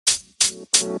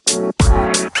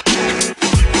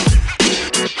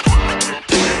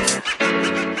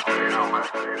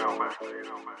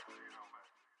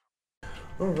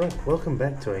Alright, welcome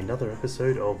back to another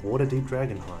episode of Waterdeep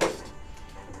Dragon Heist.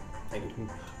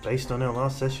 Based on our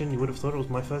last session, you would have thought it was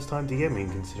my first time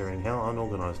DMing, considering how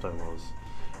unorganised I was.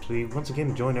 We once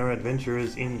again join our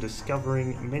adventurers in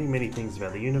discovering many things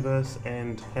about the universe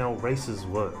and how races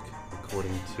work,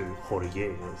 according to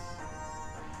Jorge.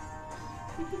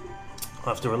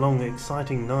 After a long,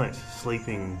 exciting night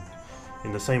sleeping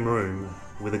in the same room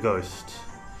with a ghost.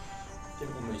 It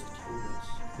almost killed us.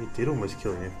 It did almost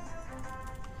kill you.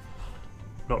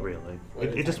 Not really.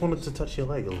 It just wanted to touch your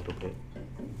leg a little bit.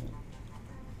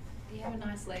 You have a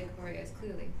nice leg, Oreos,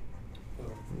 clearly.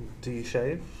 Do you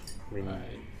shave? I mean, I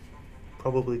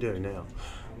probably do now.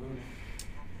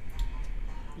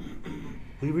 will.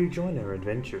 We rejoin our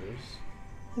adventurers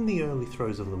in the early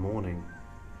throes of the morning,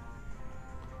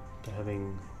 after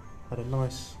having had a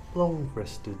nice, long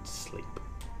rested sleep.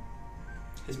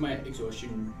 Has my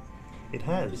exhaustion It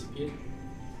has. disappeared?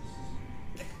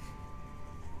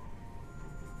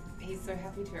 He's so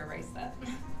happy to erase that.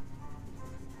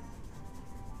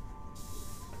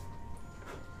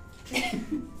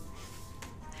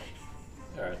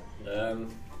 Alright,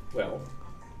 well,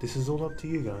 This is all up to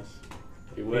you guys.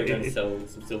 we were going to sell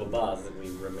some silver bars that we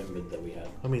remembered that we had.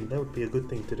 I mean, that would be a good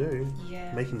thing to do.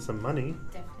 Yeah, Making some money.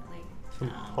 definitely. Some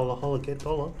holla holla get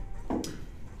dollar.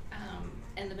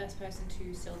 And the best person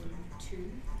to sell them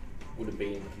to, Would have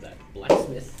been that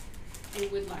blacksmith.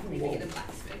 it would likely be Whoa. the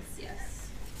blacksmiths, yes.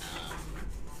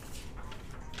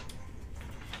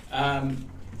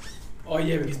 Oh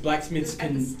yeah, because blacksmiths At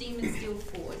can. the Steam and Steel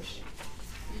Forge.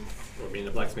 Well, I mean,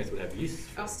 the blacksmith would have use.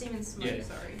 Oh, Steam and Smoke, Yeah.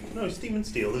 sorry. No, Steam and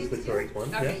Steel is the correct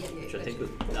one. Okay, Yeah. yeah. Which I think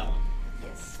gotcha. was that one.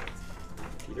 Yes.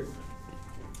 Peter?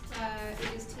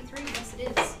 It is T3, yes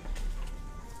it is.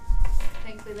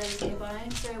 Thankfully that is nearby.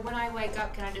 So when I wake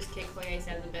up, can I just kick Koyes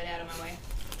out of the bed out of my way?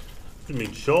 I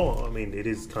mean, sure. I mean, it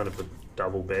is kind of a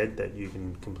double bed that you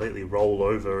can completely roll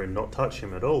over and not touch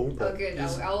him at all. Oh But good,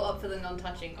 I'll opt for the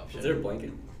non-touching option. Is there a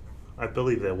blanket? I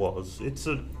believe there was. It's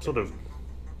a sort of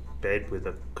bed with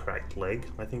a cracked leg,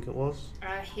 I think it was.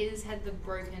 His had the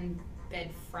broken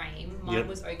bed frame. Mine Yep.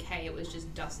 was okay, it was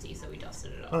just dusty, so we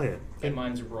dusted it off. Oh, yeah. And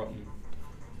mine's rotten.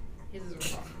 His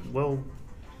is rotten. Well,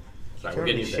 Sorry, we're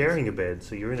currently getting sharing a bed,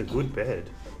 so you're in a good bed.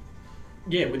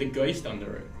 Yeah, with a ghost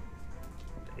under it.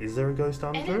 Is there a ghost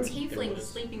And under a it? tiefling was.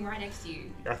 sleeping right next to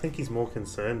you. I think he's more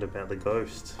concerned about the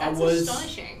ghost. I That's was-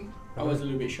 astonishing. I was a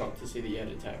little bit shocked to see that you had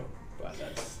a tail, but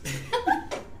that's.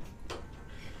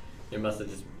 It must have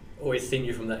just always seen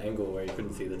you from that angle where you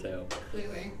couldn't see the tail.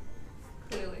 Clearly.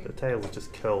 The tail was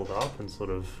just curled up and sort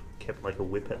of kept like a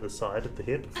whip at the side of the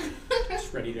hip.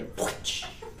 Just ready to.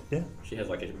 Yeah. She has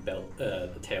like a belt, a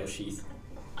tail sheath.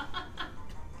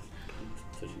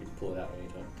 So she can pull it out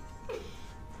anytime.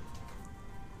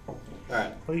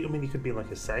 Alright. Well, I mean, you could be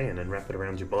like a Saiyan and wrap it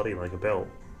around your body like a belt.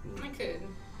 I could.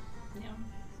 Yeah.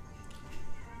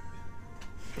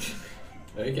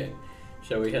 Okay.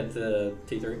 Shall we head to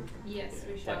T3? Yes,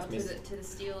 we shall Blacksmith. to the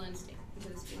steel and to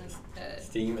the steel and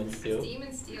Steam and steel? Steam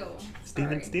and steel. Steam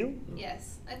and Sorry. steel?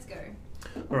 Yes, let's go.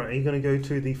 Alright, are you going to go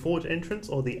to the forge entrance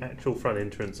or the actual front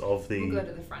entrance of the... We'll go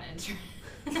to the front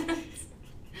entrance.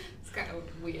 It's kind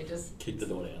of weird, just Keep the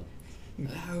door down.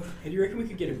 Do you reckon we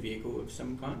could get a vehicle of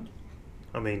some kind?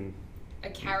 I mean, a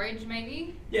carriage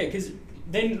maybe. Yeah, because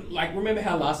then, like, remember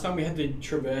how last time we had to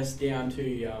traverse down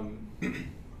to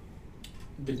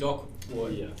the dock?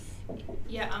 Ward? Yeah.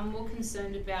 Yeah, I'm more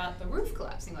concerned about the roof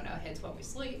collapsing on our heads while we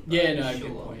sleep. but Yeah, no, sure.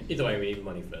 good point. Either way, we need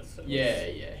money first. So Yeah,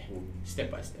 yeah. We'll, Step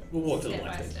by step. we'll walk to the Step by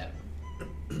blacksmith. step.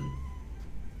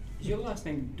 Is your last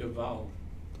name Duval?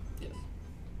 Yes.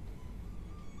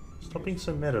 stop being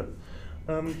so meta.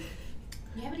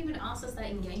 You haven't even asked us that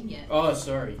in game yet. Oh,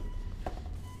 sorry.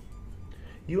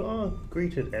 You are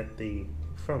greeted at the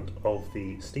front of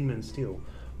the Steam and Steel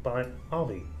by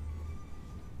Avi.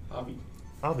 Harvey.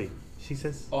 Avi, she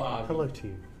says Oh, Avi. hello to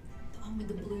you. The one with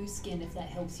the blue skin, if that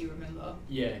helps you remember.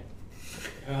 Yeah.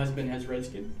 Her husband has red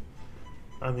skin,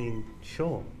 I mean,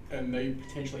 sure. and they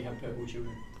potentially have purple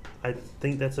children. I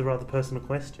think that's a rather personal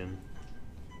question.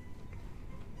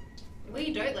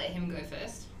 We don't let him go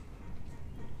first.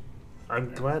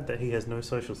 I'm glad that he has no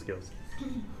social skills.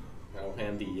 I'll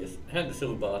hand the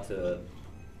silver bar to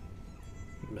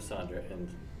Massandra and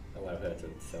allow her to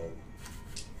sell.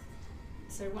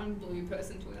 So one blue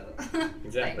person to another.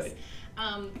 Exactly.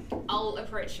 Thanks. I'll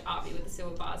approach Arby with the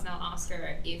silver bars and I'll ask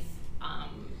her if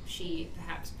she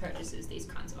perhaps purchases these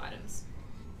kinds of items.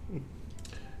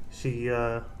 She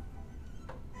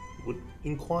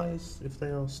inquires if they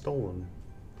are stolen.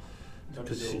 Not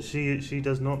Because at all. she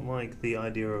does not like the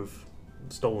idea of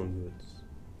stolen goods.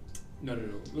 Not at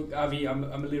all. Look, Avi, I'm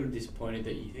a little disappointed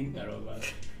that you think that of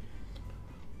us.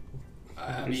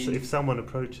 I mean, If someone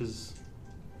approaches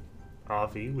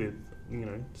Avi with,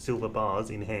 silver bars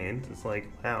in hand, it's like,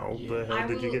 how the hell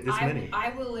did you get this many? I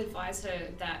will advise her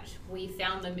that we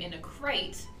found them in a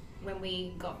crate when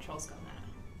we got Trollskull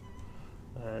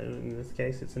Manor. In this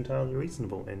case, it's entirely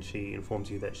reasonable, and she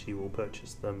informs you that she will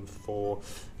purchase them for,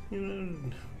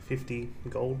 50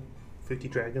 gold, 50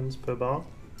 dragons per bar.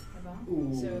 Ooh.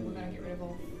 So we're gonna get rid of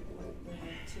all. We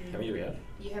have two. How many do we have?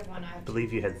 You have one. I have I two.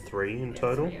 believe you had 3 in Yeah,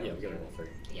 total. 3. Yeah, we got it all 3.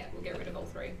 Yeah, we'll get rid of all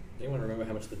 3. Anyone remember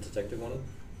how much the detective wanted?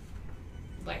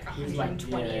 Like It was like,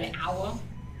 120 an yeah. hour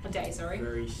a day. Sorry.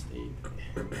 very steep.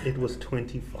 It was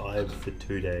 25 for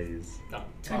 2 days. No.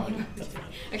 Oh, That's fine.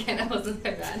 Okay, that wasn't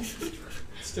so bad.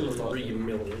 still a lot. 3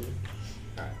 million.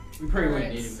 Alright. We probably won't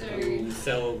Alright, need it. so- for that. We'll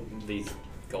sell these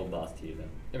gold bars to you then.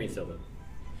 I mean, sell them.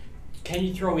 Can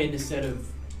you throw in a set of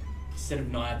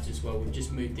knives as well? We've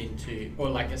just moved into, or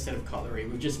like a set of cutlery.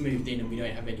 We've just moved in and we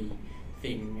don't have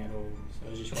anything at all. So I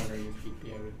was just wondering if you'd be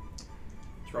able to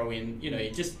throw in,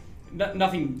 just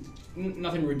nothing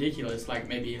ridiculous. Like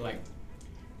maybe like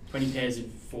 20 pairs of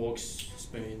forks,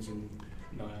 spoons, and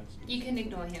knives. You can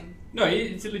ignore him. No,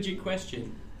 it's a legit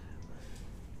question.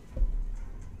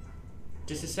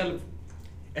 Just a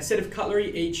set of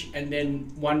cutlery each, and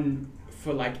then one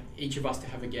for like each of us to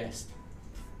have a guest.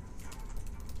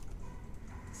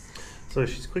 So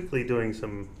she's quickly doing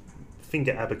some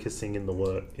finger abacusing in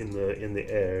the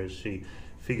air as she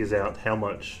figures out how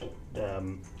much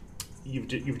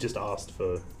you've just asked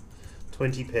for.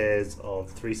 20 pairs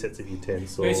of 3 sets of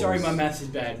utensils. No, sorry, my maths is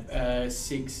bad.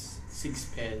 Six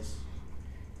pairs.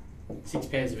 6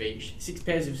 pairs of each. 6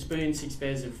 pairs of spoons, 6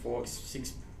 pairs of forks,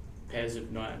 6 pairs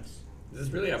of knives. Is this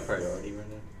really our priority right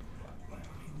now?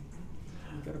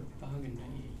 You got a bargain,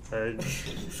 don't you?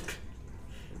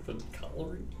 For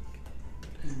cutlery?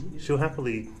 She'll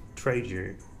happily trade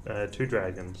you 2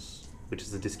 dragons, which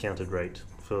is a discounted rate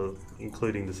for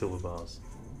including the silver bars.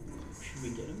 Should we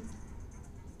get them?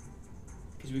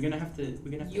 Because we're gonna have to.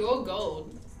 Your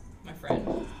gold, my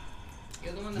friend.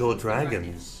 You're the one that Your wants them right now.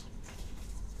 dragons,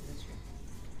 That's true.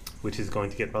 which is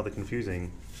going to get rather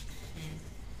confusing.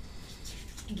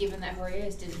 Given that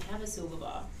Horio's didn't have a silver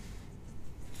bar.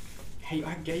 Hey,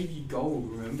 I gave you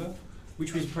gold, remember?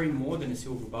 Which was probably more than a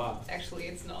silver bar. Actually,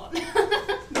 it's not.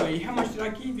 No, how much did I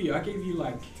give you? I gave you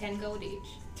like 10 gold each.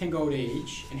 10 gold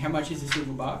each. And how much is a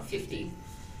silver bar? 50.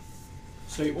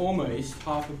 So almost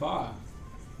half a bar.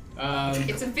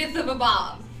 It's a fifth of a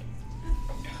bar.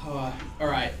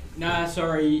 Alright. Nah,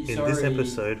 sorry. In this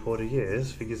episode,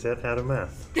 Hordiers figures out how to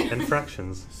math and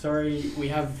fractions. Sorry, we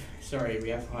have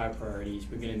higher priorities.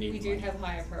 We're gonna need We do money. have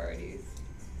higher priorities.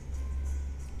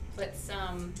 Let's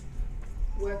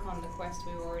work on the quest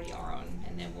we already are on,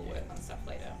 and then we'll work on stuff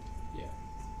later. Yeah.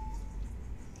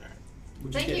 Alright.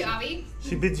 We'll just Thank get you, some- Avi.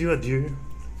 She bids you adieu.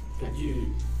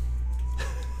 Adieu.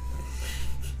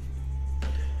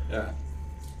 Alright.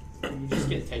 We'll just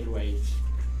get takeaways.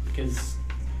 Because,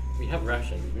 We have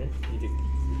rations, right? You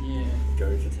need yeah. to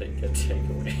go to get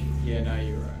takeaway. Yeah, no,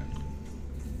 you're right.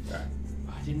 Alright.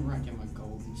 I didn't write down my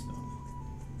gold and stuff.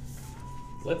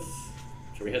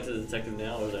 Should we head to the detective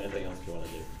now, or is there anything else you want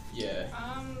to do? Yeah.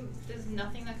 There's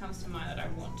nothing that comes to mind that I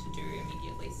want to do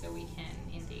immediately, so we can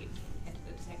indeed head to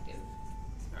the detective.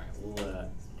 Alright, we'll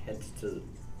head to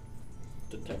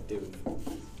Detective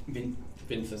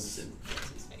Vincent's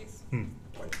That's his face.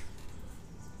 place.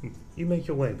 You make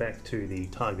your way back to the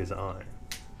Tiger's Eye.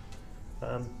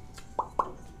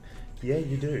 Yeah,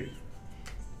 you do.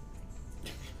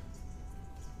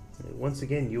 Once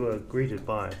again, you are greeted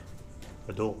by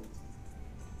a door.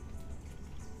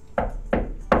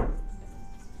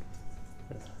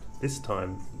 This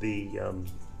time, the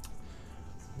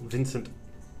Vincent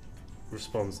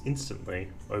responds instantly,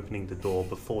 opening the door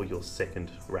before your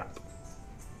second rap.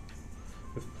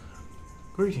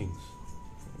 Greetings.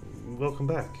 Welcome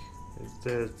back. Is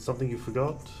there something you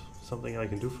forgot? Something I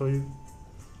can do for you?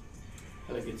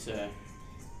 Hello, good sir.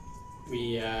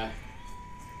 I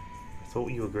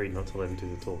thought you agreed not to let him do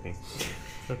the talking.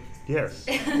 Yes.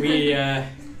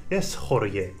 Yes,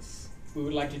 Horriers. We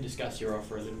would like to discuss your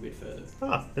offer a little bit further.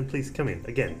 Ah, then please come in.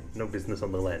 Again, no business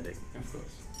on the landing. Of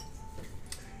course.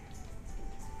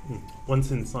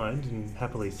 Once inside and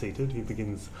happily seated, he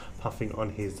begins puffing on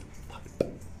his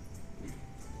pipe.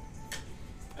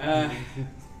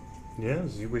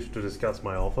 Yes, you wish to discuss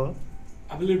my offer?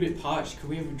 I'm a little bit parched. Could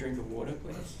we have a drink of water,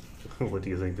 please? What do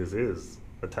you think this is?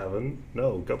 A tavern?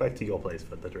 No, go back to your place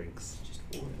for the drinks. Just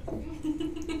water.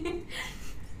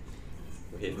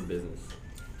 We're here for business.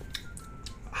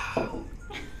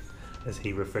 as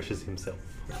he refreshes himself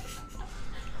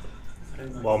I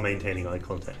don't know. while maintaining eye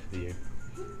contact with you.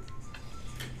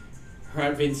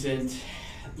 Alright, Vincent.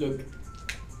 Look,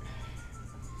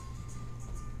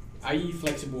 are you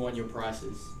flexible on your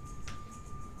prices?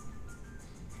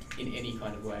 In any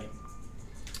kind of way?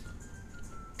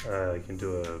 I can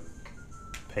do a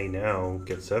pay now,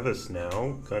 get service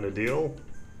now kind of deal.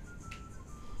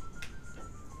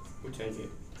 We'll take it.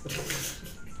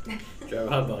 Joe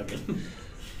hard bargain.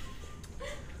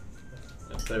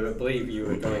 So I believe you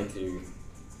were going to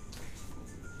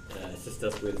assist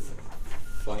us with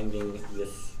finding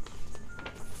this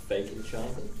fake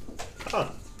enchanter.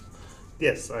 Ah,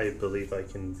 yes, I believe I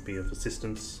can be of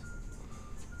assistance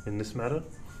in this matter.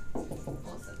 Awesome.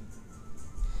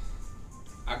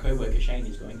 Our co-worker Shane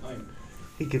is going home.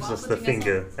 He gives While us the putting us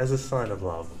finger as a sign of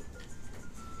love.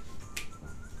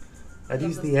 I'd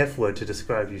use the F word to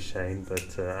describe you, Shane,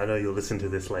 but I know you'll listen to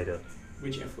this later.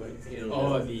 Which F word? He'll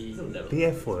Oh, never- the... he'll never- The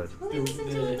F word? Will we listen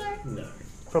to it though? No.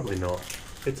 Probably not.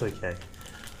 It's okay.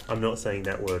 I'm not saying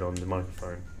that word on the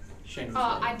microphone. Shane was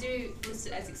Oh, there. I do list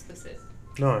it as explicit.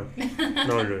 No.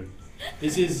 No.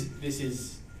 This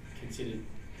is considered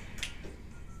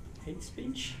hate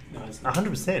speech? No, it's not.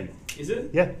 100%. Is it?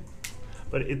 Yeah.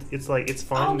 But it's like, it's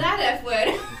Oh, fine. that F word.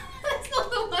 That's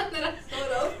not the one that I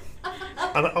thought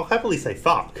of. I'll happily say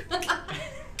fuck.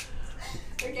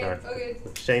 Okay, No. okay.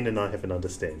 Shane and I have an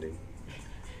understanding.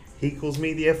 He calls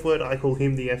me the F word, I call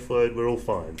him the F word, we're all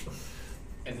fine.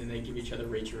 And then they give each other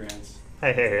reach arounds.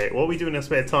 Hey, what we do in our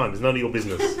spare time is none of your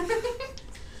business.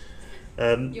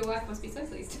 Your wife must be so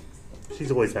pleased. She's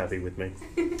always happy with me.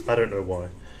 I don't know why.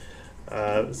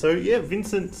 So yeah,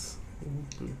 Vincent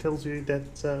tells you that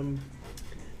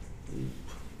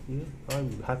yeah,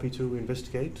 I'm happy to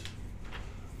investigate.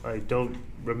 I don't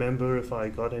remember if I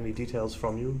got any details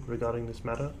from you regarding this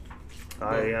matter.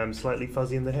 I am slightly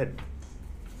fuzzy in the head.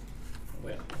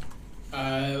 Well,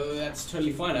 That's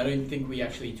totally fine. I don't think we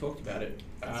actually talked about it.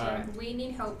 That's right. We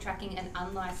need help tracking an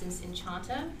unlicensed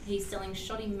enchanter. He's selling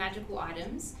shoddy magical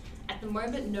items. At the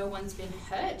moment, no one's been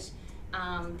hurt.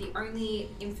 The only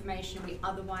information we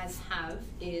otherwise have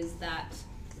is that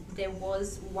there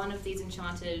was one of these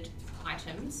enchanted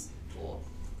items, or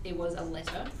it was a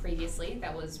letter previously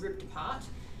that was ripped apart,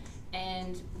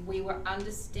 and we were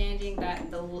understanding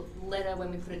that the letter,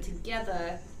 when we put it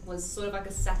together, was sort of like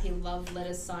a sappy love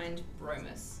letter signed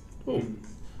Bromus. Oh,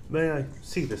 may I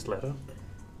see this letter?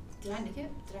 Did I nick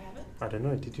it? Did I have it? I don't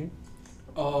know, did you?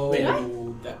 Oh, Wait,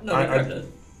 that, no, I- we grabbed I- it.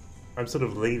 I'm sort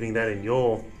of leaving that in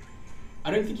your...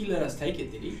 I don't think he let us take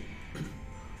it, did he?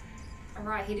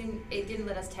 Alright, it didn't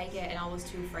let us take it, and I was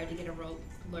too afraid to get a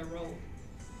low roll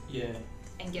Yeah.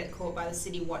 and get caught by the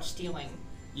city watch stealing.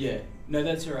 Yeah. No,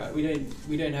 that's alright.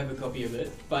 We don't have a copy of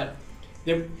it, but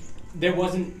there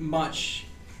wasn't much.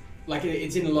 Like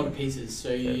it's in a lot of pieces, so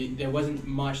there wasn't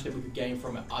much that we could gain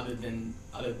from it other than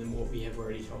what we have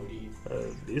already told you.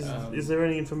 Is there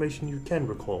any information you can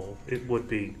recall? It would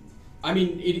be... I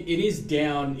mean, it is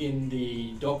down in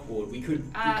the dock ward. We could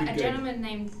A go. gentleman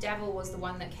named Devil was the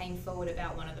one that came forward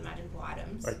about one of the magical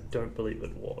items. I don't believe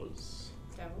it was.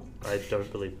 Devil? I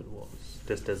don't believe it was.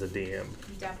 Just as a DM.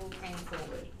 Devil came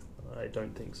forward. I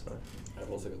don't think so. I've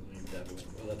also got the name Devil.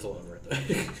 Well, that's all I've read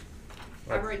there.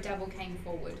 I wrote Devil came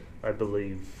forward. I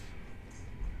believe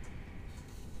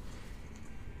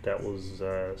that was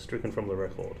stricken from the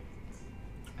record.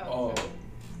 Oh. Okay.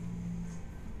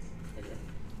 Okay.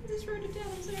 I just wrote it down,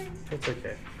 I'm sorry. That's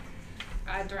okay.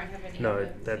 I don't have any No,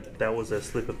 other. that was a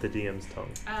slip of the DM's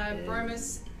tongue.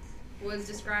 Bromus was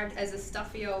described as a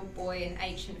stuffy old boy and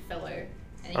ancient fellow,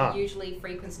 and he Ah. usually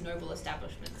frequents noble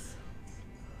establishments.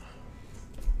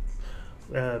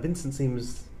 Vincent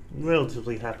seems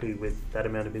relatively happy with that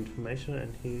amount of information,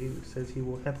 and he says he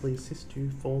will happily assist you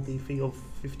for the fee of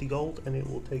 50 gold, and it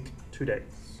will take 2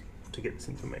 days to get this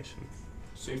information.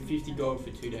 So 50 gold for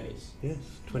 2 days. Yes,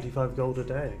 25 gold a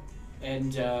day.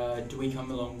 And do we come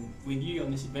along with you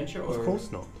on this adventure, or Of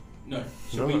course not. no?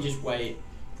 So No. we just wait.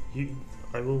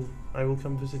 I will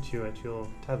come visit you at your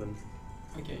tavern.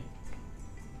 Okay.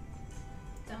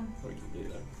 Done. We can do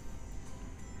that.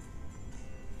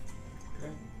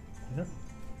 Great. Yeah.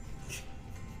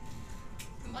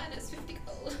 Minus 50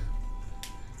 gold.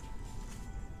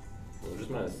 Well, just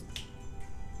minus.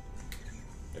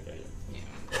 Okay, yeah.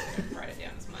 Yeah, I'm gonna write it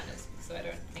down as minus, so I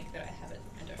don't think that I have it.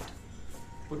 I don't.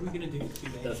 What are we gonna do for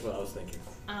 2 days? That's what I was thinking.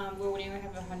 Well, we only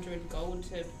have 100 gold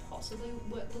to possibly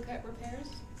look at repairs.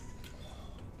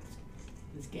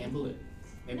 Let's gamble it.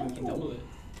 Maybe we can No. double it.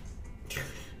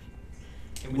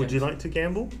 And we Would don't- you like to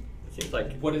gamble? It seems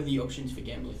like What are the options for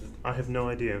gambling? I have no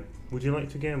idea. Would you like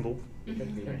to gamble? we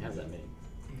don't have that many.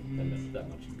 Then that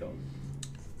much gold.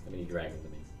 How many dragons?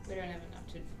 We don't have enough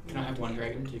to. Can I have one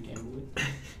dragon to gamble with?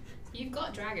 You've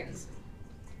got dragons.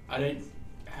 I don't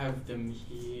have them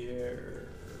here.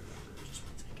 Just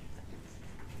one second.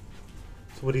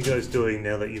 So what are you guys doing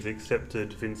now that you've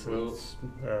accepted Vincent's?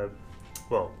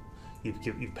 Well, you've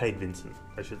paid Vincent,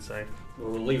 I should say.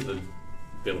 Well, we'll leave the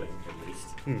building at least.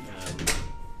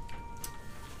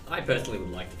 I personally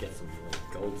would like to get some more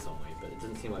gold somewhere, but it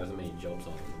doesn't seem like there's many jobs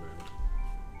on at the moment.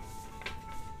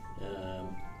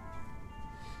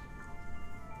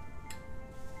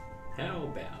 How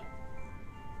about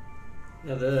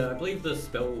now? I believe the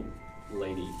spell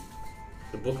lady,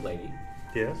 the book lady.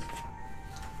 Yes.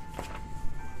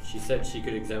 She said she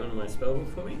could examine my spell book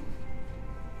for me.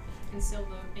 And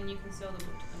you can sell the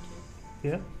book to them too.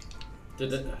 Yeah.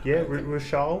 Did it? Yeah, okay.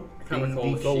 Rashal, I can't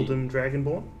recall the if golden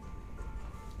dragonborn.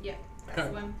 Yeah, that's the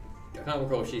Okay. one. I can't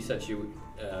recall if she said she would.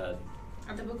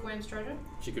 At the Bookworm's treasure?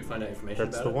 She could find out information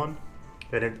That's about the it. one.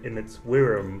 And it's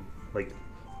Wirram, like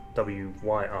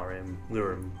W-Y-R-M,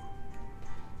 Wirram.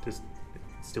 Just,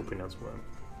 it's still pronounced worm.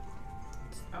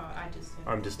 Oh, I just said.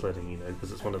 I'm just letting you know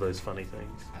because it's one of those funny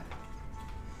things.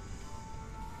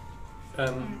 We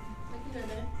can go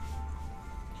there.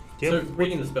 Do you So,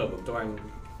 reading the spell book, do I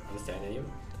understand any of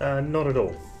it? Not at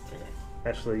all. Okay.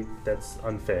 Actually, that's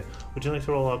unfair. Would you like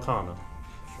to roll Arcana?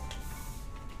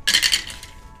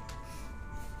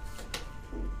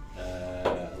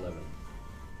 11.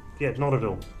 Yeah, not at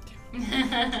all.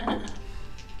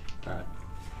 Alright.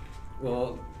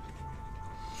 Well,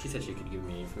 she said she could give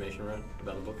me information, right,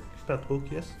 about the book. About the book,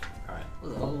 yes. Alright.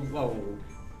 Well, I'll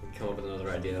come up with another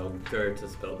idea. I'll go to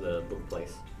spell the book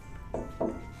place.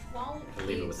 While I'll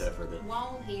leave it with her for a bit.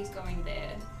 While he's going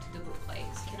there to the book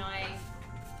place, can I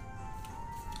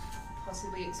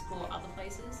possibly explore other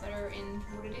places that are in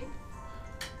Waterdeep?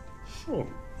 Sure.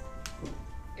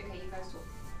 Okay, you guys talk.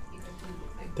 You go to the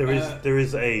book place. There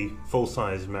is a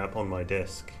full-size map on my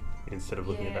desk instead of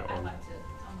looking at that I'd one. like to.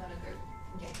 I'm gonna go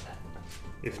get that.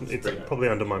 If Let's it's bring it. probably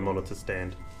under my monitor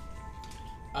stand.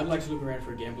 I'd like to look around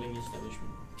for a gambling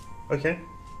establishment. Okay.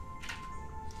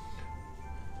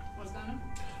 What's going on?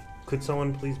 Could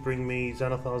someone please bring me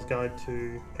Xanathar's Guide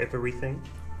to Everything?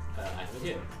 I have it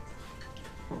here.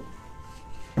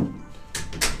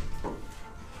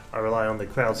 I rely on the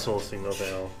crowdsourcing of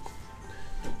our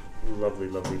lovely,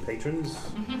 lovely patrons.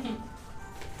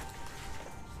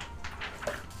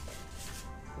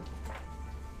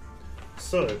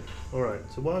 So, alright,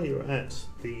 so while you're at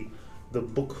the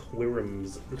Book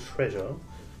Wirram's treasure,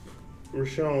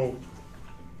 Rochelle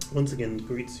once again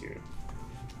greets you.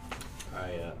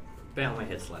 I bow my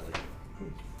head slightly.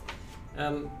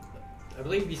 I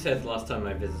believe you said last time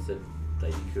I visited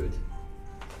that you could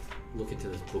look into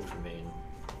this book for me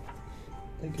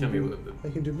and tell me what. I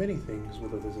can do many things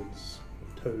with a wizard's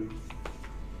toad.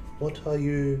 What are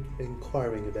you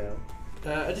inquiring about?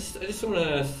 I just want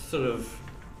to sort of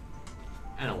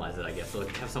analyze it, I guess, or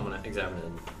have someone examine it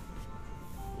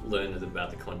and learn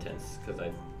about the contents, because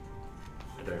I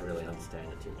don't really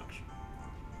understand it too much.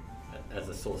 As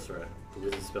a sorcerer, the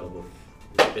wizard spellbook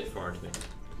is a bit foreign to me.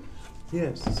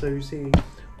 Yes, so you see,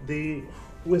 the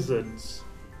wizards,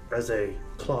 as a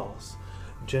class,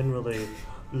 generally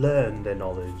learn their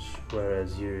knowledge,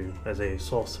 whereas you, as a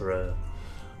sorcerer,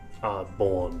 are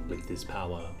born with this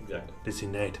power, Exactly. this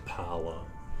innate power.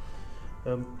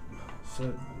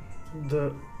 So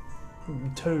the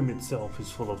tome itself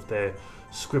is full of their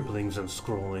scribblings and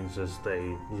scrawlings as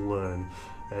they learn,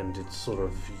 and it's sort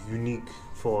of unique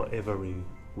for every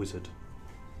wizard.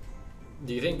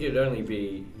 Do you think it'd only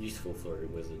be useful for a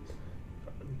wizard?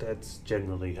 That's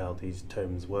generally how these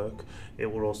tomes work.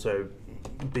 It will also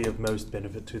be of most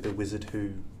benefit to the wizard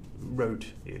who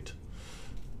wrote it.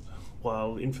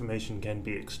 While information can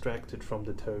be extracted from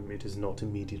the tome, it is not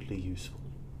immediately useful.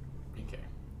 Okay.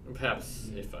 Perhaps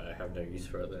if I have no use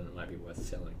for it, then it might be worth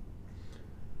selling.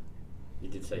 You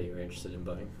did say you were interested in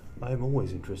buying. I am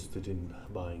always interested in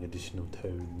buying additional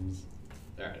tomes.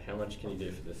 Alright, how much can you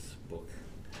do for this book?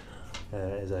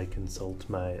 As I consult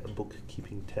my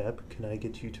bookkeeping tab, can I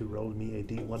get you to roll me a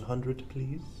D100,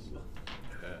 please?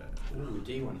 Ooh,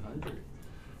 D100.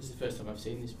 This is the first time I've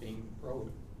seen this being rolled.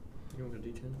 You want a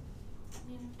D10?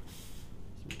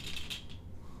 Yeah.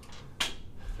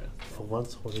 For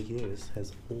once, Horror Years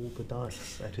has all the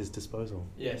dice at his disposal.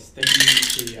 Yes, thank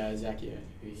you to Zakia.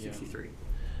 Who, 63.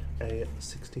 A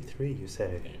 63, you say?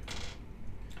 Okay.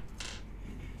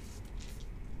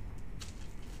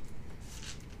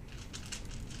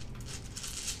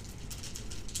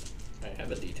 I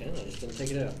have a D10, I just didn't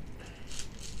take it out.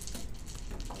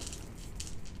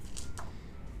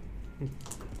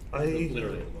 I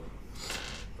Literally at the moment.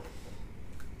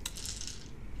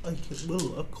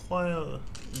 will acquire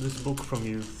this book from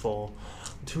you for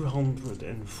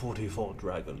 244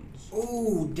 dragons.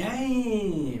 Oh,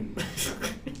 damn!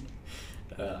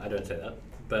 I don't say that,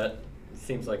 but it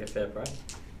seems like a fair price.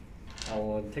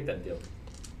 I'll take that deal.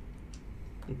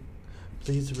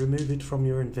 Please remove it from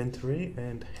your inventory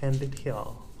and hand it here.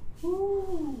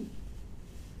 Ooh.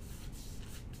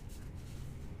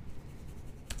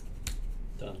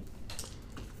 Done.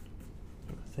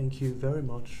 Thank you very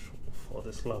much for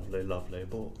this lovely, lovely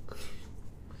book.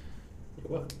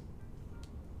 You're welcome.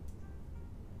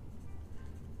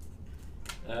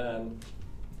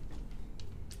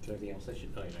 Is there anything else I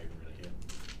should? Oh, you're not even really here.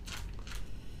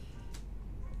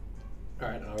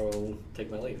 Alright, I will take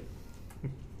my leave.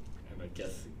 And I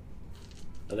guess.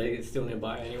 Are they still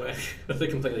nearby anyway? Are they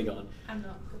completely gone? I'm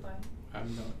not. Goodbye.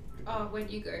 I'm not. Oh,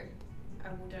 where'd you go? I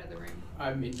walked out of the room.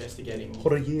 I'm investigating.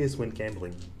 What years went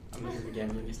gambling? I'm looking for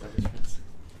gambling establishments.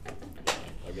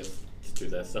 I guess just do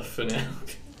that stuff for now.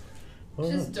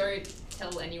 Just don't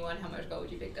tell anyone how much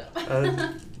gold you picked up.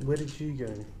 Where did you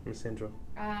go, Miss Sandra?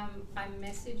 I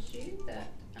messaged you that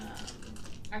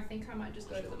I think I might just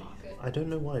go to the market. I don't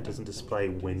know why it doesn't display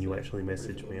when you actually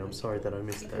message me. I'm sorry that I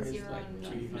missed Because that. you're on no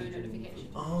notification.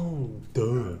 Oh,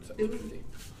 duh.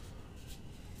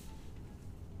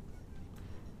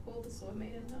 Or the sword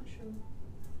maiden, not sure.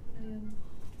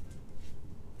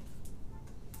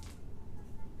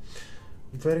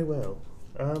 Very well.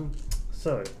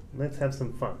 So, let's have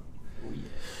some fun. Oh, yeah.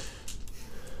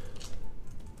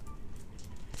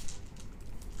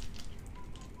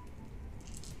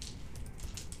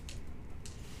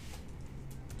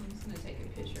 I'm just going to take a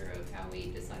picture of how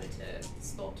we decided to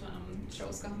spot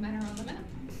Shoalskull Manor on the map.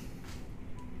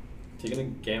 So you're gonna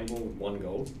gamble 1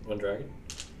 gold, 1 dragon?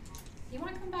 You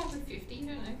want to come back with 50? You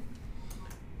don't know.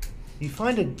 You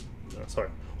find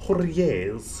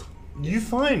Horriers. You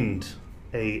find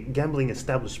a gambling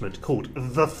establishment called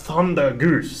the Thunder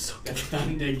Goose. The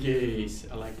Thunder Goose.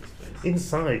 I like this place.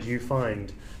 Inside, you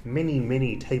find many,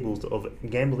 many tables of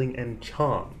gambling and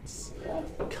chance,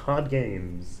 card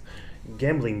games,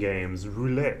 gambling games,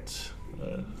 roulette.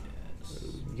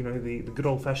 You know, the good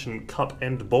old-fashioned cup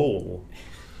and ball.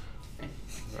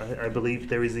 I believe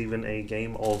there is even a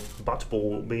game of butt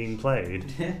ball being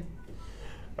played.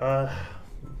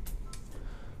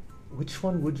 Which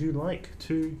one would you like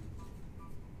to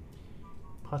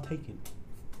partake in?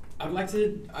 I'd like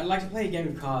to play a game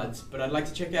of cards, but I'd like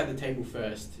to check out the table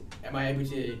first. Am I able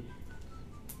to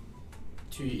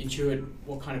intuit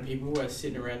what kind of people are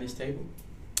sitting around this table?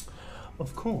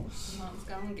 Of course. Mom's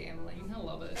going gambling. I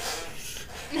love it.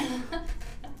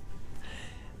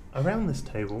 Around this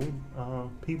table are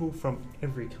people from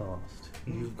every caste.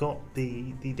 You've got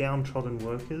the downtrodden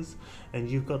workers, and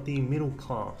you've got the middle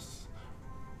class.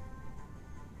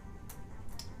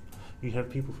 You have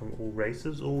people from all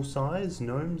races, all sizes,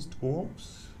 gnomes,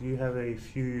 dwarves. You have a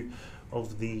few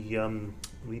of the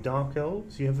dark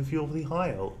elves. You have a few of the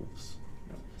high elves.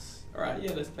 Alright,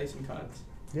 yeah, let's play some cards.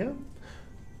 Yeah?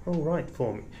 Alright,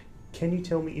 for me. Can you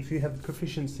tell me if you have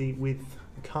proficiency with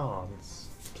cards,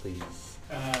 please?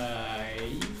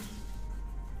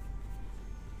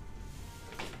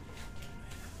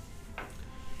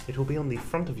 It will be on the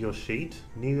front of your sheet,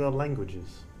 near your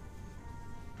languages.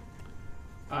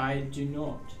 I do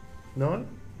not. No?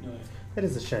 No. That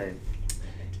is a shame.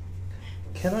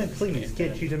 Can I please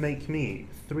get you to make me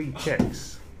 3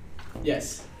 checks?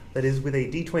 Yes. That is with a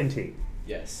d20.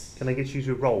 Yes. Can I get you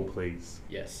to roll, please?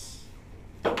 Yes.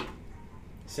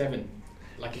 7.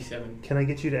 Lucky 7. Can I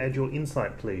get you to add your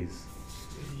insight, please?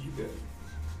 You go.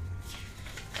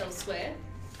 They'll swear.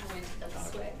 I went, they'll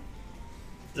swear.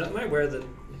 Am I aware that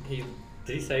did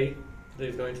he say that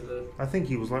he's going to the... I think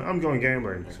he was like, I'm going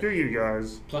gambling. Okay. Screw you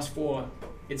guys. +4.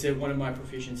 It's one of my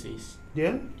proficiencies.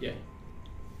 Yeah? Yeah.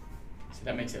 So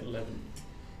that makes it 11.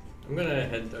 I'm gonna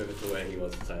head over to where he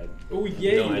was inside. Oh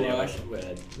yeah, No you idea are.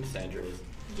 where Miss Sandra is.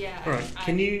 Yeah. Alright,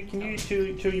 can you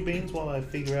chew your beans while I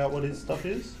figure out what his stuff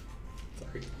is?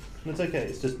 Sorry. It's okay,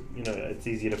 it's just, you know, it's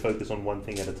easier to focus on one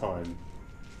thing at a time.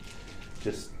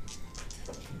 Just,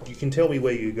 you can tell me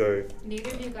where you go.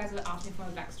 Neither of you guys were asking for my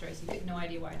backstory, so you have no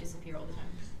idea why I disappear all the time.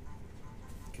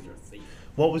 Because you're a thief.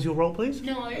 What was your roll, please?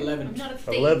 No, 11. I'm not a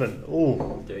thief. 11.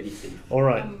 Ooh. Dirty thief.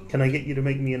 Alright, can I get you to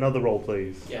make me another roll,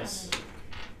 please? Yes.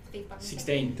 Thief by myself.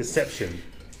 16. Deception.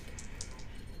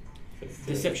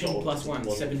 Deception Gold +1, wasn't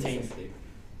 17. thief.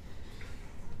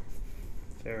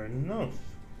 Fair enough.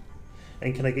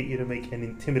 And can I get you to make an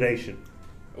intimidation?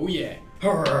 Oh yeah.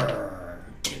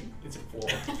 It's a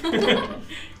 4.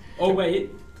 Oh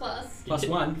wait. Plus.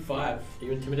 +1, 5. Are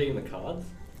you intimidating the cards?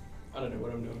 I don't know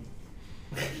what I'm doing.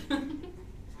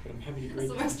 I'm happy to That's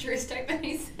agree. the most true statement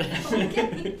he's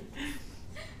okay.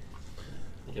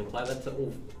 You can apply that to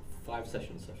all 5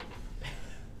 sessions.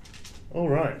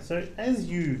 Alright, so as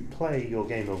you play your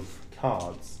game of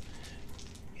cards,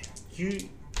 you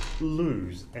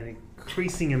lose an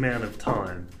increasing amount of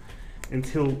time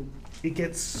until it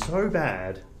gets so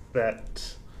bad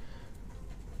that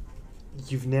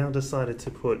you've now decided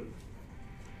to put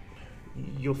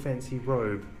your fancy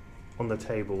robe on the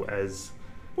table as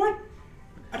What?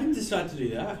 I didn't decide to do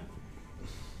that.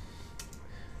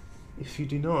 if you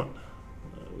do not,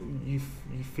 you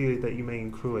fear that you may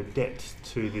accrue a debt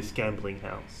to this gambling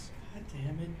house. God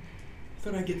damn it. I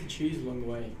thought I'd get to choose along the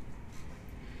way.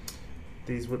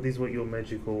 These were your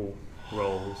magical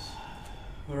rolls.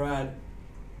 Alright.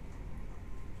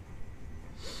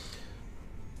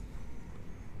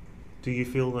 Do you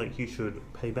feel like you should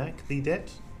pay back the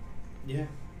debt? Yeah.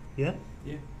 Yeah?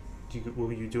 Yeah.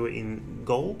 Will you do it in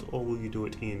gold or will you do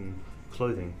it in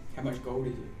clothing? How much gold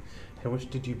is it? How much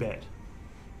did you bet?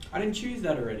 I didn't choose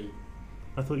that already.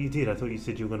 I thought you did. I thought you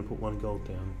said you were going to put 1 gold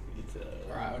down. It's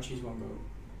Alright, I'll choose 1 gold.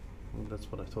 Well, that's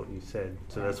what I thought you said.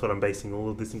 So that's what I'm basing all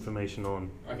of this information on.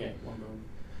 Okay, 1 gold.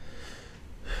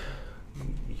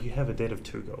 You have a debt of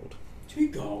 2 gold. 2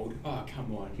 gold? Oh,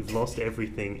 come on. You've lost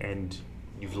everything and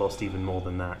you've lost even more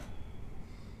than that.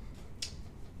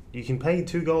 You can pay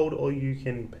 2 gold or you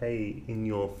can pay in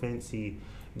your fancy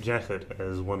jacket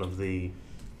as one of the...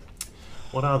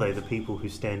 What are they? The people who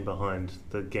stand behind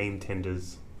the game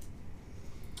tenders.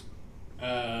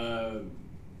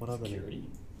 What are they? Security.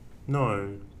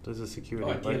 No, there's a security.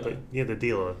 Oh, a dealer. Yeah, the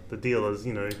dealer. The dealer's,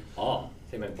 you know... Oh,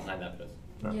 so you meant behind that person.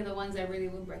 No. Yeah, the ones that really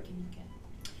will break in again.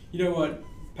 You know what?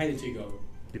 Pay the 2 gold.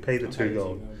 You pay the I'll 2 pay the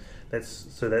gold. That's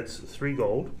 3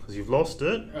 gold because you've lost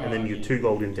it, and then Oh, you're yeah. 2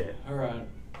 gold in debt. Alright.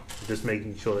 Just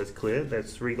making sure that's clear.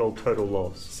 That's 3 gold total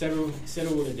loss. Settle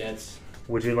all the debts.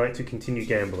 Would you like to continue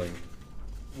gambling?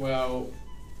 Well,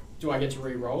 do I get to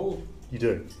re-roll? You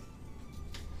do.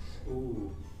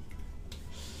 Ooh.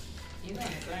 You're on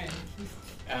its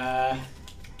own.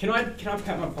 Can I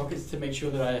pat my pockets to make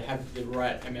sure that I have the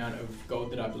right amount of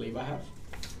gold that I believe I have?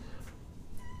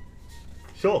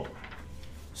 Sure.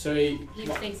 So, He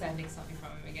thinks I nicked something from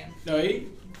him again. no,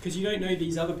 because you don't know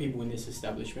these other people in this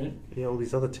establishment. Yeah, all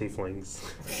these other tieflings.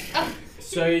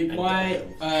 So my,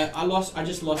 I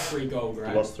just lost 3 gold,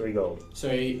 right? You lost 3 gold. So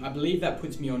I believe that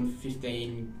puts me on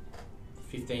 15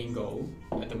 gold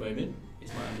at the moment,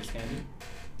 is my understanding.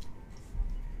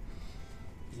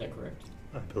 Is that correct?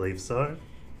 I believe so.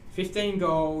 15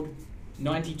 gold,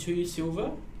 92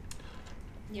 silver,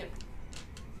 Yep.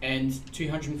 and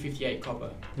 258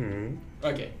 copper. Hmm.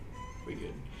 Okay, we're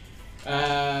good.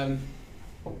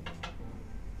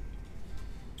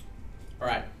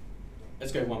 Alright,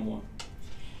 let's go 1 more.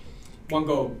 1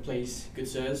 gold, please, good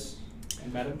sirs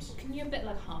and madams. Can you bet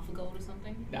like half a gold or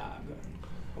something? Nah, I've got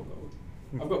whole gold.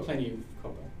 I've got plenty of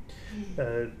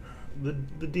copper.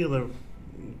 The dealer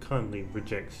kindly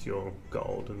rejects your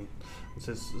gold and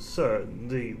says, "Sir,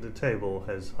 the table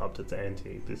has upped its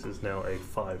ante. This is now a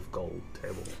 5 gold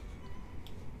table."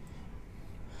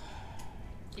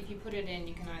 If you put it in,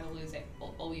 you can either lose it,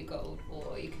 all your gold,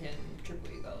 or you can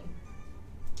triple your gold.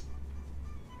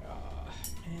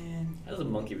 Man. How does a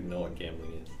monk even know what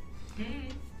gambling is?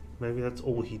 Maybe that's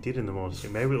all he did in the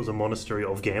monastery. Maybe it was a monastery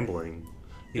of gambling.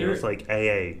 You know, it's like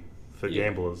AA for Yeah.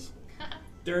 gamblers.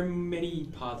 There are many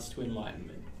paths to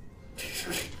enlightenment.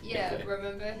 Yeah, Okay.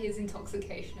 remember his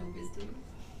intoxication of wisdom.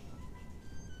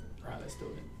 Right, let's do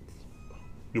it.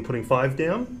 You're putting 5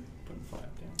 down? Putting 5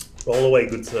 down. Roll away,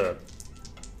 good sir.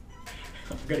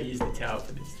 I've got to use the tower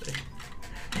for this thing.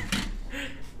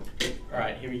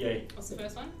 Alright, here we go. What's the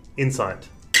first one? Insight.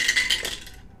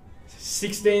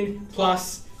 16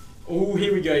 plus. Oh,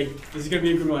 here we go. This is going to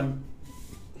be a good one.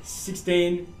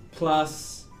 16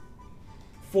 plus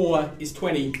 4 is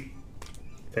 20.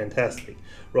 Fantastic.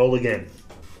 Roll again.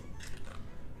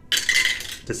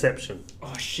 Deception.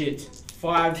 Oh shit.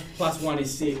 5 plus 1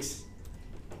 is 6.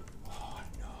 Oh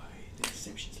no, the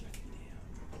deception's let me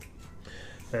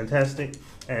down. Fantastic.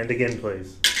 And again,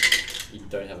 please. You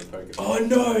don't have a poker. Oh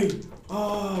no!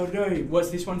 Oh no! What's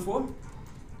this one for?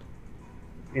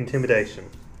 Intimidation.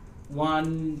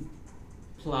 1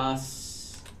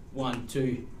 plus 1,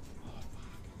 2. Oh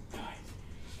fuck. No.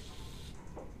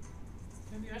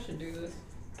 Maybe I should do this.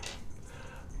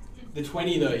 The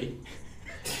 20 though.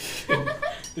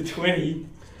 The 20.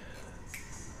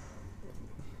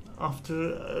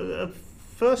 After,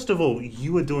 first of all,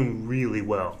 you were doing really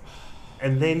well.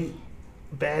 And then,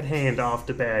 bad hand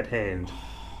after bad hand,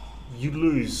 you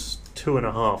lose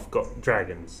 2.5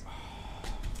 dragons.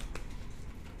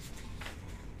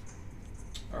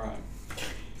 Alright.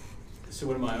 So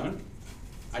what am I on?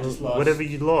 I just lost. Whatever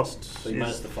you lost. So you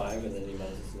minus the 5, and then you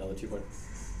minus another 2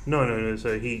 points. No.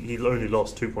 So he only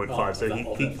lost 2.5. Oh, so that- he,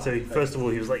 oh, he that so five. first of all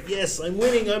he was like, yes, I'm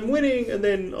winning, and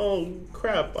then oh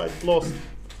crap, I lost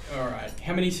Alright,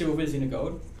 how many silvers in a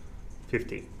gold?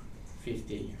 50,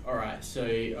 50. Alright, so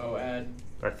I'll add.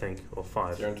 I think, or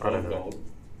 5. So you're on I don't 12 know. gold,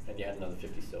 and you had another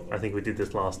 50 silver. I think we did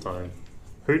this last time.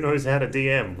 Who knows how to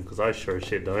DM? Because I sure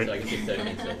shit don't. So I guess you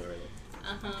 13 silver already,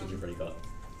 Uh-huh. because you've already got.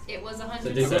 It was So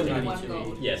 171 92.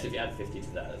 gold. Yes, if you add 50 to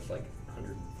that, it's like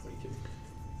 142.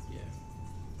 Yeah.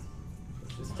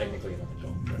 Which is technically another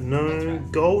gold. Right? No, That's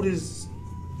right. gold is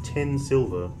 10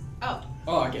 silver. Oh,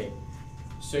 Oh, okay.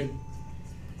 So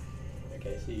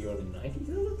Okay, so you're on 90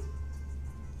 silver?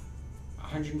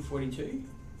 142?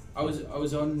 I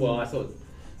was on. Well, I thought.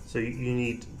 So you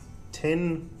need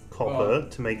 10 copper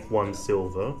to make 1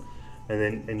 silver,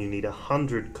 and you need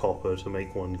 100 copper to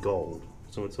make 1 gold.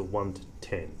 So it's a 1 to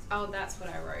 10. oh, that's what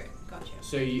I wrote. Gotcha.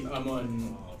 So I'm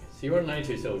on. Oh, okay. So you were on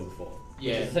 92 silver before.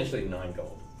 Yeah. Which is essentially 9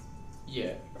 gold,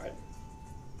 Yeah. right?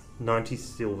 90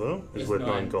 silver is It's worth 9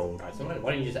 9. gold. Right, so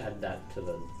why don't you just add that to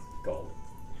the gold?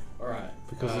 Alright.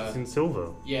 Because it's in silver.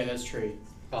 Yeah, that's true.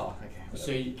 Oh,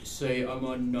 okay. So I'm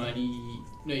on 90.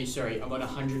 No, sorry, I'm on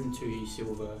 102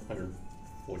 silver.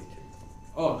 142.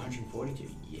 Oh, 142.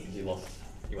 Yeah. Because you lost.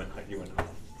 You went half.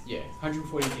 Yeah,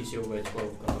 142 silver,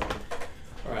 12 gold.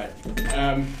 Alright.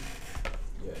 Yeah.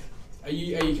 Are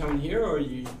you coming here or are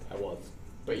you? I was.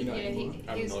 But you're not Yeah,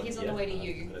 anymore. he's on the way to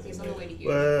you. He's on the way to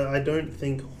you. I don't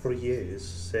think Reyes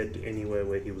said anywhere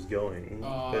where he was going.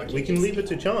 Oh, But okay. we can leave it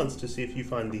to chance to see if you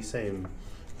find the same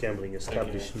gambling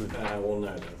establishment. Well,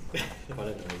 no, then. If I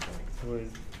don't know where you're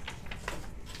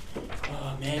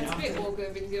Oh man. That's a bit I'm-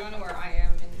 awkward because you don't know where I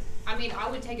am. And I mean, I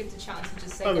would take it to chance and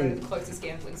just say I go to mean- the closest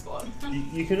gambling spot.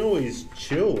 You can always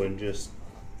chill and just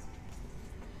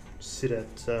sit at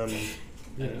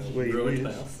where you Ruined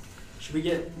is. house. Should we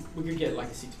could get like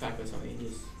a 6-pack or something.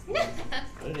 Just.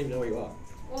 I don't even know where you are.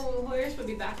 Well, Horace would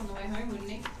be back on the way home, wouldn't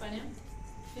he, by now?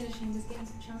 Finishing this game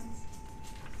of chance.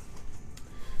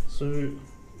 So,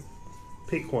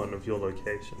 pick one of your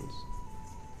locations.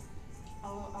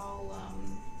 I'll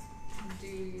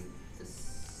do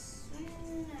this.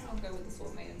 I'll go with the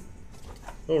Sword Maiden.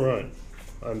 Alright.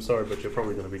 I'm sorry, but you're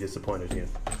probably going to be disappointed here.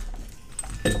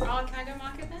 Oh, can I go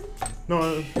market then?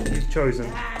 No, you've chosen.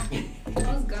 Ah,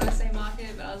 I was gonna say market,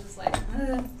 but I was just like,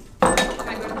 ugh. Can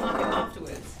I go to market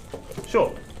afterwards?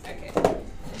 Sure. Okay.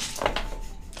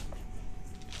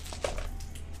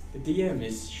 The DM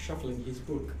is shuffling his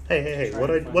book. Hey, Try what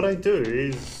and I find it. do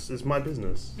is my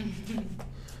business.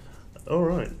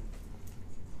 Alright.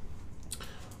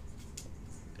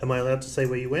 Am I allowed to say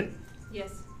where you went?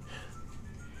 Yes.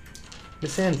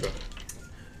 Miss Sandra,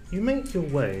 you make your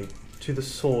way to the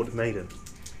Sword Maiden.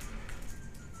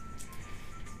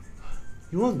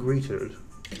 You are greeted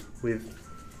with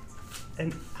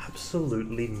an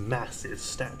absolutely massive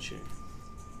statue.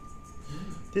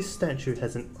 This statue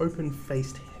has an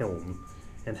open-faced helm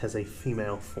and has a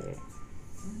female form.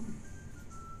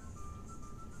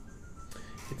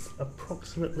 It's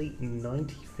approximately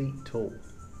 90 feet tall.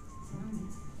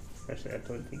 Actually, I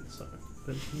don't think so,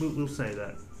 but we'll say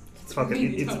that. Fuck it,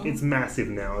 really tall. it's massive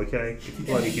now, okay? It's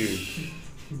bloody huge.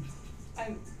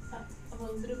 I'm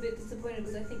a little bit disappointed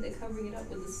because I think they're covering it up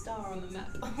with a star on the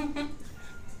map.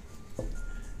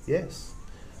 Yes.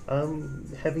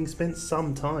 Having spent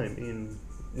some time in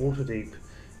Waterdeep,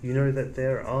 you know that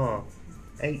there are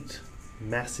 8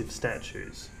 massive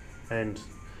statues, and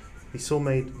the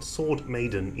Sword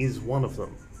Maiden is one of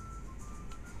them.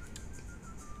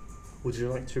 Would you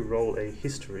like to roll a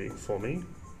history for me?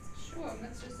 Sure,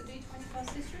 that's just a d20 plus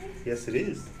history. Yes, it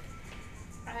is.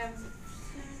 I have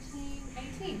 17,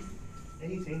 18.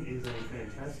 18 is a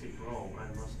fantastic roll,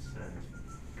 I must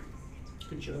say.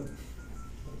 Good job.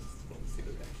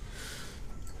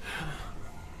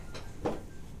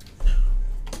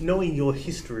 Knowing your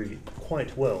history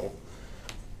quite well,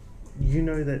 you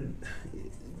know that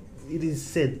it is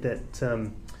said that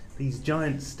these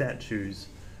giant statues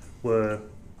were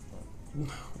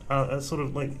a sort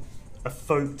of like a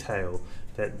folk tale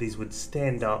that these would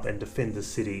stand up and defend the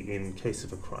city in case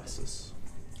of a crisis.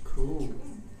 Cool.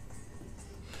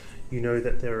 You know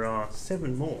that there are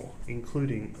 7 more,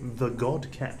 including the God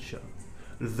Catcher,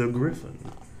 the Griffin,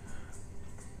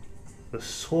 the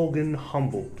Sorgan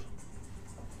Humbled,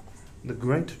 the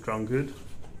Great Drunkard,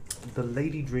 the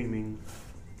Lady Dreaming,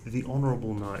 the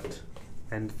Honourable Knight,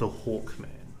 and the Hawkman.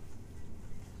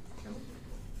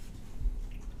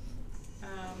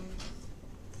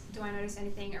 Do I notice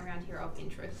anything around here of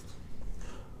interest?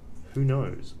 Who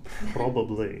knows?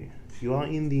 Probably. You are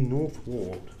in the North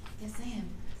Ward. Yes, I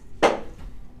am.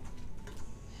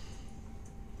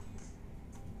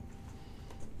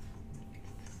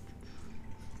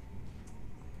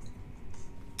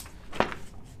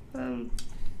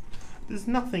 there's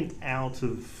nothing out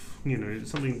of,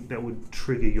 something that would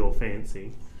trigger your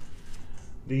fancy.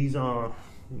 These are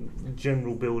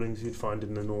general buildings you'd find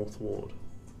in the North Ward.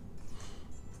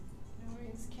 No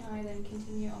worries. Can I then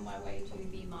continue on my way to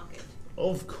the market?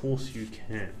 Of course you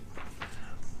can.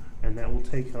 And that will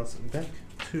take us back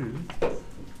to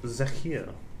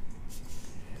Zakia.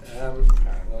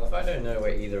 Alright, well, if I don't know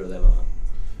where either of them are.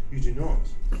 You do not.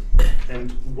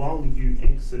 And while you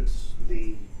exit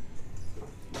the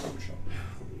bookshop,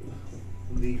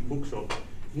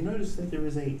 you notice that there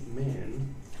is a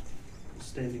man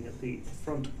standing at the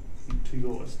front to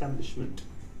your establishment.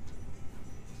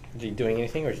 Is he doing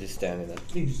anything, or is he just standing there?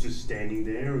 He's just standing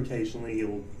there. Occasionally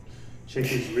he'll check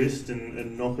his wrist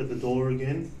and knock at the door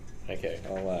again. Okay,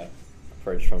 I'll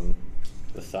approach from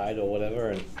the side or whatever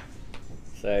and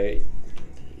say,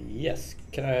 yes,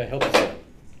 can I help you, sir?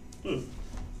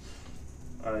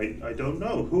 I don't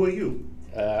know. Who are you?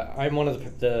 I'm one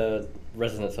of the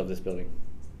residents of this building.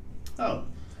 Oh,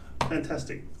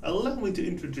 fantastic. Allow me to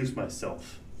introduce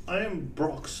myself. I am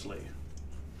Broxley.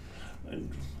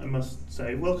 And I must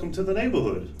say, welcome to the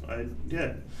neighborhood.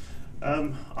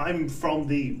 I'm from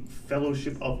the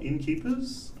Fellowship of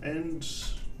Innkeepers, and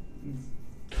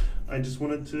I just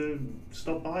wanted to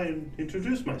stop by and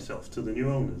introduce myself to the new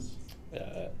owners.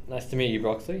 Nice to meet you,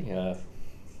 Broxley.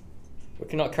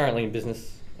 We're not currently in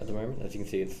business at the moment. As you can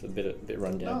see, it's a bit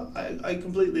run down. I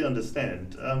completely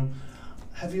understand.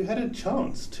 Have you had a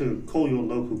chance to call your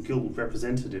local guild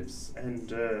representatives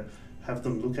and have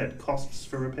them look at costs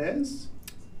for repairs?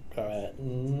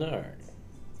 No.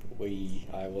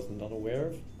 I was not aware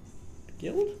of the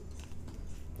guild.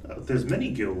 There's many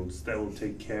guilds that will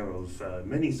take care of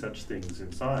many such things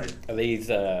inside. Are these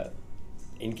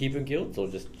innkeeper guilds or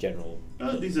just general?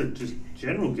 These are just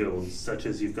general guilds, such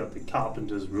as you've got the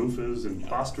Carpenters, Roofers, and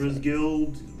Plasterers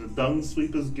Guild, the Dung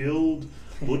Sweepers Guild,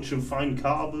 Butcher Fine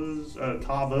Carvers, I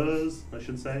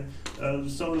should say,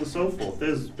 so on and so forth.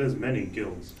 There's many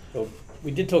guilds. Well,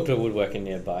 we did talk to a woodworker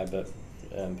nearby, but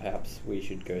perhaps we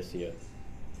should go see a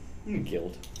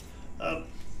guild. Can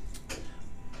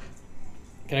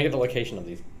I get the location of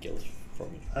these guilds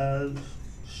from you?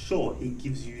 Sure, he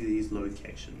gives you these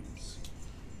locations.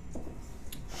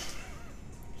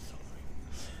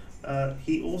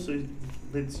 He also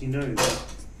lets you know that...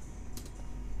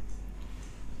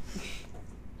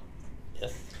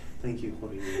 Yes. Thank you,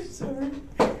 Corey. Sorry.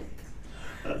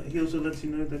 He also lets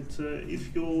you know that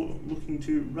if you're looking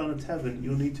to run a tavern,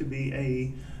 you'll need to be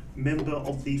a member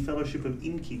of the Fellowship of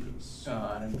Innkeepers. Oh,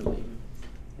 I don't believe it.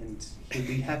 And he'll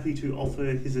be happy to offer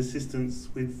his assistance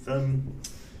with,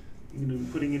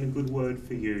 putting in a good word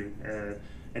for you.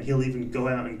 And he'll even go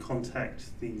out and contact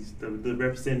the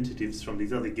representatives from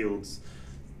these other guilds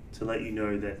to let you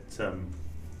know that,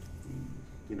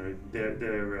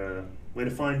 they're where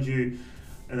to find you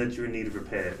and that you're in need of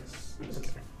repairs.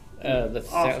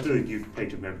 After you've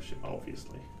paid your membership,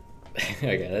 obviously.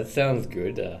 Okay, that sounds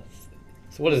good.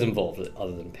 So what is involved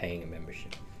other than paying a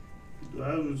membership?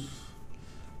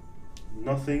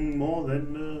 Nothing more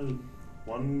than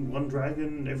one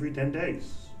dragon every 10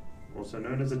 days, also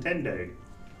known as a 10-day.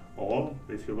 Or,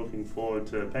 if you're looking forward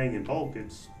to paying in bulk,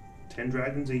 it's 10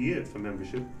 dragons a year for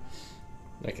membership.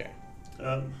 Okay.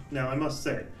 Now, I must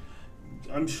say,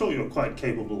 I'm sure you're quite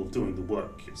capable of doing the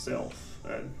work yourself.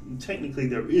 Technically,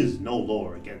 there is no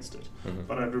law against it. Mm-hmm.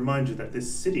 But I'd remind you that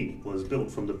this city was built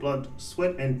from the blood,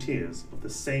 sweat, and tears of the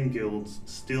same guilds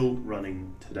still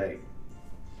running today.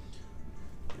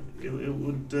 It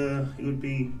would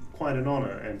be quite an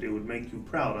honor, and it would make you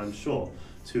proud, I'm sure,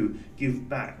 to give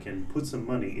back and put some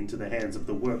money into the hands of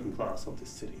the working class of this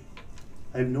city.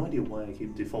 I have no idea why I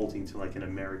keep defaulting to like an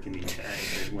American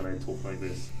accent when I talk like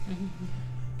this.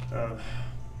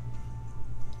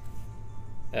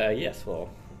 Yes, well,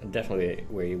 definitely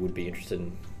we would be interested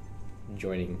in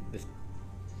joining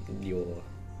your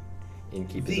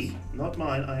innkeepers. Not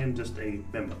mine, I am just a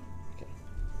member. Okay.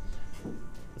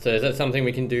 So is that something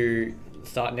we can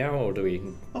start now, or do we...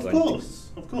 Of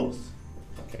course.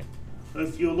 Okay.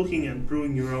 If you're looking at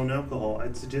brewing your own alcohol,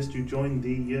 I'd suggest you join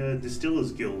the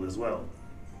Distillers Guild as well.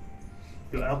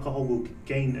 Your alcohol will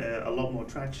gain a lot more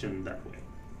traction that way.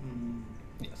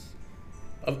 Yes.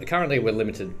 Currently we're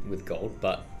limited with gold,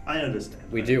 but... I understand.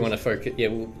 We do want to focus... Yeah,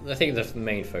 well, I think the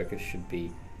main focus should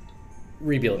be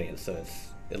rebuilding it so it's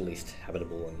at least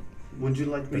habitable and... Would you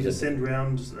like me to send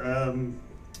round...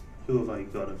 who have I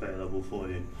got available for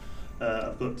you?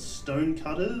 I've got stone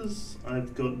cutters,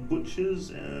 I've got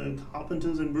butchers,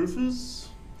 carpenters and roofers.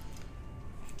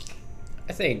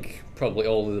 I think probably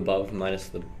all of the above minus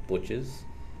the butchers.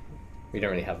 We don't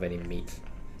really have any meat.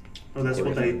 Oh, that's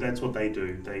what they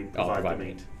do. They provide the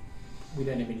meat. we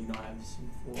don't have any knives and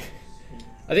forks.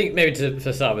 I think maybe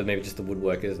to start with, maybe just the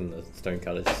woodworkers and the stone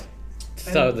cutters. To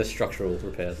start with the structural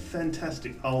repairs.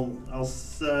 Fantastic. I'll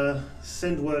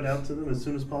send word out to them as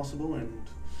soon as possible, and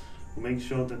we'll make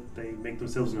sure that they make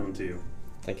themselves known to you.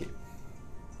 Thank you.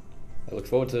 I look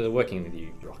forward to working with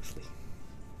you, Roxley.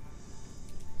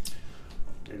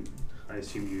 And I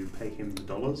assume you pay him the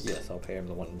dollars? Yes, I'll pay him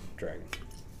the 1 dragon.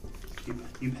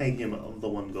 You pay him the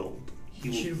 1 gold.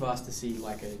 You should have asked to see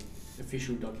like a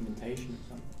official documentation or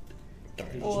something.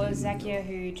 Don't. Or Zakia,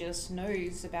 who just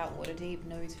knows about Waterdeep,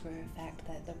 knows for a fact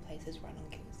that the place is run on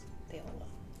kills. They all are.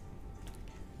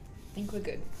 I think we're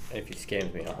good. And if he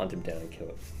scams me, I'll hunt him down and kill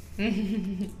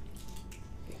it.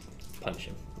 Punch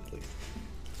him, please.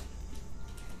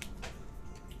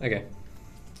 Okay.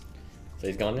 So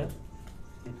he's gone now?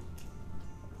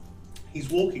 He's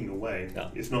walking away.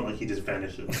 No. It's not like he just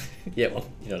vanishes. Yeah, well,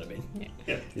 you know what I mean.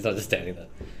 Yeah. He's not just standing there.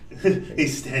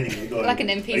 He's standing there going, Like an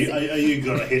NPC. Are you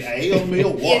going to hit A on me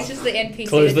or what? Yeah, it's just the NPC.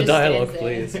 Close that the just dialogue, stands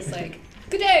there. please. It's just like,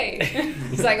 good day.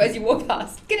 It's like as you walk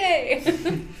past, good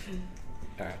day.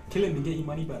 Alright. Kill him to get your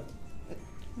money back.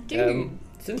 Dude.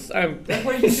 Since I'm... That's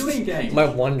what you're doing, gang. my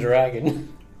 1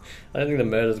 dragon. I don't think the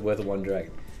murder's worth 1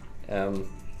 dragon. Where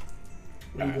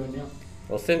are you going now?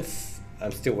 Well, since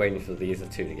I'm still waiting for these 2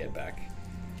 to get back,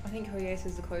 I think Horios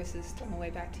is the closest on the way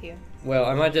back to you. well,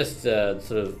 I might just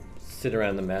sort of sit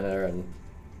around the manor and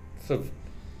sort of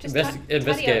Just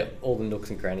investigate tidy all the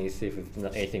nooks and crannies, see if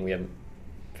there's anything we haven't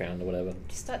found or whatever.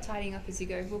 Just start tidying up as you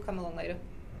go. We'll come along later.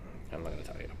 I'm not going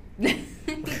to tell you.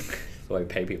 That's what I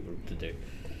pay people to do.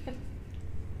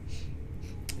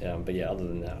 But yeah, other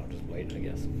than that, I'll just wait, I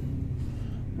guess.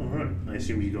 Alright. I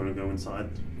assume you're going to go inside. Or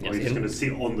Yes, you're just in- going to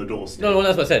sit on the doorstep. No,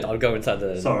 that's what I said. I'll go inside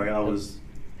the... Sorry, I was...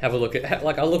 Have a look at...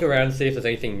 I'll look around and see if there's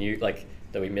anything new, like,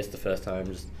 that we missed the first time.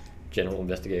 Just general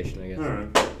investigation, I guess. Alright.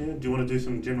 Yeah, do you want to do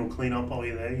some general cleanup while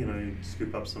you're there? You know,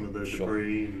 scoop up some of the Sure.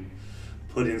 debris and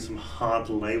put in some hard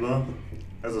labour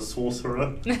as a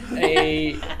sorcerer?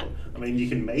 Hey. I mean, you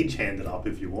can mage hand it up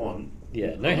if you want.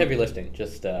 Yeah, no heavy lifting,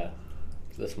 just the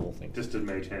small thing. Just a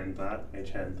mage hand that.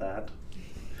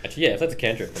 Actually, yeah, if that's a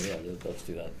cantrip, then yeah, let's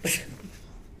do that.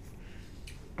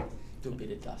 Do a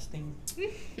bit of dusting.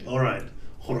 Alright.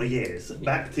 Oh yes,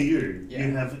 back to you. Yeah.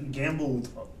 You have gambled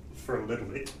for a little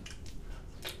bit.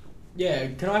 Yeah,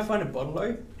 can I find a bottle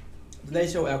though? Do they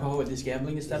sell alcohol at this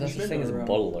gambling There's such a establishment? thing as a or,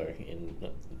 bottle though in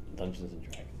Dungeons and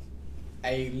Dragons.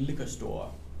 a liquor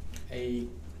store. A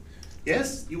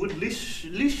Yes, you would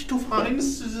wish to find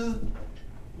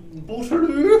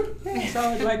bottle. yes,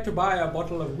 I would like to buy a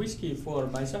bottle of whiskey for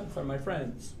myself and my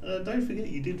friends. Don't forget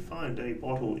you did find a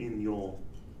bottle in your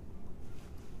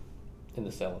In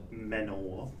the cellar.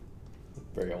 manor.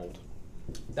 Very old.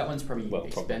 That one's probably Well,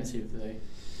 probably. expensive though.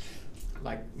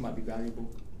 Like might be valuable.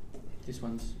 This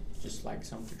one's just like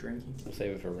some for drinking. We'll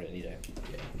save it for a rainy day.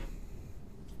 Yeah.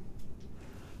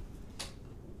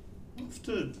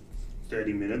 After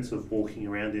 30 minutes of walking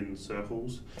around in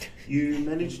circles, you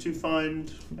managed to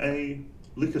find a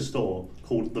liquor store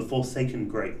called the Forsaken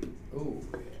Grape. Ooh.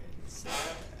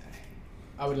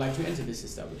 I would like to enter this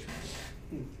establishment.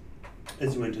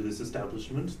 As you enter this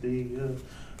establishment,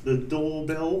 the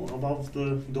doorbell above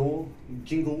the door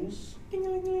jingles.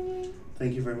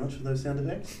 Thank you very much for those sound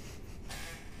effects.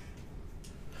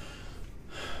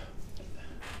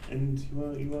 And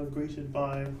you are greeted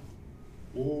by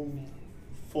all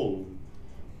full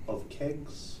of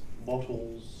kegs,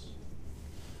 bottles,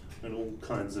 and all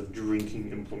kinds of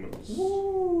drinking implements,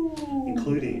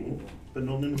 including, but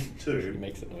not limited It to,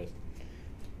 makes it noise.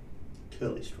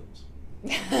 curly straws.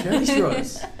 Curly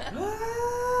straws.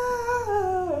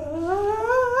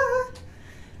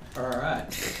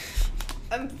 Alright.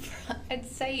 I'd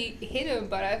say hit him,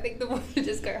 but I think the one would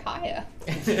just go higher.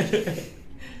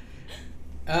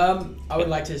 I would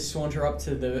like to saunter up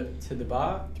to the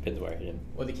bar Depends where I hit him.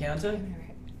 or the counter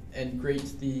and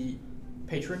greet the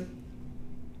patron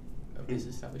of this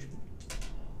establishment.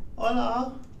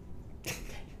 Hola!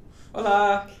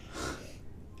 Hola!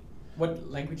 What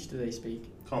language do they speak?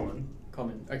 Common.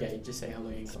 Common. Okay, just say hello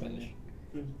in common.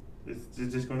 Spanish.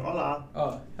 It's just going, hola!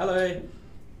 Oh, hello.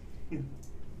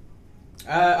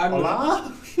 I'm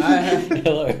Hola!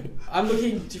 Hello. I'm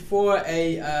looking for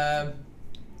a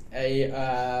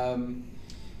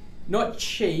not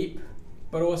cheap,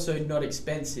 but also not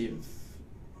expensive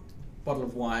bottle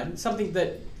of wine. Something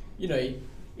that, you know,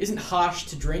 isn't harsh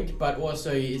to drink, but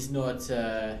also is not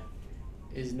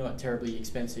terribly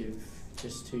expensive,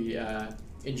 just to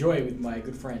enjoy with my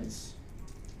good friends.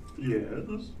 Yes.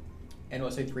 And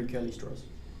also 3 curly straws.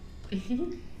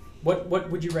 What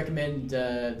would you recommend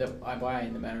that I buy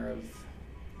in the manner of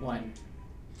wine?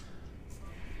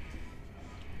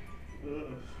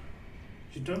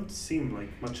 You don't seem like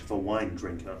much of a wine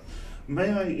drinker.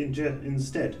 May I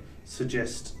instead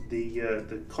suggest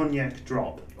the cognac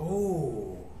drop?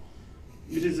 Oh.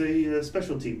 It is a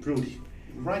specialty brewed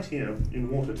right here in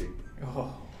Waterdeep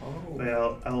by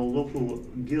our local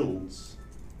guilds.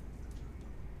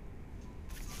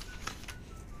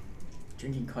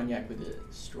 Drinking cognac with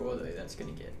a straw though, that's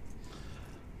gonna get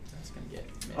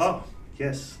messy. Ah,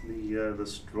 yes, the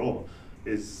straw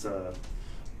is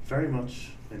very much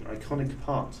an iconic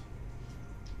part.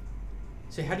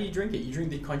 So how do you drink it? You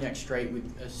drink the cognac straight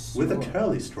with a straw? With a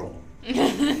curly straw.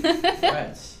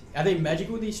 Right. Are they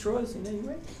magical, these straws, in any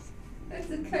way? That's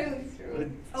a curly straw.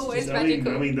 It's Always just-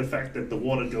 magical. I mean, the fact that the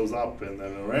water goes up and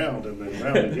then around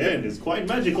again is quite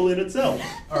magical in itself.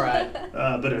 Alright.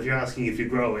 But if you're asking if you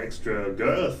grow extra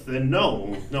girth, then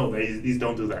no, these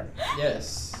don't do that.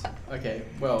 Yes. Okay,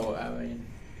 well, I mean,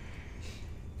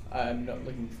 I'm not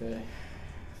looking for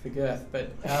girth,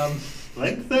 but,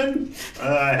 Length then?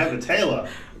 I have a tailor.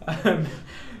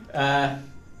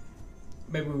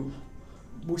 maybe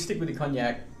we'll stick with the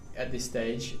cognac at this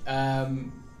stage.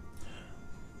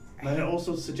 May I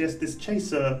also suggest this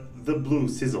chaser, the Blue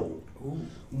Sizzle. Ooh,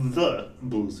 The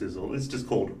Blue Sizzle. It's just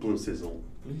called Blue Sizzle.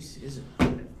 blue sizzle.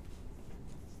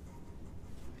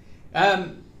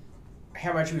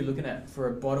 How much are we looking at for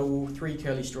a bottle, 3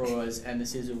 curly straws, and the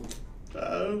sizzle?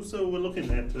 So we're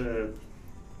looking at.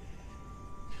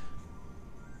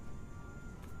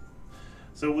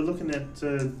 So we're looking at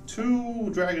 2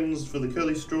 dragons for the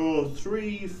curly straw,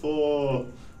 3 for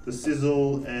the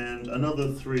sizzle, and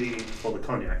another 3 for the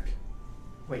cognac.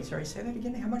 Wait, sorry, say that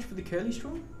again. How much for the curly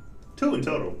straw? 2 in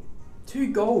total.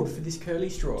 2 gold for this curly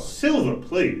straw. Silver,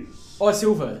 please. Oh,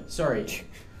 silver. Sorry.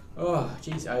 Oh,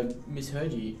 jeez, I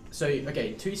misheard you. So,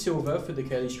 okay, 2 silver for the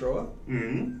curly straw.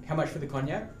 Mm. How much for the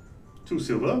cognac? 2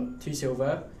 silver. 2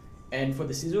 silver. And for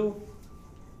the sizzle?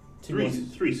 3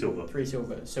 silver. 3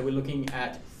 silver. So we're looking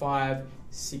at 5,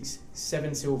 6,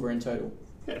 7 silver in total.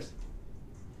 Yes.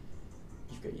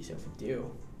 You've got yourself a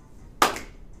deal.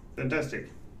 Fantastic.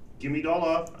 Give me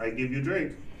dollar, I give you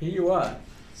drink. Here you are.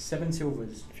 7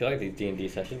 silvers. I feel like these D&D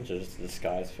sessions are just a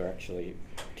disguise for actually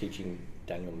teaching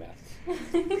Daniel maths.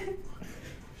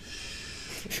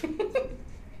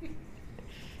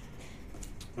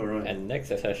 Alright. And next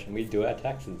session we do our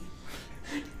taxes.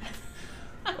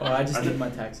 Oh, I just did my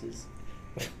taxes.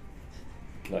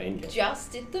 Not in game.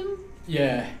 Just did them?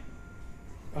 Yeah.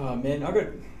 Oh man, I got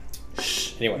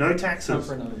Anyway. No time taxes.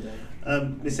 for another day.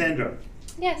 Miss Sandra,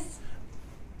 Yes.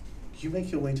 you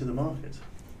make your way to the market.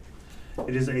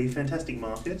 It is a fantastic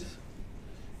market.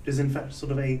 It is in fact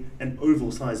sort of an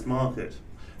oval-sized market.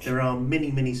 There are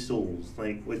many, many stalls.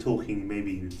 Like, we're talking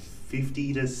maybe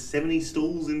 50 to 70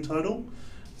 stalls in total.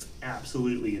 It's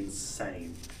absolutely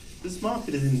insane. This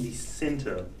market is in the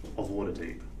centre of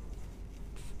Waterdeep.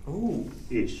 Ooh.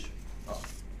 Ish.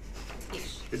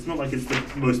 Ish. It's not like it's the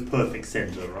most perfect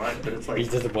centre, right? But it's like, He's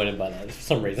disappointed by that for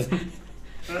some reason.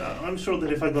 I'm sure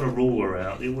that if I got a ruler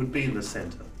out, it would be in the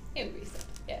centre. It would be so.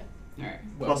 Yeah. Alright.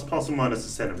 Well, Plus or minus a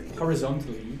centimetre.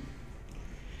 horizontally.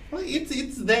 Well,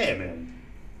 it's there, man.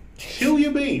 Chill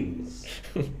your beans.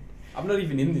 I'm not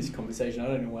even in this conversation. I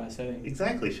don't know why I said it.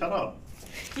 Exactly. Shut up.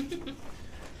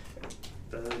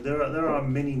 There are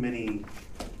many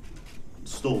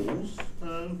stalls.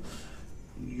 You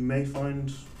may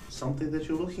find something that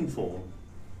you're looking for.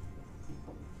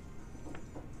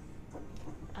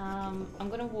 I'm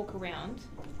gonna walk around.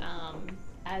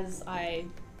 As I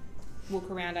walk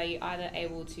around, are you either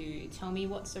able to tell me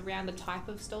what's around, the type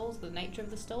of stalls, the nature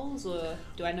of the stalls, or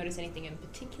do I notice anything in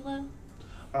particular?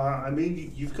 I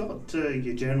mean, you've got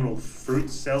your general fruit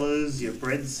sellers, your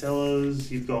bread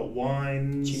sellers, you've got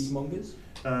wines. Cheesemongers?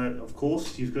 Of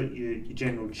course, you've got your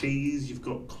general cheese, you've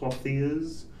got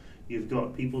clothiers, you've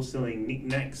got people selling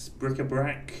knickknacks,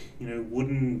 bric-a-brac,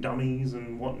 wooden dummies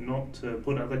and whatnot to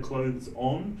put other clothes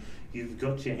on. You've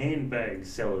got your handbag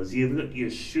sellers, you've got your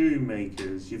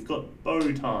shoemakers, you've got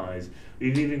bow ties,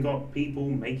 you've even got people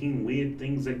making weird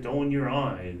things that go in your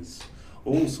eyes.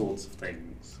 All sorts of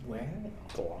things. Where?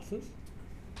 Glasses?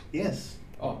 Yes.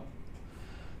 Oh.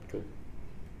 Cool.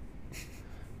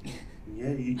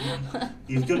 Yeah,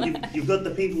 you've got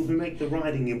the people who make the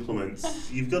riding implements.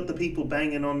 You've got the people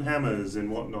banging on hammers and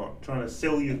whatnot, trying to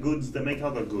sell you goods that make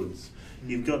other goods.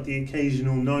 You've got the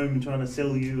occasional gnome trying to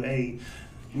sell you a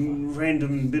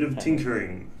random bit of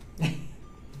tinkering.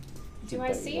 Do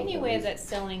I see anywhere that's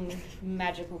selling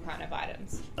magical kind of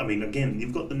items? I mean, again,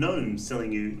 you've got the gnomes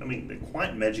selling you. I mean, they're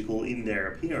quite magical in their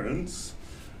appearance.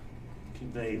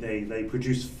 They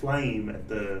produce flame at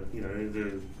the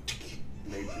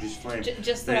they produce flame.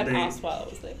 Just thought I'd ask while I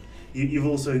was there. You've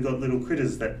also got little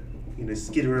critters that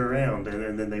skitter around,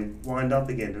 and then they wind up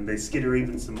again, and they skitter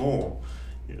even some more.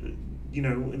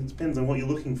 It depends on what you're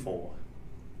looking for.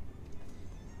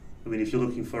 I mean, if you're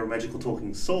looking for a magical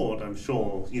talking sword, I'm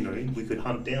sure, we could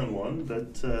hunt down one,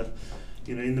 but,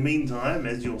 in the meantime,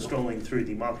 as you're strolling through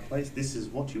the marketplace, this is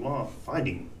what you are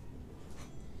finding.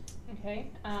 Okay.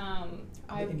 Are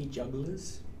there any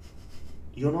jugglers?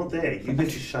 You're not there. You need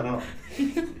to shut up.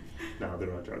 No,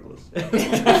 there are jugglers.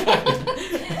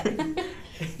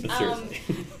 Seriously.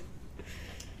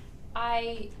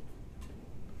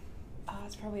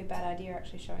 It's probably a bad idea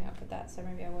actually showing up with that, so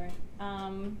maybe I won't. I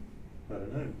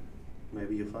don't know.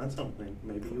 Maybe you'll find something.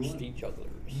 Maybe you won't. Steve jugglers.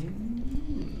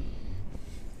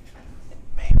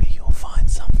 Maybe you'll find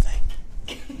something.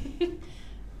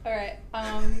 Alright,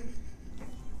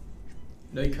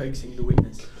 No coaxing the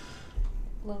witness.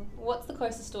 well, what's the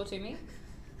closest store to me?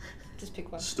 Just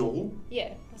pick one. Stall?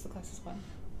 Yeah, what's the closest one?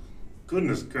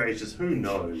 Goodness gracious, who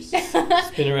knows?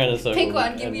 Spin around in a circle. Pick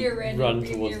one, give and me a random, run give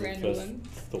me towards a the random first one.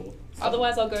 store.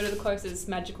 Otherwise I'll go to the closest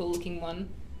magical looking one.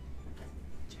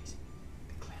 Jason,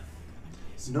 the clown.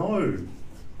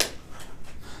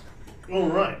 No. All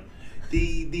right.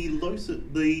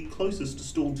 The closest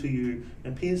stall to you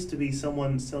appears to be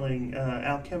someone selling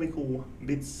alchemical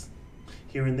bits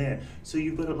here and there. So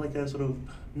you've got like a sort of,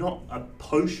 not a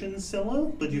potion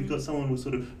seller, but you've got someone with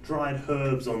sort of dried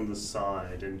herbs on the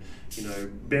side, and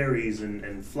berries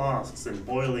and flasks and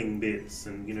boiling bits,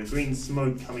 and green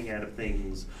smoke coming out of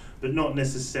things, but not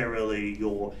necessarily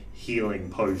your healing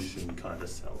potion kind of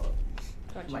seller.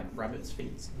 Gotcha. Like rabbit's feet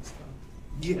and stuff.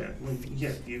 Yeah,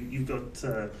 you've got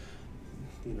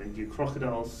your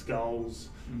crocodile skulls,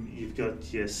 you've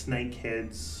got your snake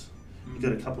heads, you've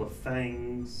got a couple of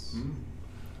fangs.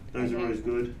 Those are Okay. always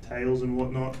good. Tails and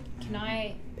whatnot. Can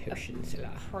I Potion seller.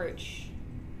 approach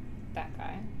that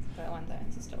guy? The one that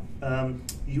owns the store.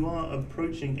 You are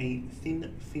approaching a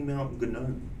thin female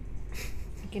gnome.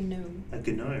 A gnome. A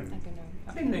gnome. A gnome.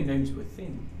 I didn't know gnomes were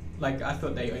thin. Like, I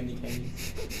thought they only came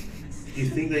You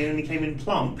think they only came in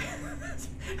plump?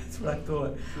 That's what I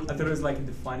thought. I thought it was like a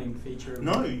defining feature of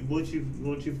No, what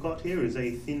you've got here is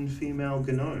a thin female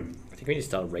gnome. I think we need to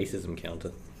start a racism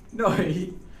counter. No,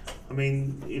 I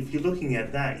mean, if you're looking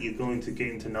at that, you're going to get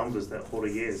into numbers that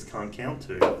Hortiers can't count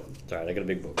to. Sorry, I got a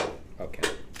big book. Okay.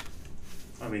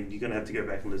 I mean, you're going to have to go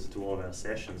back and listen to all of our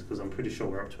sessions, because I'm pretty sure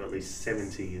we're up to at least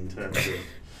 70 in terms of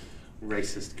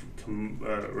racist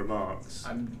remarks.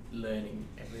 I'm learning,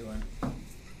 everyone.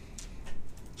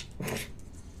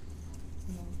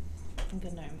 A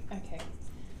gnome. Okay.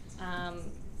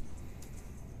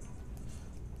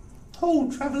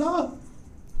 Oh, traveller!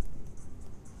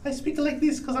 I speak like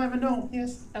this because I'm a gnome,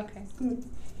 yes. Okay. Good.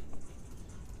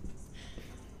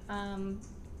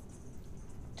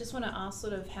 Just want to ask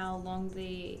sort of how long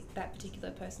that particular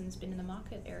person's been in the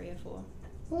market area for.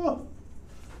 Oh,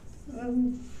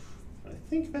 I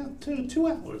think about 2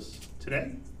 hours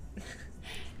today.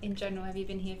 In general, have you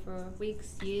been here for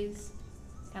weeks, years?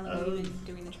 How long have you been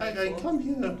doing the trade I for? come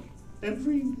here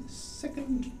every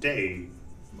second day.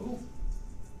 Oh,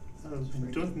 I've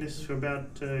been doing this for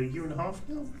about a year and a half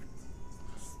now.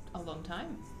 A long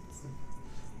time.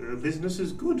 Business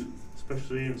is good,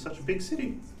 especially in such a big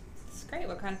city. It's great.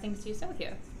 What kind of things do you sell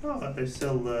here? Oh, I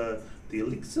sell the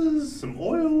elixirs, some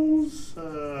oils.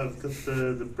 I've got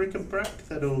the bric-a-brac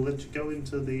that'll let you go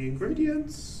into the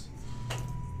ingredients.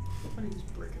 what is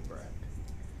bric-a-brac?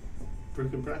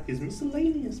 Bric-a-brac is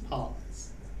miscellaneous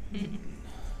parts.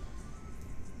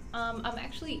 I'm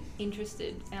actually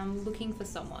interested. I'm looking for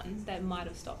someone that might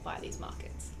have stopped by these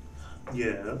markets.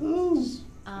 Yeah,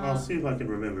 I'll see if I can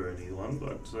remember anyone,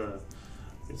 but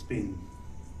it's been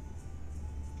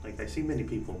like I see many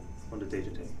people on a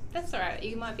day-to-day. That's alright.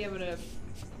 You might be able to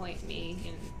point me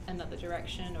in another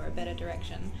direction or a better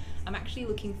direction. I'm actually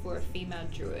looking for a female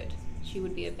druid. She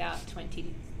would be about 20 to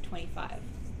 25.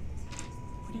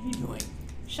 What are you doing?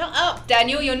 Shut up,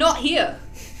 Daniel. You're not here.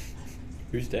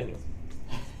 Who's Daniel?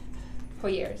 For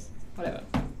years. Whatever.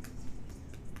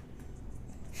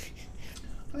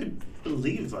 I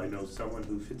believe I know someone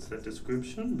who fits that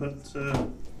description, but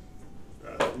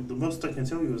the most I can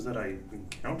tell you is that I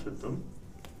encountered them.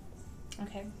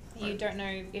 Okay. You don't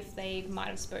know if they might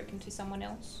have spoken to someone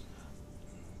else?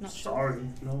 Not sure. Sorry,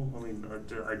 no. I mean,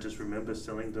 I just remember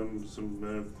selling them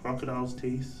some crocodile's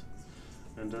teeth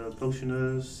and a potion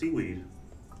of seaweed.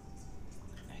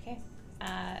 Okay.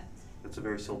 It's a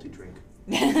very salty drink.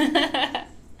 Here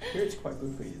it's quite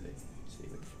good for you, though.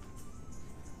 Seaweed.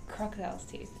 Crocodile's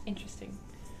teeth. Interesting.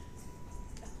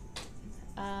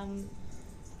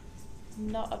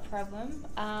 Not a problem.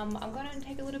 I'm going to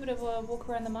take a little bit of a walk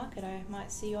around the market. I might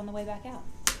see you on the way back out.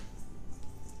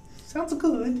 Sounds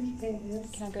good,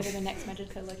 yes. Can I go to the next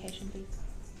magical location, please?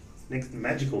 Next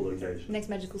magical location. Next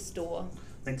magical store.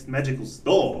 Next magical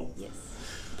store. Yes.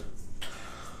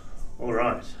 All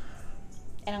right.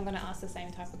 And I'm going to ask the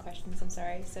same type of questions, I'm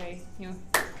sorry. So, you know.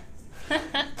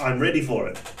 I'm ready for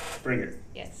it. Bring it.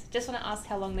 Yes. Just want to ask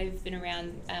how long they've been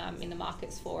around in the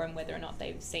markets for and whether or not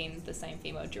they've seen the same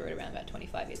female druid around about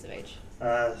 25 years of age.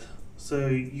 So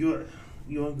you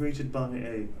are greeted by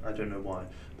a, I don't know why,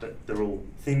 but they're all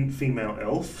thin female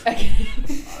elf. Okay.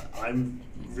 I'm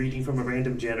reading from a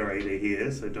random generator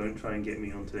here, so don't try and get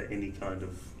me onto any kind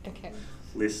of Okay.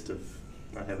 list of,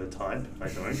 I have a type, I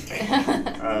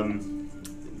don't.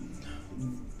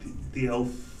 The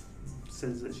elf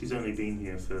says that she's only been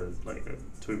here for like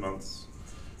 2 months,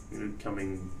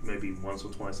 coming maybe once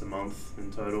or twice a month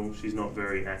in total. She's not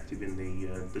very active in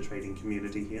the trading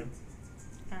community here.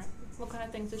 Alright. What kind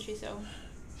of things does she sell?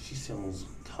 She sells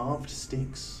carved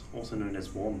sticks, also known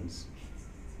as wands.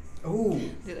 Oh.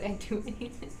 Do they do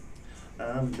anything?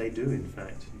 They do, in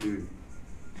fact, do.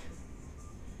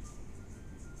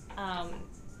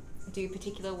 Do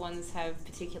particular ones have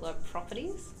particular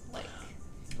properties? Like,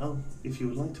 Oh, if you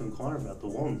would like to inquire about the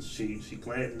wands, she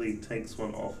gladly takes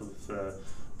one off of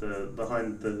the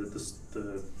behind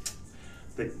the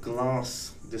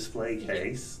glass display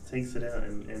case, takes it out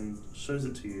and shows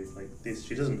it to you like this.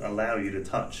 She doesn't allow you to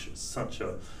touch such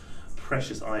a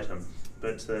precious item,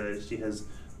 but she has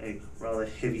a rather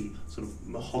heavy sort of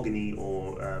mahogany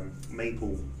or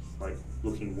maple like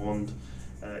looking wand.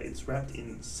 It's wrapped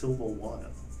in silver wire,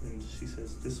 and she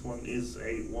says this one is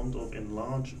a wand of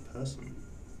enlarged person.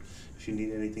 If you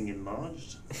need anything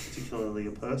enlarged, particularly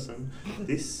a person,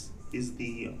 this is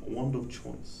the wand of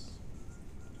choice.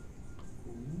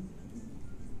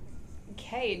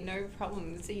 okay, no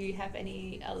problem. Do you have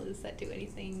any others that do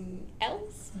anything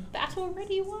else, battle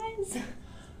ready wise?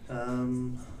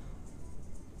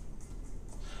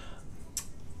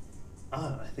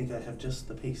 I think I have just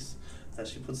the piece.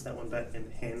 She puts that one back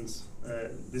and hands.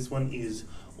 This one is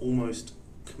almost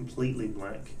completely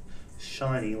black,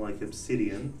 shiny like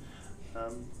obsidian.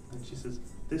 And she says,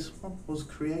 this one was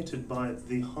created by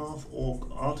the half-orc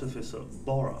artificer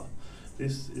Bora.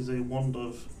 This is a wand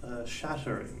of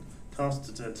shattering. Cast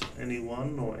it at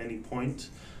anyone or any point,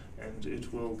 and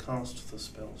it will cast the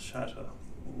spell Shatter.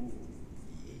 Ooh,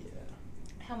 yeah.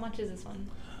 How much is this one?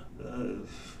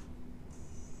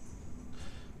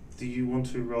 Do you want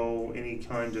to roll any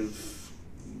kind of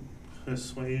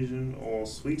persuasion or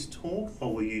sweet talk,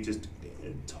 or will you just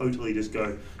totally just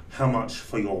go, how much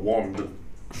for your wand?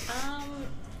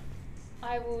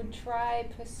 I will try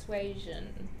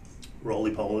persuasion.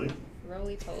 Roly-poly.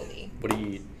 Roly-poly. What do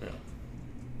you? No.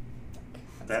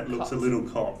 That looks Cocked. a little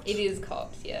cocked. It is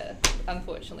cocked, yeah.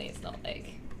 Unfortunately, it's not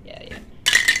like, yeah.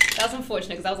 That was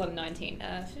unfortunate because I was on 19.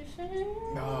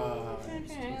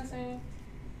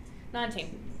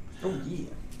 19. Oh yeah.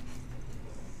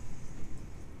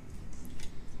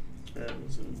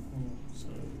 So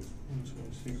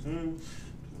 26, 25,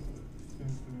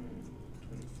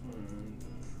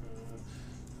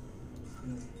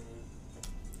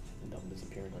 Numbers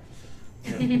appearing like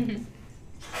yeah.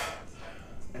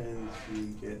 And you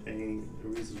get a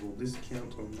reasonable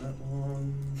discount on that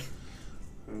one.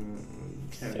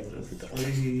 Character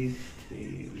 3,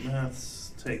 the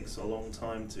maths takes a long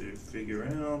time to figure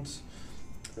out.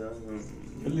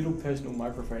 The little personal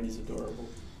microphone is adorable.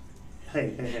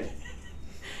 Hey.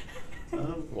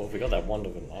 Well, if we got that wand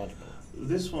of enlargement.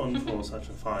 This one, for such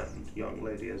a fine young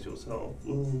lady as yourself,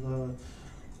 will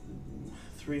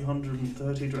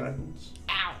 330 dragons.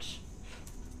 Ouch.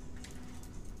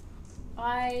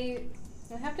 I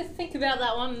will have to think about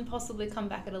that one and possibly come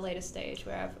back at a later stage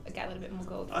where I've gathered a bit more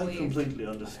gold for I you. completely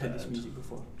I've heard understand. this music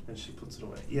before. And she puts it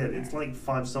away. Yeah, it's like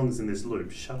 5 songs in this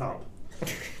loop. Shut up.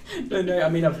 No, I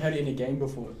mean I've heard it in a game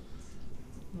before.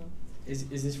 No. Is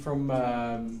this from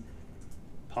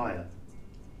Pyre.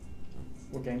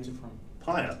 what game is it from?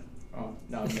 Pyre. Oh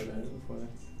no, I've never heard it before.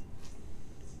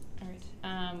 Alright.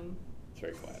 It's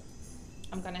very quiet.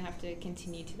 I'm gonna have to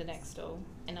continue to the next stall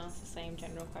and ask the same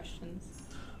general questions.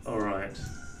 Alright.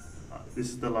 This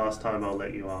is the last time I'll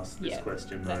let you ask this Yeah,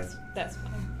 question, though. That's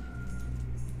fine.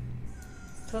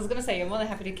 So I was gonna say, I'm more than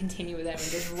happy to continue with them and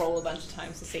just roll a bunch of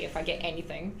times to see if I get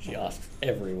anything. She asks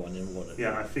everyone in what it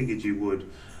Yeah, I figured you would.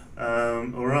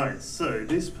 Alright, so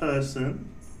this person...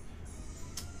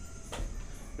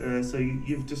 so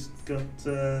you've just got,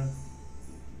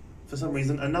 for some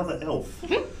reason, another elf.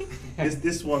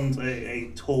 This one's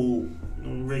a tall,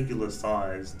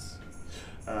 regular-sized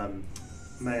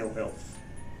male elf.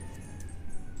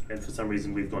 And for some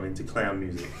reason we've gone into clown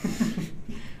music.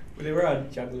 Well, there are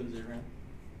jugglers around.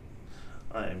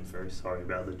 I am very sorry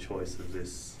about the choice of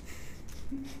this.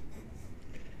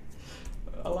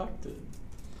 I liked it.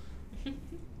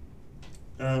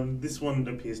 This one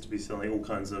appears to be selling all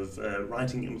kinds of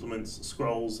writing implements,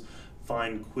 scrolls,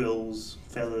 fine quills,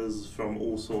 feathers from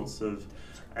all sorts of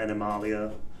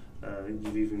animalia.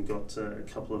 You've even got a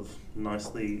couple of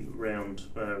nicely round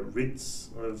writs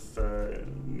of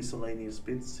miscellaneous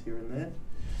bits here and there.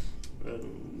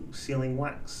 Sealing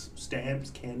wax,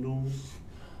 stamps, candles,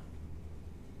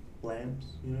 lamps,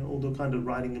 all the kind of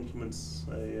writing implements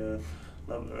a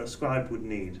scribe would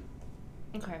need.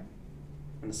 Okay.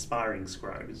 An aspiring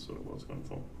scribe is sort of what I was going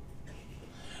for.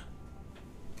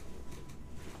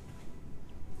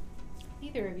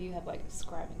 Neither of you have like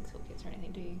scribing toolkits or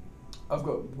anything, do you? I've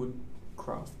got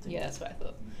woodcraft. Yeah, that's what I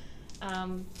thought.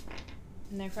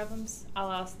 No problems.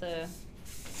 I'll ask the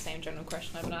same general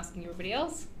question I've been asking everybody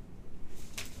else.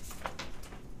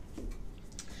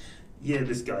 Yeah,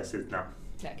 this guy says no.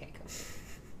 Okay,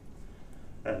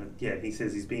 cool. Yeah, he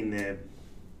says he's been there,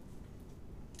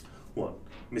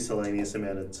 miscellaneous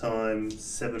amount of time,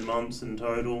 7 months in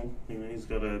total. He's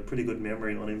got a pretty good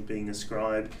memory on him being a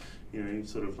scribe.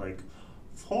 He's sort of like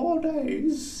 4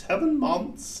 days, 7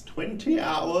 months, 20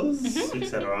 hours,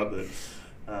 etc. But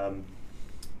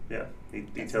yeah,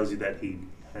 he tells you that he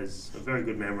has a very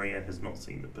good memory and has not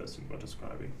seen the person you're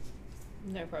describing.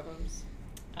 No problems.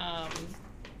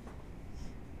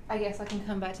 I guess I can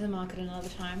come back to the market another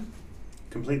time.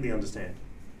 Completely understand.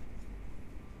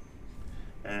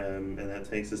 And that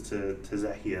takes us to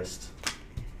Zacchaeus.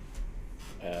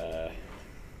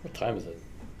 What time is it?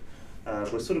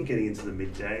 We're sort of getting into the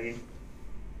midday.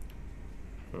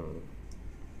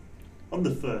 On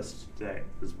the first day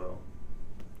as well.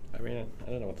 I mean, I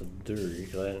don't know what to do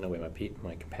because I don't know where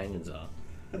my companions are.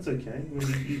 That's okay. I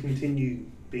mean, you continue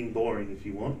being boring if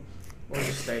you want. Or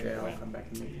just stay there, I'll come back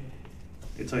and meet you.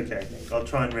 It's okay. I'll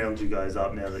try and round you guys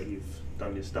up now that you've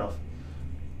done your stuff.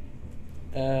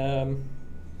 Can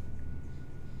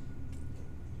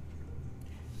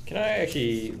I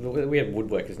actually... We had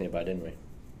woodworkers nearby, didn't we?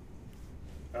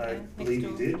 I Yeah, believe you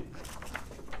next did.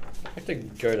 I have to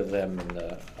go to them and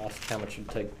ask how much it would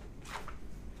take...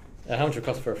 how much it would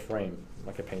cost for a frame,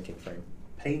 like a painting frame.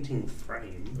 Painting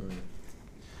frame.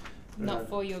 Not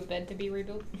for your bed to be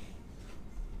rebuilt.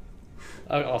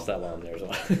 I'll ask that while I'm there as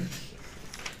well.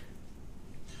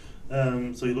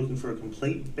 So you're looking for a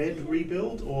complete bed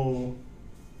rebuild, or...?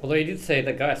 Although you did say,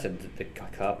 the guy said that the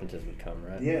carpenters would come,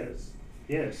 right? Yes.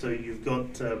 Yeah, so you've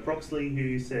got Broxley,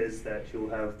 who says that you'll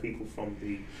have people from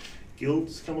the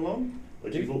guilds come along,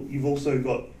 but you've also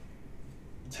got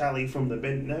Tally from the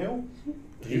Bent Nail.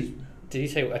 Did he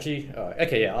say, actually,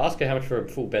 okay, yeah, I'll ask her how much for a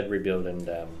full bed rebuild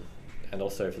and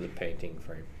also for the painting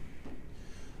frame.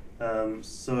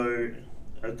 So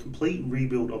a complete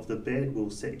rebuild of the bed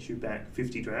will set you back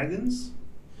 50 dragons,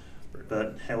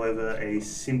 but however a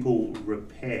simple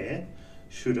repair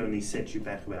should only set you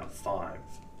back about 5.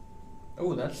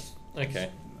 Oh, that's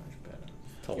Okay. much better.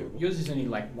 Tolerable. Yours is only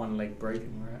like one leg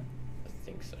broken, right? I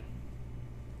think so.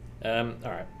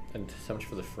 Alright, and so much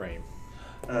for the frame.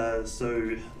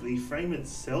 So the frame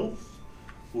itself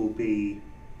will be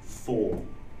 4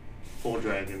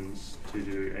 dragons to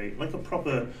do a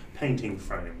proper painting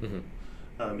frame.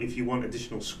 Mm-hmm. If you want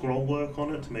additional scroll work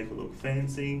on it to make it look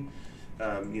fancy,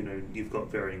 you've got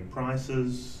varying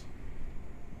prices.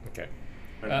 Okay.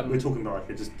 We're talking about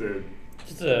like just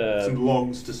some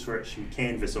logs to stretch some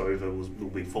canvas over will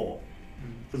be 4.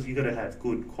 Because you've got to have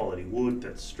good quality wood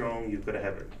that's strong. You've got to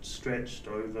have it stretched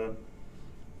over.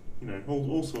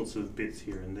 All sorts of bits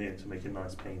here and there to make a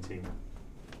nice painting.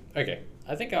 Okay,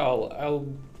 I think I'll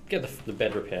get the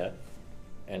bed repair,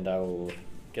 and I'll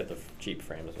get the cheap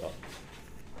frame as well.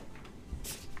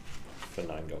 For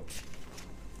 9 gold.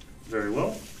 Very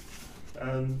well.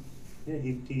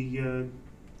 He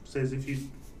says if you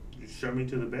show me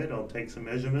to the bed, I'll take some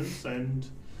measurements, and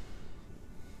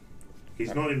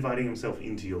he's not inviting himself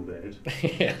into your bed.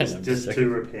 Yeah, just to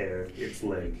repair its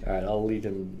leg. Alright, I'll lead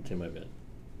him to my bed.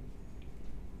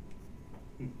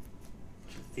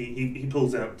 He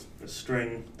pulls out a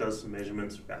string, does some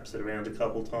measurements, wraps it around a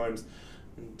couple times,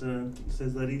 and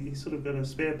says that he's sort of got a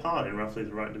spare part in roughly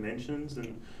the right dimensions,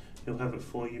 and he'll have it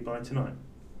for you by tonight.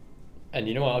 And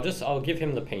you know what? I'll give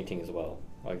him the painting as well.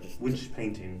 Which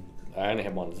painting? I only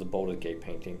have one. It's a Boulder Gate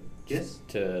painting. Yes.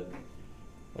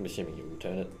 I'm assuming you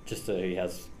return it, just so he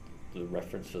has the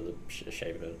reference for the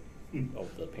shape of it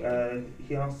of the painting.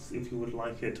 He asks if you would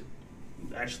like it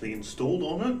actually installed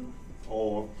on it,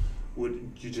 or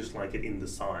would you just like it in the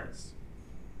size?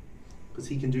 Because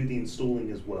he can do the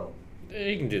installing as well.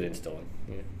 He can do the installing.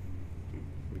 Yeah,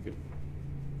 be good.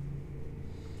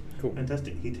 Cool.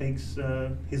 Fantastic. He takes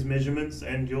his measurements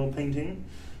and your painting,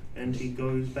 and he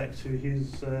goes back to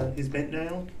his bent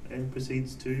nail and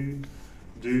proceeds to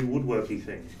do woodworky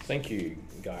things. Thank you,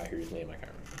 guy whose name I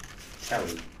can't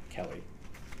remember. Tally,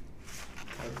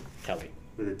 Tally.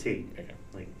 with a T. Okay.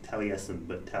 Like Taliesin,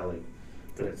 but Tally.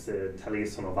 But it's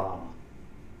Taliesin of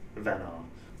Vanar.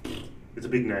 It's a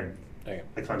big name. Okay.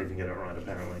 I can't even get it right,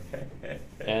 apparently.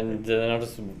 And then I'll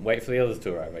just wait for the others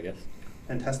to arrive, I guess.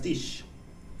 Fantastisch.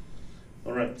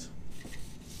 Alright.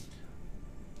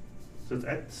 So it's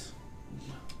at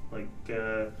like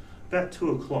about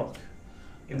 2 o'clock.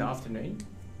 In the afternoon?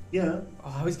 Yeah,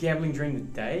 Oh, I was gambling during the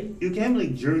day? you're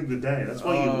gambling during the day. That's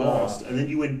why you Oh. lost, and then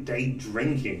you went day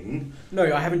drinking. No,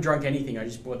 I haven't drunk anything. I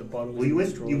just bought the bottles. Well, you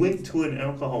and went straws. to an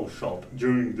alcohol shop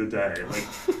during the day, like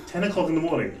 10 o'clock in the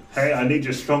morning. Hey, I need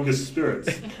your strongest spirits.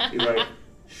 You're like,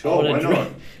 sure, I why wanna not?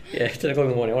 drink- Yeah, 10 o'clock in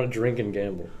the morning. I want to drink and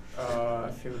gamble. Oh,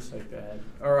 I feel so bad.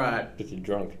 Alright, Because you're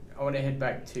drunk. I want to head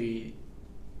back to...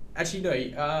 Actually,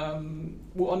 no.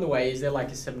 Well, on the way, is there like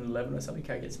a 7-Eleven or something?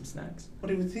 Can I get some snacks? What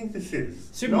do you think this is?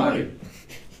 Supermarket.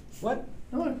 What?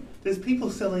 No. There's people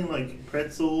selling like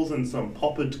pretzels and some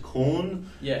poppered corn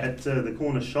Yeah. at the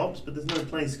corner shops, but there's no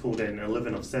place called an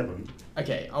 11 of 7.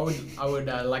 Okay, I would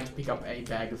like to pick up a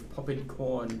bag of poppered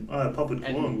corn. Poppered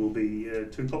And- corn will be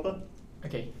 2 copper.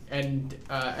 Okay, and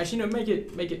actually no, make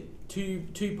it two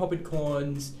poppered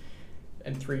corns,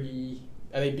 and 3.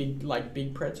 Are they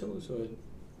big pretzels or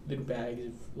little bags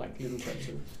of like little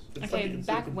pretzels? It's Okay, it's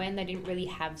back like, when they didn't really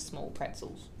have small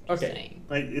pretzels. just Okay. saying.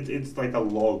 like it's like a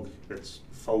log that's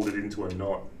folded into a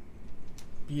knot.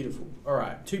 Beautiful. All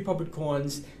right, 2 poppered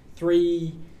corns,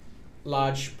 3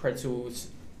 large pretzels,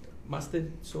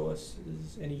 mustard sauce,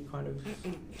 any kind of.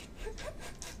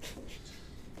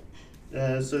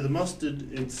 So the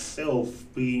mustard itself,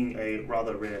 being a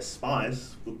rather rare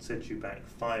spice, would set you back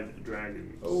 5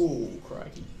 dragons. Oh,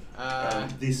 crikey.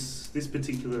 This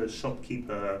particular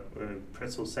shopkeeper,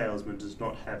 pretzel salesman, does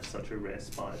not have such a rare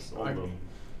spice on Okay. them.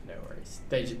 No worries.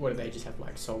 What do they just have,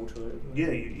 like salt or?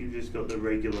 Yeah, you just got the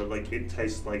regular, like it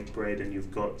tastes like bread, and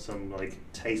you've got some like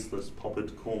tasteless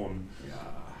poppered corn. Yeah.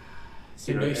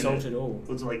 So You know, no and salt it- at all.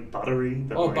 It's like buttery.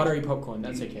 But Oh, like, buttery popcorn.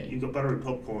 That's you- okay. You've got buttery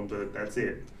popcorn, but that's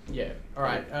it. Yeah. All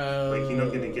right. Like you're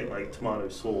not gonna get like tomato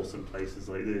sauce in places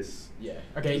like this. Yeah.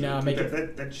 Okay. Now make that,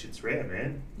 it. that shit's rare,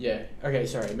 man. Yeah. Okay.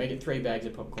 Sorry. Make it 3 bags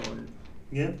of popcorn.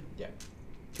 Yeah.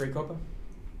 3 copper.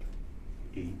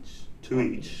 Each. 2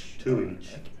 each. 2 Alright,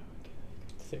 each. okay.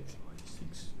 6.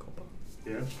 6 copper.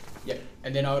 Yeah. Yeah.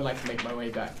 And then I would like to make my way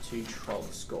back to Troll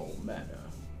Skull Manor.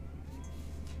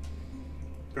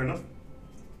 Fair enough.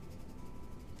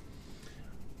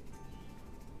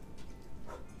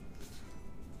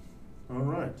 All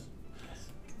right.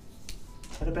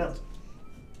 At about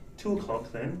 2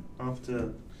 o'clock then,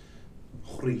 after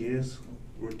Jorges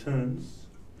returns,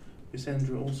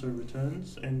 Lysandra also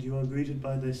returns, and you are greeted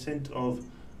by the scent of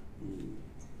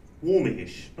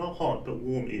warmish, not hot, but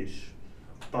warmish,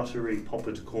 buttery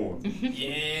poppered corn.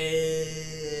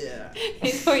 Yeah.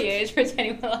 His voyage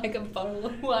pretending we're like a bottle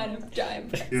of wine of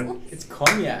giant Yeah. pretzels. It's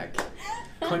cognac.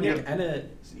 Cognac Yep. and a.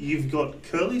 You've got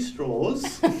curly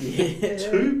straws, Yeah.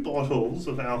 2 bottles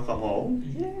of alcohol,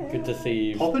 Yeah. Good to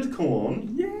see you. poppered corn.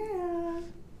 Yeah.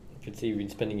 Good to see you've been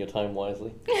spending your time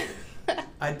wisely.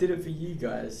 I did it for you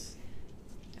guys.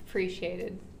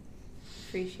 Appreciated.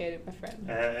 Appreciated, my friend.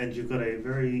 And you've got a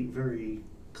very, very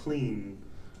clean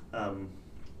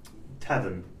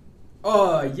tavern.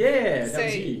 Oh yeah, that So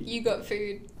was you. you got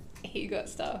food, he got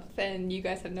stuff, and you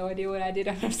guys have no idea what I did.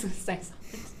 I'm just gonna say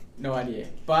something. No idea.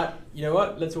 But you know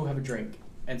what? Let's all have a drink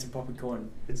and some popcorn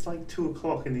corn. It's like 2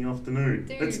 o'clock in the afternoon.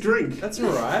 Dude. Let's drink. That's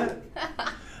alright.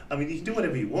 I mean, you can do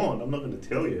whatever you want. I'm not going to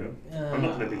tell you. I'm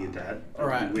not going to be your dad. That'd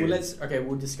Alright, be well weird.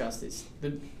 we'll discuss this.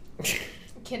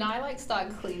 Can I like start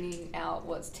cleaning out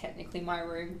what's technically my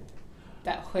room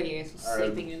that Jorge was Um,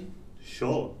 sleeping in?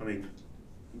 Sure. I mean,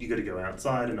 you got to go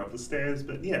outside and up the stairs,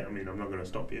 but yeah, I mean, I'm not going to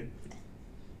stop you.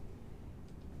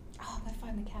 Oh, let's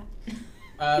find the cat.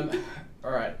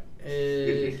 Alright.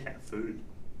 Get your cat food.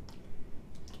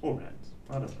 Or rats.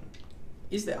 I don't know.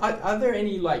 Is there are there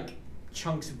any like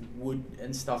chunks of wood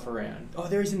and stuff around? Oh,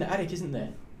 there is in the attic, isn't there?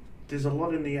 There's a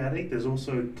lot in the attic. There's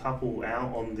also a couple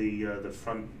out on the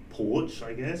front porch,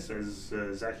 I guess, as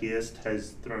Zacchaeus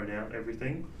has thrown out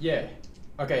everything. Yeah.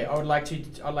 Okay, I'd like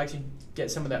to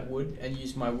get some of that wood and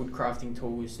use my wood crafting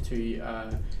tools to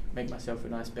make myself a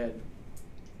nice bed.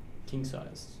 King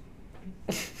size.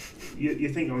 You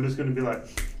think I'm just going to be like,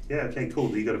 yeah, okay,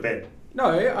 cool, you got a bed. No,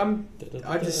 I'm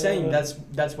just saying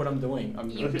that's what I'm doing. I'm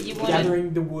You Okay. wanna-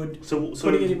 gathering the wood. So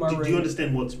Putting it in my do you room.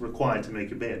 understand what's required to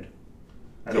make a bed?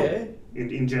 at Yeah. all.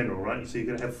 In general, right? So you're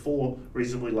going to have 4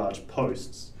 reasonably large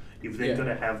posts. You've then Yeah. got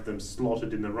to have them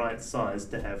slotted in the right size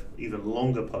to have even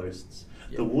longer posts.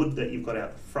 The wood that you've got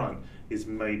out the front is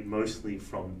made mostly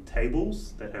from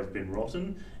tables that have been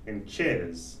rotten and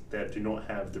chairs that do not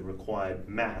have the required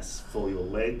mass for your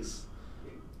legs.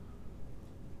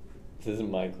 This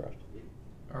isn't Minecraft.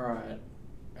 Alright.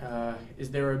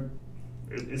 Is there a...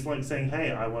 It's like saying,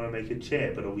 hey, I want to make a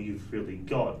chair, but all you've really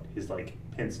got is like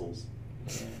pencils.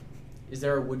 Is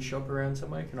there a wood shop around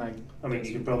somewhere? Can I... I mean,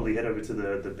 you can probably head over to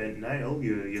the Bent Nail.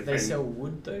 Your Do they friend, sell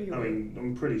wood though? I mean,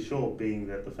 I'm pretty sure, being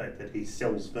that the fact that he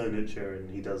sells furniture and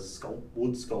he does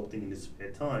wood sculpting in his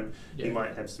spare time, he Yeah.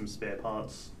 might have some spare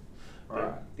parts.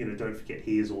 Right. But, you know, don't forget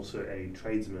he is also a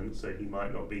tradesman, so he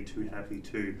might not be too happy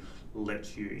to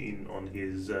let you in on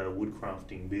his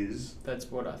woodcrafting biz. That's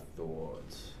what I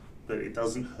thought. But it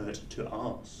doesn't hurt to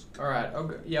ask. Alright,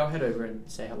 I'll head over and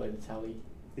say hello to Tally.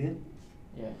 Yeah.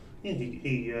 Yeah. Yeah,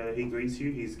 he greets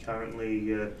you. He's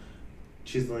currently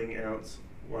chiseling out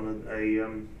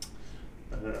a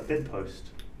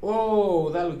bedpost. Oh,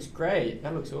 that looks great.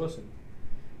 That looks awesome.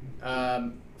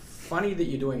 Funny that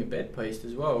you're doing a bedpost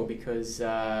as well, because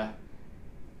I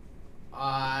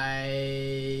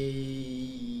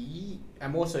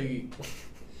am also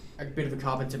a bit of a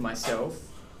carpenter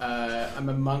myself. I'm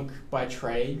a monk by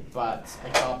trade, but a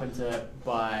carpenter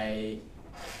by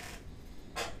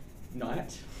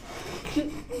night.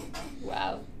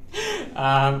 Wow.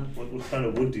 What kind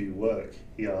of wood do you work?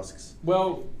 He asks.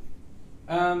 Well,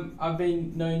 I've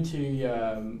been known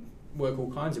to work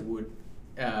all kinds of wood.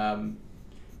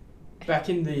 Back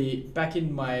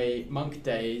in my monk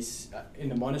days in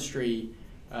the monastery,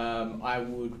 I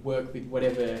would work with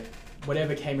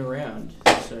whatever came around.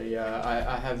 So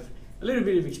I have a little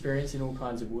bit of experience in all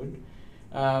kinds of wood,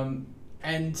 and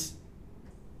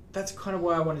that's kind of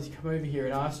why I wanted to come over here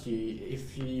and ask you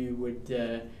if you would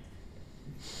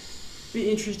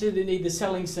be interested in either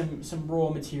selling some raw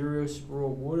materials, raw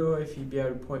wood, or if you'd be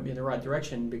able to point me in the right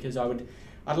direction, because I'd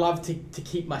love to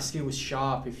keep my skills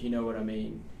sharp, if you know what I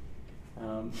mean.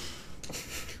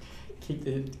 Keep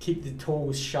the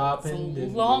tools sharpened. It's a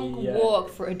and long the, walk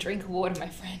for a drink of water, my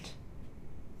friend.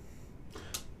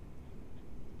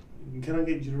 Can I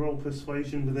get you to roll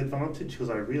persuasion with advantage? Because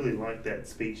I really like that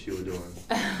speech you were doing.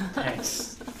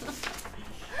 Thanks.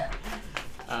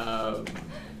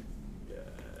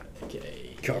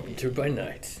 Okay. Carpenter by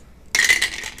night.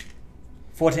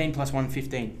 14 plus 1,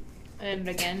 15. And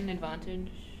again,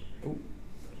 advantage.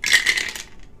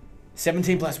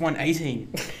 17 plus 1,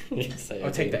 18. Say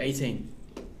I'll take the 18.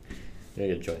 You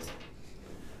get a choice.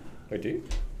 Or do you?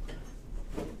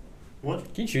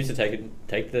 What? Can you choose to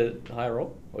take the higher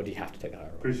roll, or do you have to take the higher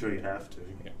roll? Pretty sure you have to.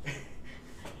 Yeah.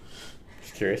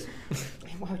 Just curious.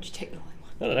 Why would you take the low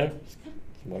one? I don't know. Just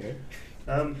wondering.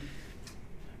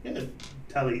 Yeah,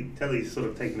 Tally's sort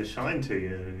of taking a shine to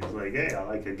you, and he's like, "Hey, I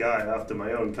like a guy after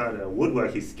my own kind of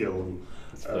woodworking skill.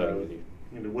 It's flirting with you.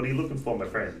 You know, what are you looking for, my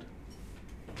friend?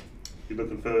 You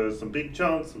looking for some big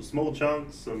chunks, some small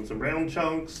chunks, some round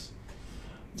chunks?"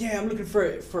 Yeah, I'm looking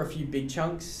for a few big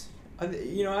chunks. I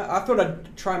thought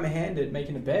I'd try my hand at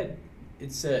making a bed.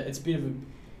 It's a bit of a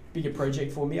bigger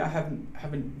project for me. I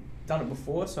haven't done it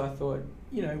before, so I thought,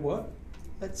 you know what,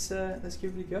 let's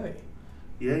give it a go.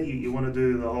 Yeah, you want to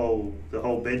do the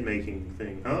whole bed making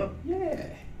thing, huh? Yeah.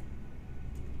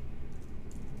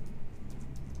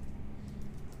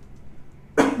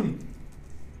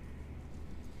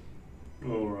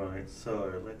 Alright,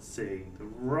 so let's see. The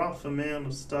rough amount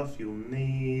of stuff you'll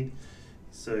need.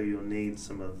 So you'll need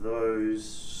some of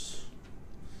those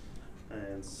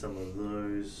and some of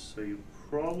those. So you're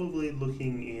probably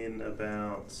looking in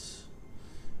about...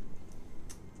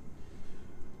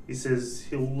 He says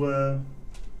he'll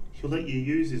let you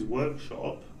use his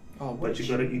workshop, but you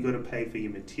got to pay for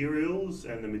your materials,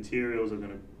 and the materials are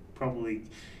going to probably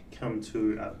come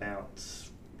to about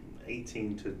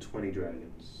 18 to 20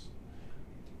 dragons.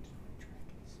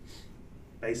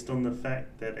 Based on the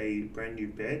fact that a brand new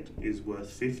bed is worth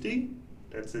 50,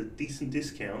 that's a decent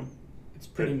discount. It's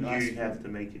pretty but nice. you have to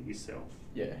make it yourself.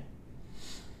 Yeah.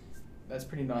 That's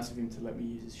pretty nice of him to let me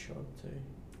use his shop too.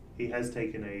 He has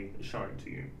taken a shine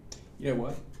to you. You know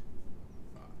what?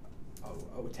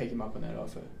 I would take him up on that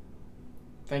offer.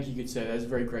 Thank you, good sir. That's a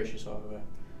very gracious offer.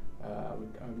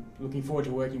 I'm looking forward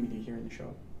to working with you here in the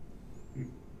shop.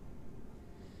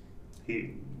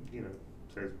 He,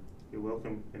 says, "You're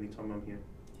welcome anytime I'm here."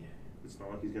 Yeah. It's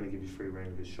not like he's going to give you free reign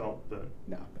of his shop, but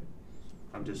No, but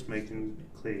I'm just making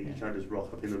clear you Yeah. can't just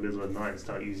rock up in the middle of the night and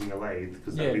start using a lathe,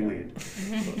 because Yeah, that'd be no. weird.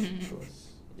 of course.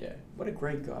 Yeah. What a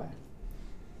great guy.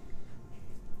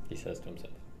 He says to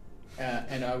himself.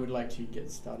 And I would like to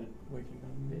get started working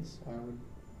on this.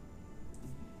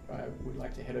 I would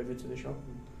like to head over to the shop.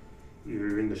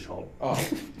 You're in the shop. Oh,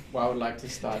 well, I would like to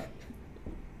start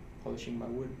polishing my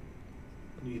wood.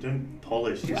 You don't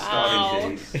polish. You're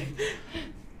Wow. starting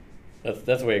these.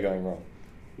 That's where you're going wrong.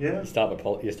 Yeah. You're starting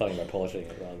by polishing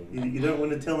it rather than. You don't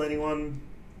want to tell anyone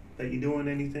that you're doing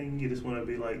anything. You just want to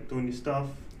be like doing your stuff.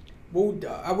 Well,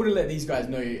 I would have let these guys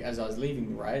know as I was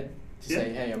leaving, right? To Yeah.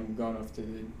 say, hey, I'm going off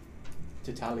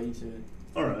to Tally to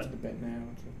All right. the bet now.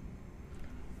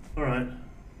 All right.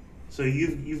 So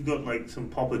you've got like some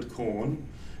poppered corn,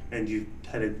 and you've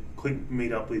had a quick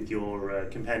meet up with your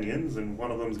companions, and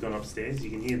one of them's gone upstairs. You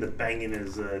can hear the banging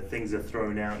as things are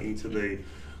thrown out into the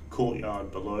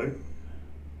courtyard below.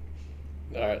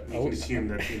 All right. You can assume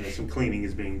that some cleaning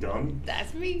is being done.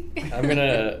 That's me. I'm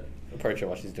gonna approach her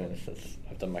while she's doing this. Since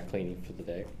I've done my cleaning for the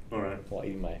day All right. while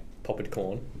eating my poppered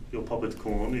corn. Your poppered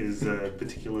corn is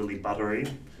particularly buttery.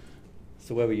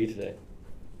 So where were you today?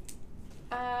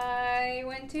 I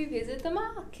went to visit the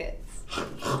markets.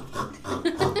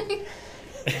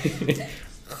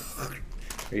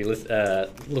 Are you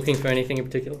looking for anything in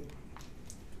particular?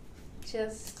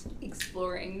 Just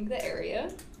exploring the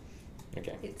area.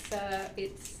 Okay.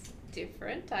 It's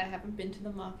different. I haven't been to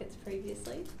the markets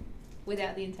previously,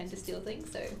 without the intent to steal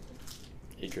things. So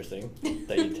Interesting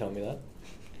that you tell me that.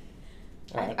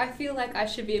 All right. I feel like I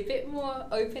should be a bit more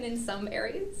open in some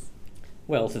areas.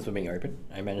 Well, since we're being open,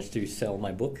 I managed to sell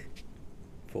my book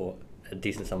for a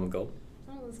decent sum of gold,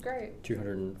 Oh, that's great.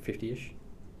 250-ish.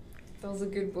 That was a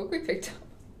good book we picked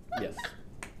up. Yes.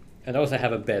 And I also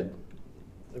have a bed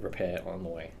repair on the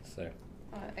way, so.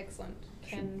 Excellent.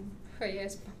 Can Hoya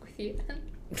spoke with you then?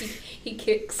 He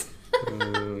kicks. I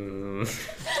don't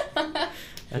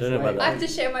know about I have that. to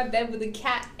share my bed with a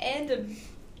cat and a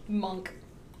monk.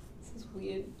 This is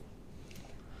weird.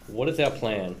 What is our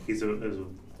plan? He's a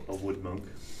wood monk.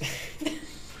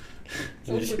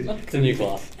 It's a new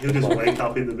class. He'll just wake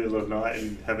up in the middle of the night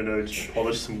and have an urge to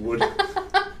polish some wood.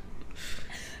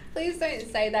 Please don't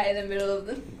say that in the middle of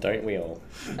the. Don't we all?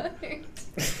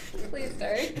 Please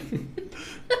don't.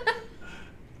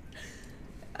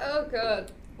 Oh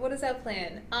god, what is our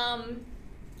plan?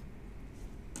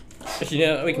 Actually,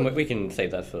 no, we can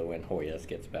save that for when Hoyas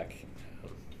gets back.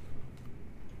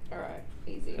 All right,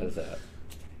 easy. How's that?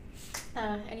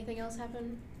 Anything else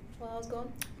happen while I was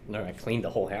gone? No, I cleaned the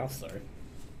whole house though.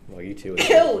 While you two were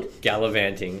Killed.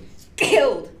 gallivanting.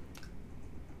 Killed.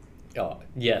 Oh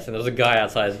yes, and there was a guy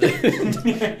outside.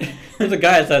 There's a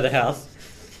guy outside the house.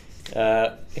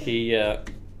 He's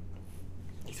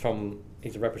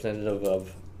a representative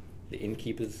of the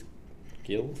Innkeepers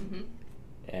Guild, Mhm.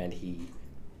 and he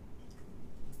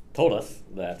told us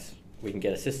that we can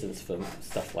get assistance for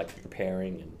stuff like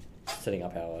repairing and setting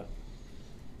up our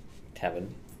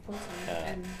tavern. Awesome.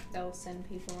 And they'll send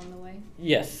people on the way.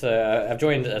 Yes, I've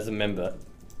joined as a member,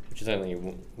 which is only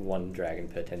one dragon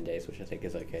per 10 days, which I think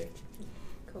is okay.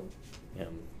 Cool.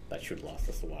 That should last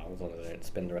us a while, as long as I don't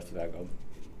spend the rest of our gold.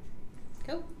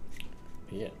 Cool.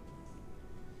 Yeah.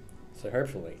 So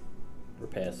hopefully,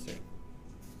 repairs soon.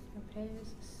 Repairs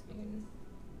soon.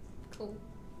 Cool.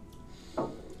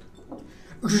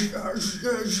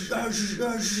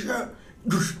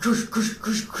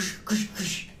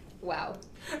 Wow.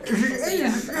 So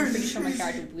yeah, I'm pretty sure my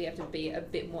character would have to be a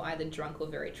bit more either drunk or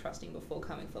very trusting before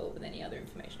coming forward with any other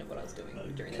information of what I was doing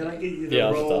during Can the I day. get you to Yeah, I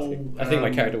was just roll? asking. I think my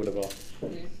character would have asked. Yeah.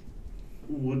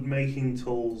 Wood making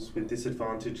tools with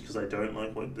disadvantage because I don't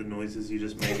like what the noises you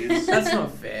just made is. That's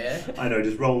not fair. I know,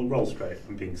 just roll straight.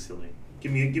 I'm being silly.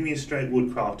 Give me a straight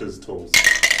woodcrafter's tools.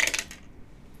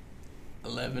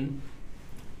 11.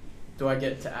 Do I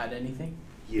get to add anything?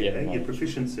 Yeah, Yeah, your knowledge.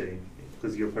 proficiency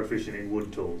because you're proficient in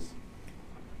wood tools.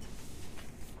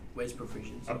 Where's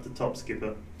proficiency? Up the top,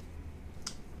 Skipper.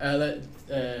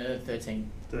 13.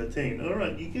 13. All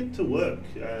right, you get to work,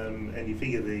 and you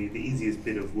figure the easiest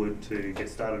bit of wood to get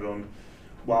started on,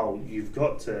 while you've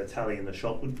got Tally in the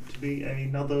shop, would to be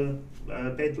another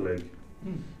bed leg.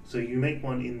 So you make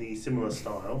one in the similar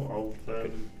style of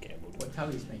Gambled. What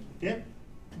Tally's making? yeah.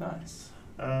 Nice.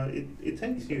 It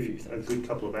takes you a good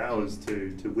couple of hours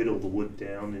to whittle the wood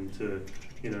down into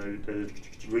a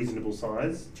reasonable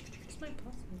size. It's my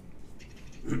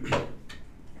possible.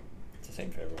 It's the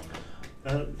same for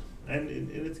everyone. And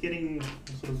it's getting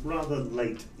sort of rather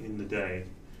late in the day.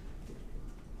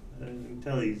 And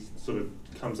Telly sort of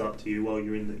comes up to you while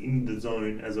you're in the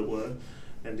zone, as it were,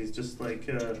 and he's just like,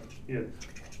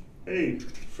 hey,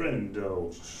 friend,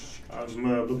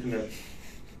 I'm looking at...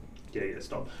 Yeah,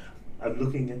 stop. I'm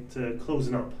looking at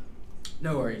closing up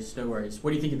No worries, no worries.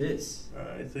 What do you think of this?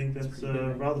 I think that's pretty good, a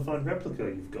right? rather fine replica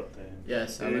you've got there.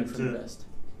 Yes, I learned from the best.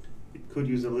 It could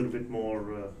use a little bit more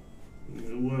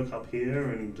work up here,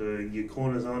 and your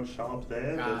corners aren't sharp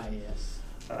there. Ah, yes.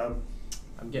 Um,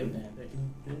 I'm getting there, Becky.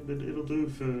 yeah, but it'll do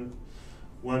for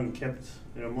one kept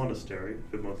in a monastery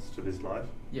for most of his life.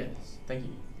 Yes, thank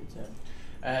you. Good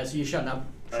sir. So you're shutting up,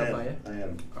 I shop, are you?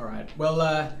 am. All right.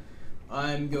 Well,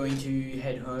 I'm going to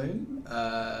head home.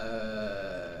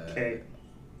 Okay.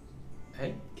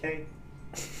 Hey. Okay.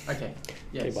 Okay.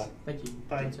 Yes. Okay, bye. Thank you.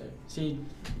 Bye. Good sir. See you.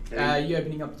 Maybe. You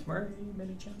opening up tomorrow,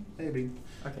 Manager? Maybe.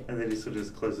 Okay. And then he sort of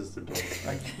just closes the door.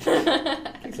 Okay.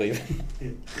 Thanks, leave. Yeah.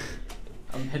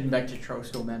 I'm heading back to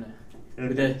Trollskull Manor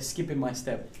with Okay. a skip in my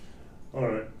step. All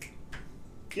right.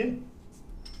 Yeah.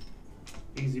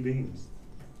 Easy beans.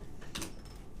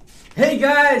 Hey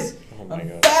guys! Oh my I'm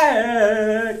god.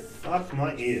 back! Fuck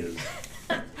my ears.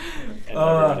 And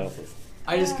Uh, everyone else's.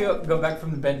 I just got back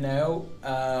from the bed now.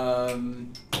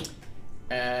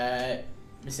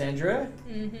 Miss Andrea,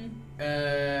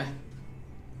 Mm-hmm.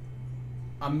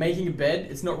 I'm making a bed.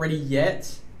 It's not ready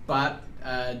yet, but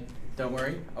don't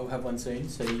worry, I'll have one soon.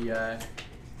 So,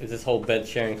 Is this whole bed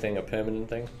sharing thing a permanent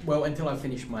thing? well, until I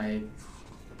finish my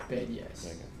bed, yes.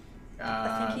 Okay.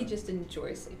 I think he just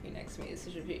enjoys sleeping next to me. It's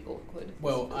such a bit awkward.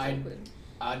 Well, It's awkward.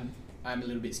 I'm a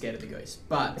little bit scared of the ghost,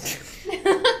 but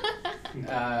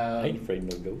I ain't afraid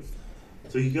no ghosts.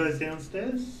 So you guys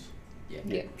downstairs? yeah.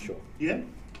 Yeah. Sure. Yeah?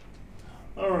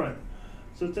 Alright.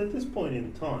 So it's at this point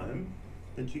in time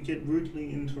that you get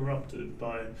rudely interrupted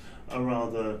by a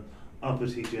rather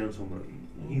uppity gentleman.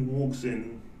 He walks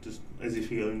in just as if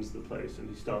he owns the place, and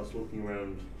he starts looking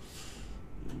around,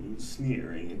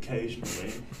 sneering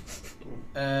occasionally.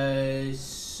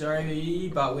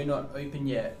 Sorry, but we're not open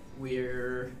yet.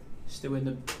 We're still in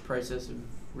the process of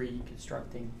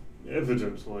reconstructing.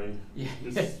 Evidently. Yeah.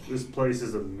 This place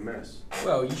is a mess.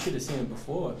 Well, you should have seen it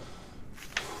before.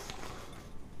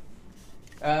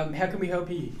 How can we help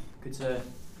you, good sir?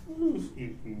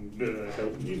 You can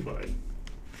help me by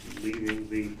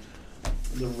leaving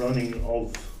the running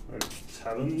of a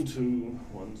tavern to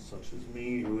one such as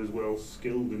me, who is well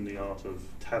skilled in the art of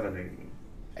taverning.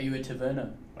 Are you a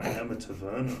taverner? I am a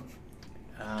taverner.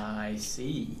 I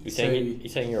see. You So,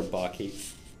 saying you're a barkeep?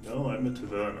 No, I'm a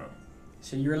taverner.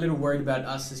 so you're a little worried about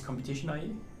us as competition, are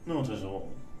you? Not at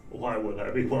all. Why would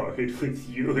I be worried with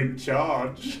you in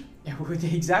charge? Yeah, well,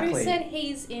 exactly. Who said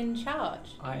he's in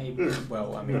charge? I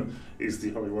mean, He's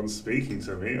the only one speaking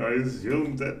to me. I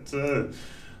assumed that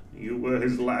you were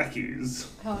his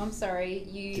lackeys. Oh, I'm sorry.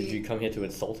 Did you come here to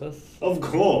insult us? Of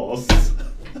course.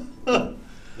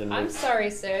 Then I'm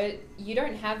sorry, sir. You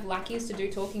don't have lackeys to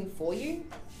do talking for you?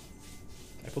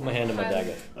 I put my hand on my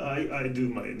dagger. I do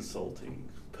my insulting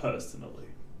personally.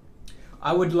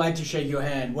 I would like to shake your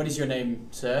hand. What is your name,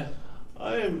 sir?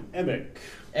 I am Emic.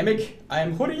 Emic, I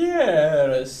am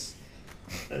Horieres.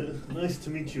 Nice to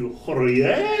meet you,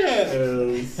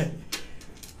 Horieres.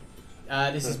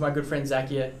 This is my good friend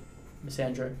Zakia, Miss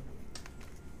Andrew.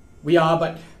 We are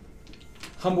but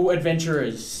humble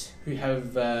adventurers who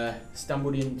have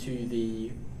stumbled into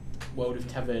the world of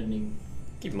taverning.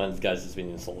 Keep in mind, this guy's just been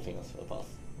insulting us for the past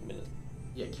minute.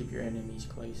 Yeah, keep your enemies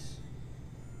close.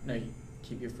 No,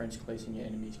 keep your friends close and your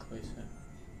enemies closer.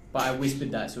 But I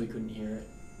whispered that so he couldn't hear it.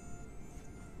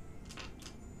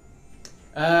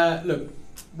 Look,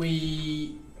 would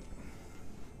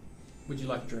you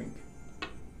like a drink?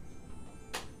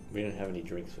 We don't have any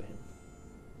drinks for him.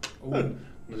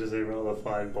 Ooh, It is a rather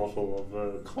fine bottle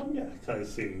of cognac, I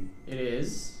see. it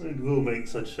is. It will make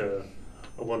such a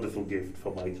wonderful gift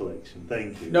for my collection.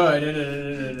 Thank you. No.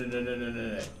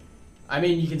 I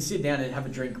mean, you can sit down and have a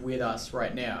drink with us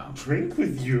right now. Drink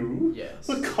with you? Yes.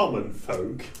 The common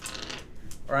folk.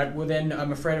 Alright, well then,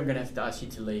 I'm afraid I'm going to have to ask you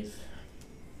to leave.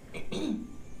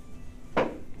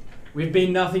 We've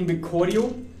been nothing but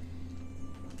cordial.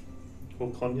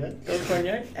 Or cognac?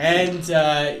 And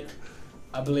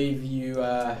I believe you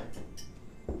are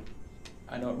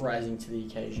not rising to the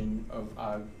occasion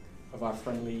of our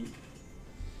friendly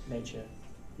nature.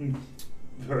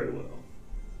 Very well.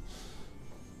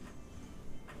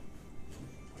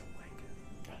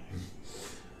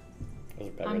 I was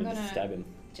about I'm ready to gonna- stab him.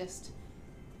 Just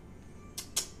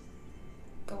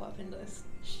go up and just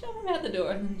shove him out the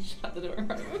door and then shut the door in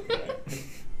front of him.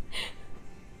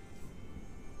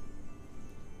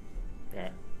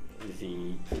 Alright. Is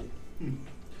he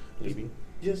leaving?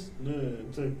 Yes, no.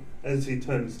 So as he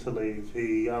turns to leave,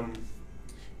 he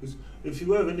goes, if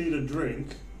you ever need a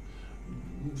drink,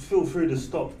 feel free to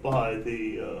stop by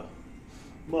the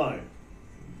my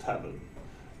tavern.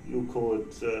 You'll call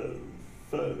it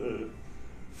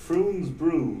Froon's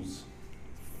Brews.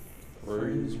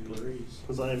 Friends, breeze.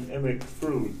 Because I'm Emic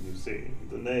Frood, you see.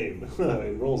 The name.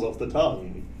 It rolls off the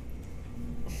tongue.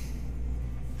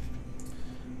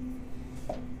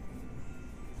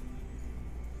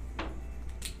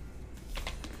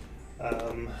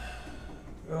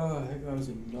 Oh, that guy was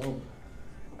a knob.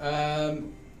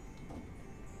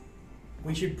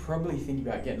 We should probably think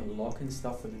about getting a lock and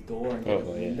stuff for the door and get the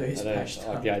Probably, yeah. windows I don't patched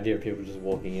like up. the idea of people just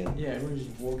walking in. Yeah, everyone just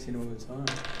walks in all the time.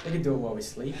 They can do it while we're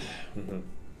sleeping. Mm-hmm.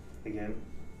 Again.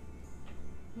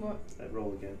 What? That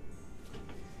roll again.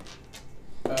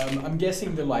 I'm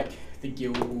guessing the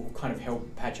guild will kind of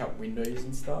help patch up windows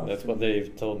and stuff. That's what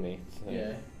they've told me. So.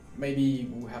 Yeah. Maybe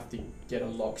we'll have to get a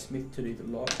locksmith to do the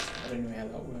locks. I don't know how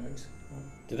that works.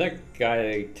 Did that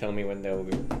guy tell me when the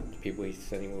people he's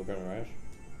sending were going to arrive?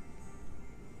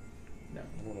 No. I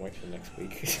want to wait till next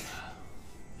week. Yeah.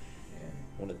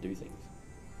 I want to do things.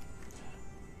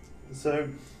 So,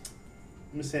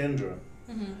 Miss Andra.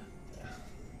 Mm-hmm.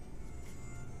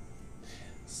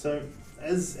 So,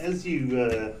 as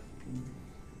you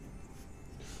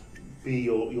be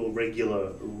your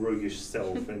regular roguish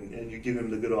self, and you give him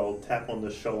the good old tap on the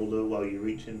shoulder while you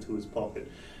reach into his pocket,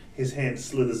 his hand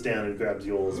slithers down and grabs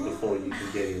yours before you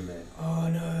can get in there. Oh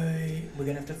no, we're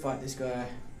gonna have to fight this guy.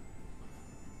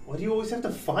 Why do you always have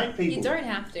to fight people? You don't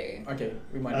have to. Okay,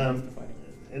 we might have to fight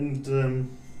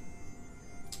him.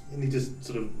 And he just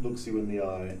sort of looks you in the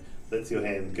eye, lets your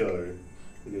hand go,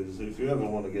 because if you ever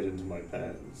want to get into my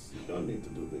pants, you don't need to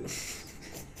do this.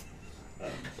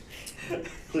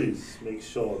 Please make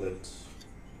sure that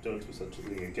you don't do such a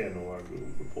thing again, or I will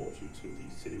report you to the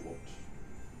City Watch.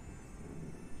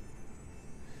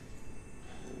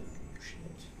 Shit.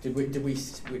 Did we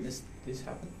witness this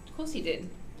happen? Of course he did.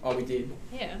 Oh, we did.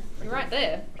 Yeah, you're right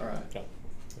there. All right. Yeah.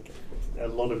 Okay. A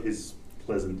lot of his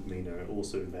pleasant demeanour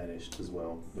also vanished as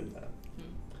well with that.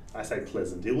 I say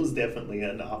pleasant, it was definitely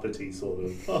an uppity sort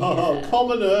of, Yeah.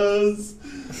 commoners!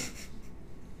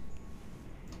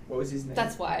 What was his name?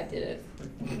 That's why I did it,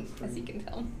 as you can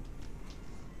tell.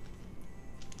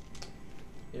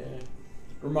 Yeah.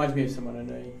 Reminds me of someone I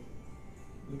know.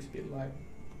 Looks a bit like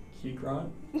Hugh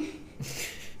Grant.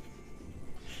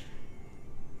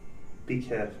 Be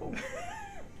careful.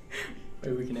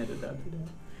 Maybe we can edit that bit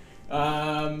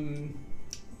out.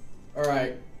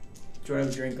 Alright. Do you want to have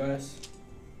a drink, guys?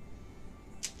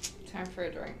 Time for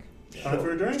a drink. Time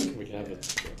for a drink? We can have a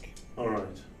drink.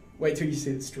 Alright. Wait till you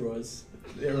see the straws.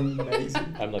 They're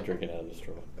amazing. I'm not drinking out of the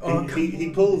straw. Oh,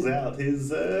 He pulls out his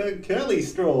curly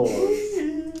straws.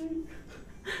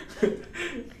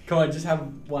 Come on, just have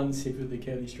one sip of the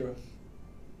curly straw.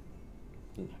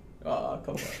 No. Oh,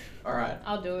 come on. Alright.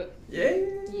 I'll do it. Yeah.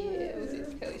 Yeah, we'll see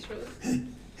Kelly straws.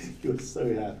 You're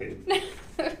so happy.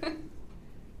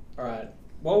 Alright.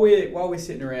 While we're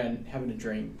sitting around having a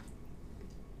drink,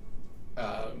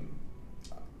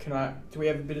 do we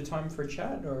have a bit of time for a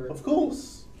chat or? Of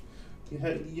course.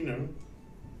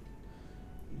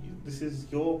 This is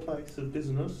your place of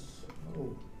business.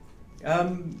 Oh.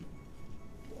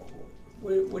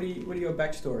 What are your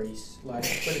backstories like?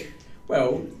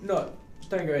 Don't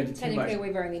go into too much. Technically,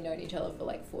 we've only known each other for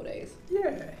like 4 days.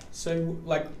 Yeah. So,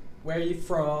 like, where are you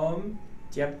from?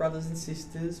 Do you have brothers and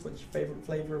sisters? What's your favourite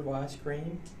flavour of ice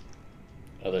cream?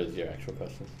 Are those your actual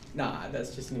questions? Nah,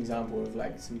 that's just an example of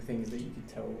like some things that you could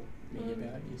tell me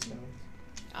about yourself.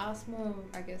 Ask more,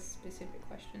 I guess, specific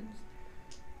questions.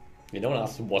 You don't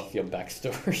ask what's your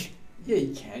backstory. Yeah,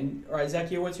 you can. Alright,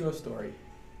 Zakia, what's your story?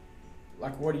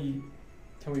 Like, tell me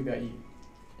about you.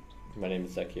 My name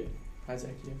is Zakia. Hi,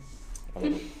 Zakia.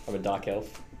 I'm a dark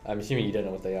elf. I'm assuming you don't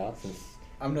know what they are, since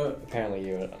I'm not. apparently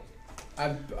you're.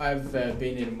 I've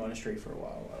been in a monastery for a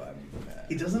while.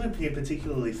 He doesn't appear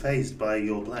particularly fazed by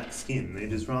your black skin.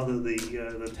 It is rather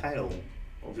the tail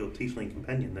of your tiefling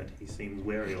companion that he seems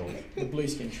wary of. The blue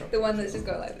skin shop. The one that's just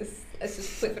got like this, it's just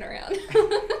flipping around.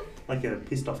 Like a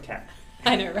pissed off cat.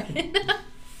 I know, right?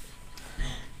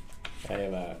 I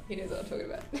am. He knows what I'm talking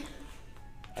about.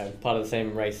 I'm part of the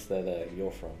same race that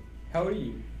you're from. How old are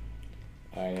you?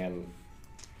 I am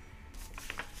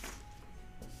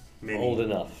Many. old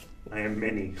enough. I am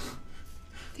many.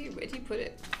 Dude, where'd you put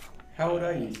it? How old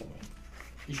are you? Somewhere.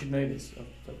 You should know this off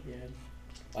the top of your head.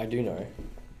 I do know,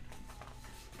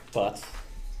 but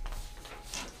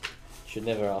should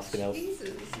never ask an elf Jesus.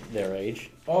 their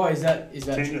age. Oh, is that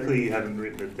Technically, true? you haven't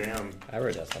written it down. I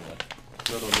wrote that somewhere.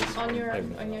 Not on this On one. your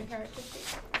Maybe on not. your character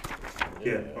sheet.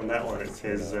 Yeah, on that one it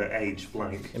says age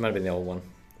blank. It might have been the old one.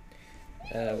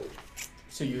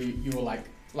 So you were like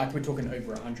we're talking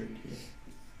over 100 here.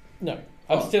 No,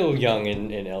 I'm Oh. still young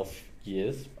in elf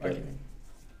years, but Okay.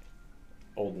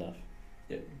 old enough.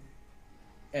 Yeah.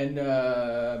 And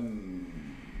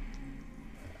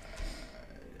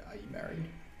married?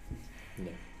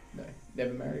 No. No.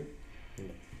 Never married? No.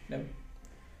 No?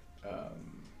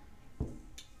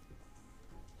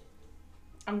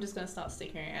 I'm just gonna start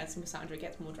sticking around as Sandra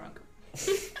gets more drunk.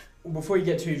 Before you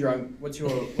get too drunk, what's your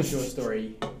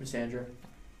story, Sandra?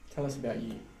 Tell us about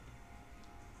you.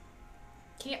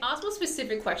 Can you ask more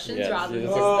specific questions Yeah, rather than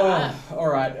yeah. just that? All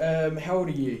right. How old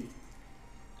are you?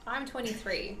 I'm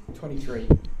 23. 23.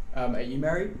 Are you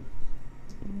married?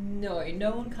 No,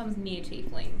 no one comes near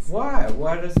tieflings. Why?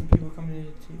 Why doesn't people come near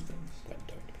tieflings? I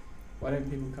don't. Why don't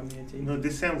people come near tieflings? No,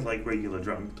 this sounds like regular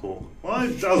drunk talk. Why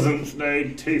doesn't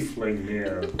need tiefling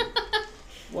near?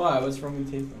 Why? What's wrong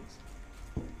with tieflings?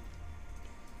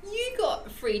 You got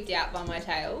freaked out by my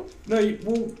tail. No,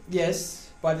 well, yes,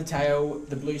 by the tail,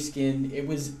 the blue skin. It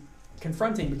was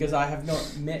confronting because I have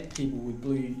not met people with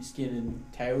blue skin and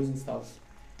tails and stuff.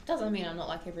 Doesn't mean I'm not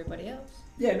like everybody else.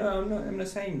 Yeah, no, I'm not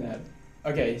saying that.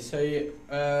 Okay, so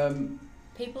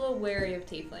People are wary of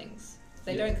tieflings.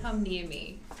 They Yeah. don't come near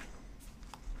me.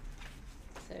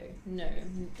 So, no,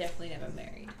 definitely never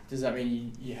married. does that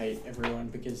mean you hate everyone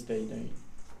because they don't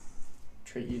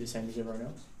treat you the same as everyone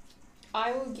else?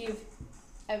 I will give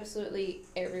absolutely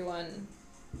everyone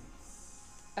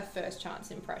a first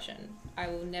chance impression. I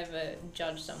will never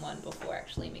judge someone before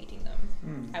actually meeting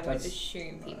them. I won't That's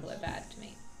assume people nice. are bad to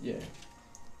me. Yeah.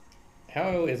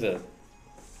 How is it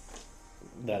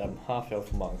that a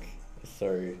half-elf monk is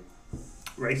so...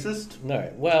 Racist?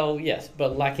 No, well, yes,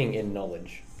 but lacking in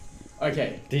knowledge?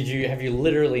 Okay, Have you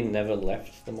literally never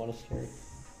left the monastery?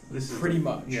 This is pretty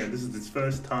much. Yeah, this is its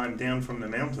first time down from the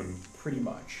mountain. Pretty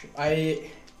much. I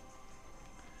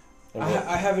And what-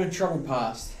 have a troubled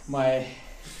past. My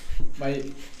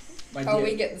Oh, dear,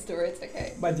 we get the story, it's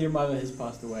okay. my dear mother has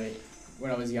passed away when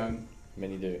I was young.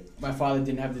 Many do. My father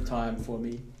didn't have the time for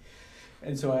me,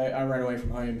 and so I ran away from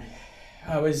home.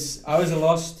 I was a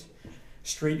lost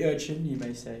street urchin, you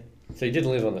may say. So you didn't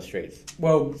live on the streets,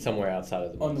 Well, somewhere outside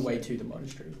of the on the way monastery. to the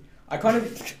monastery. I kind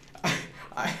of,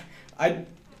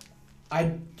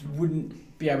 I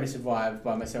wouldn't be able to survive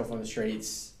by myself on the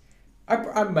streets.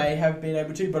 I may have been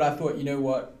able to, but I thought, you know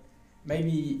what,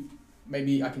 maybe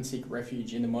I can seek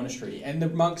refuge in the monastery. And the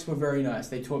monks were very nice.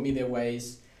 They taught me their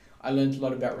ways. I learned a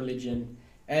lot about religion,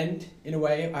 and in a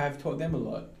way, I have taught them a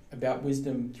lot about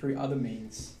wisdom through other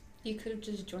means. You could have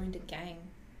just joined a gang.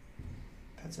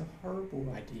 That's a horrible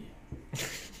idea.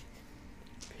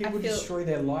 People feel- destroy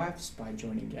their lives by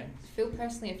joining gangs. I feel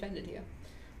personally offended here.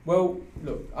 Well,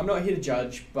 look, I'm not here to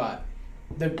judge, but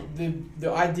the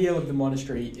ideal of the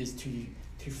monastery is to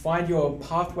find your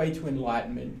pathway to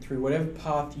enlightenment through whatever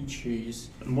path you choose.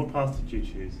 And what path did you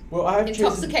choose? Well, I have chosen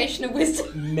Intoxication of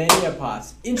wisdom. many a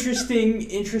paths.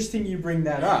 Interesting you bring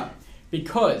that up,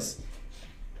 because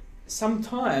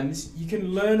sometimes you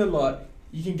can learn a lot,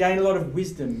 you can gain a lot of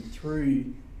wisdom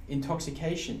through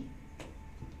intoxication.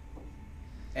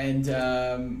 And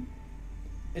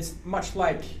it's much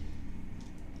like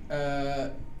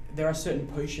there are certain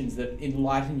potions that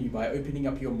enlighten you by opening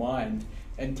up your mind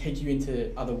and take you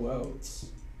into other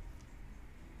worlds.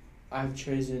 I've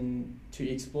chosen to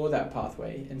explore that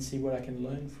pathway and see what I can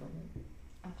learn from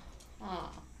it. Ah.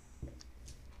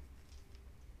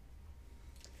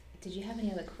 Did you have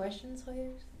any other questions,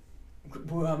 Hoyos?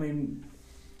 Well, I mean,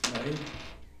 no,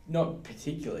 not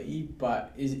particularly,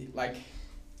 but is it like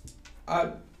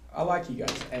I like you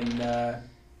guys, and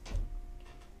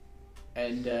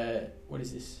what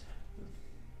is this?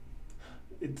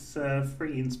 It's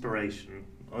free inspiration.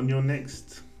 On your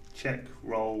next check,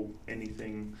 roll,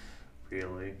 anything,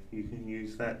 really, you can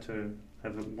use that to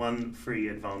have one free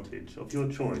advantage of your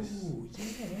choice. Ooh,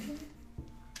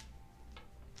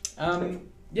 yeah.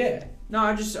 Yeah. No,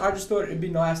 I just thought it'd be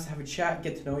nice to have a chat,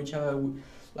 get to know each other.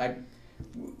 Like,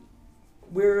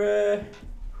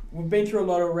 we've been through a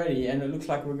lot already, and it looks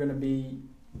like we're gonna be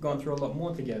going through a lot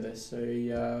more together. So,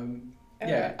 yeah.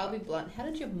 Alright, I'll be blunt. How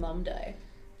did your mum die?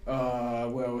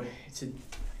 Well,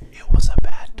 It was a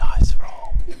bad dice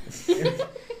roll.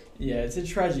 yeah, it's a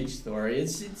tragic story.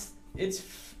 It's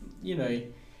you know,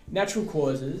 natural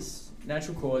causes,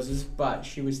 but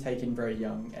she was taken very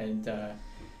young, and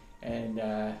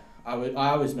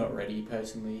I was not ready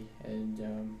personally, and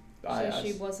So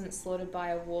she wasn't slaughtered by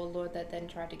a warlord that then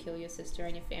tried to kill your sister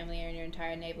and your family and your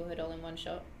entire neighborhood all in one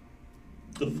shot?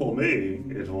 For me,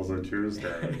 it was a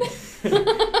Tuesday.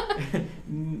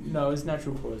 No, it's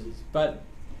natural causes, but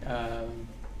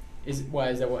is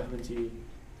that what happened to you?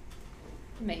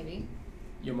 Maybe.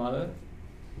 Your mother?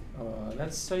 Oh,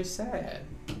 that's so sad.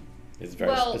 It's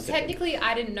very Well, specific. technically,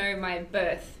 I didn't know my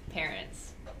birth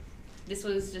parents. This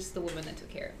was just the woman that took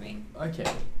care of me. Okay,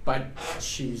 but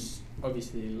she's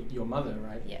obviously your mother,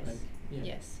 right? Yes. Like, yeah.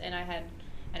 Yes, and I had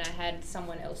and I had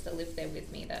someone else that lived there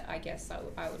with me that I guess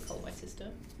I would call my sister.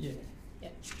 Yeah. Yeah.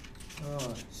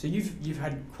 Oh, so you've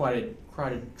had quite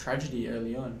a tragedy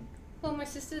early on. Well, my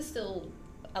sister's still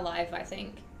alive, I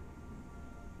think.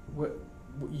 What?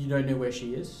 You don't know where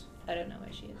she is? I don't know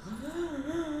where she is.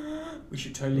 We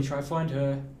should totally try find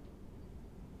her.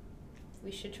 We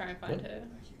should try and find her.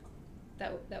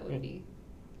 That would be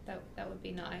that would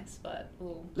be nice, but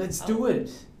Let's do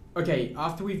it. Okay,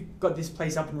 after we've got this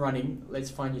place up and running,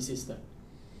 let's find your sister.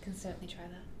 Can certainly try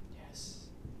that. Yes.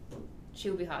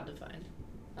 She'll be hard to find.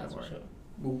 That's Don't for worry.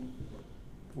 sure.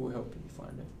 We'll help you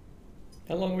find her.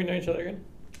 How long have we known each other again?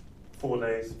 4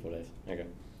 days. 4 days. Okay.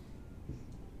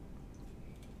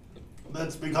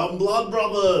 Let's become blood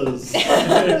brothers!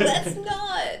 That's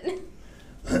not.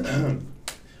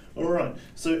 Alright,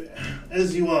 so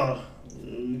as you are,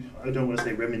 I don't want to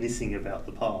say reminiscing about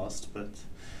the past, but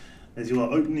as you are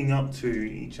opening up to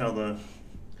each other,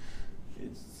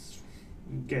 it's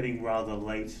getting rather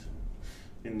late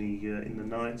in the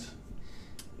night,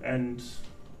 and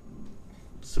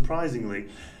surprisingly,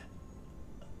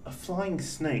 a flying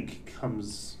snake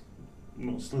comes,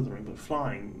 not slithering, but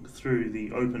flying through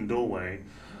the open doorway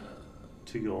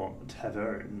to your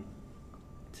tavern.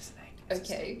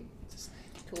 Okay.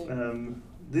 Cool.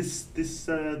 This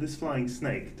flying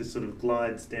snake just sort of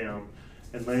glides down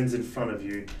and lands in front of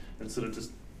you and sort of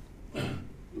just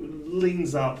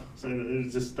leans up, so it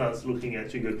just starts looking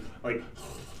at you and goes like,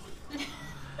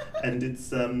 and it's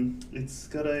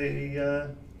got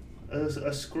a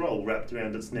scroll wrapped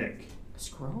around its neck.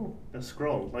 Scroll. A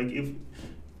scroll, like if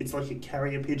it's like a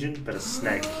carrier pigeon, but a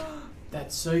snake.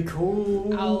 That's so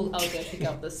cool. I'll go pick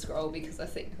up the scroll because I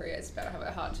think Rio's about to have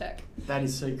a heart attack. That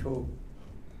is so cool.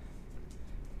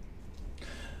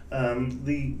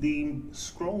 The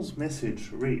scroll's message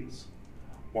reads,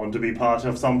 "Want to be part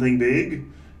of something big?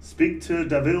 Speak to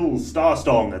Davil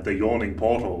Starstong at the Yawning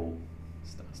Portal."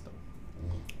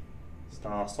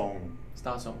 Starsong.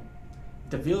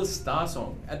 Deville's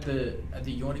Starsong at the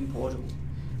Yawning Portal.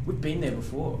 We've been there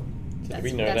before. So That's,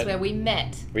 do we know that's that? where we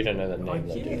met. We don't know that name. Oh,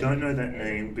 though, yeah. do You we? don't know that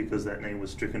name because that name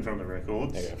was stricken from the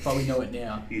records. Okay. But we know it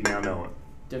now. You now know it.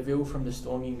 Deville from the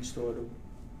Storming Stortle.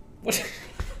 What?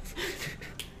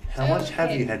 How much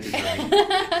have you had to drink?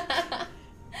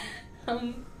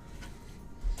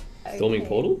 Storming Okay.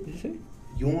 Portal? Did you say?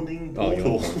 Yawning Oh,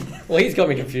 Portal. yawning. Well, he's got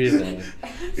me confused now.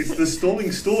 It's the Storming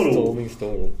Stortle. Storming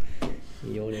Stortle.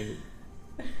 Yawning.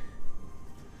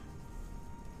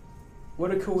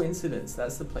 What a coincidence.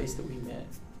 That's the place that we met.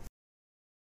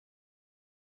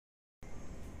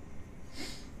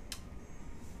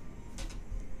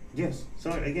 Yes.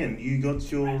 So again, you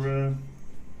got your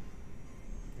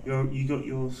you got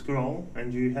your scroll,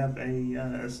 and you have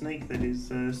a snake that is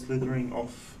slithering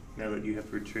off now that you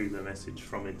have retrieved the message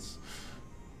from its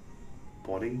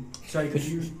body. Sorry,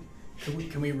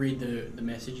 can we read the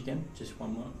message again? Just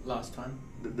one more, last time.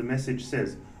 The message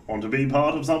says, "Want to be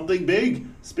part of something big?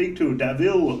 Speak to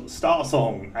Davil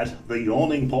Starsong at the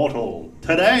Yawning Portal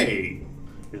today."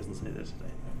 It doesn't say that today.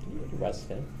 Right,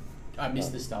 Stan. I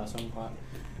missed the Starsong part.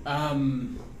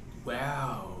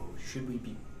 Wow. Should we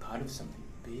be part of something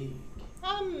big?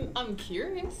 I'm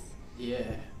curious. Yeah.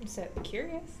 I'm certainly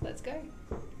curious. Let's go.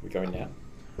 We're going now?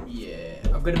 Yeah.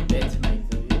 I've got a bed to make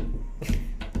though.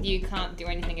 You can't do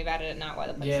anything about it at night while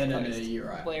the place Yeah, is no, closed. you're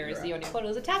right. Whereas you're the Yawning Portal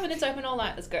is a tavern, it's open all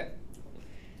night. Let's go.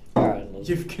 Alright, let's...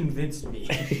 You've convinced me.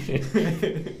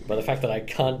 By the fact that I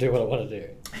can't do what I want to do.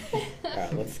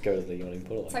 Alright, let's go to the Yawning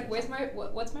Portal. It's like, where's my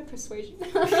what's my persuasion?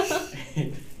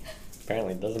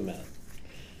 Apparently it doesn't matter.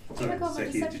 So, Oh my God, my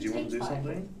Seki, did you want to do deception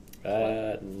something?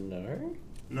 No?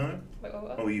 No? Wait,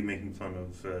 what? Or were you making fun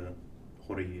of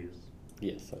Horror Years?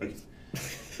 Yes. Okay.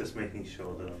 Just making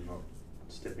sure that I'm not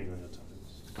stepping on your toes.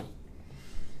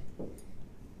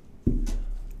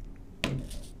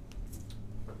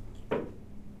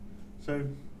 So,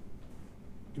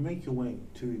 you make your way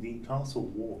to the castle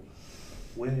wall,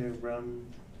 where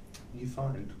you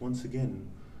find, once again,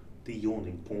 the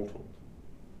Yawning Portal.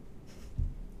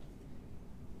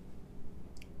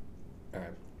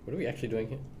 Alright, what are we actually doing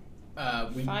here?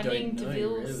 We Finding don't know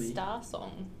Deville's really. star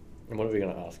song. And what are we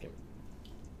going to ask him?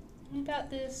 About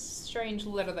this strange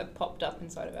letter that popped up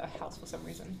inside of our house for some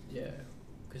reason. Yeah,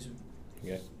 because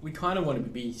Okay. we kind of want to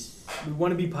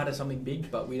be part of something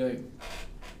big, but we don't.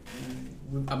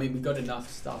 I mean, we've got enough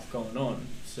stuff going on,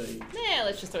 so Yeah,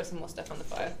 let's just throw some more stuff on the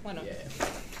fire. Why not? yeah.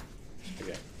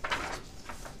 Okay.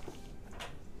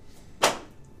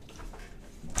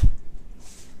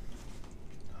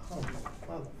 Oh,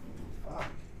 fuck.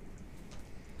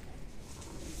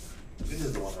 This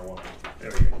is the one I wanted.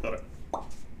 There we go, got it.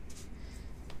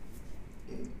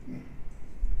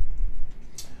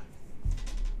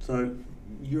 So,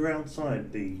 you're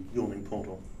outside the yawning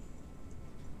portal.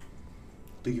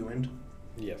 Do you enter?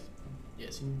 Yes.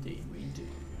 Yes, indeed, we do.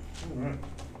 Alright.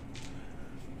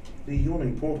 The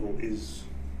yawning portal is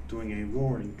doing a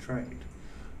roaring trade.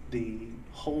 The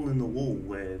hole in the wall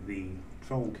where the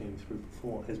troll came through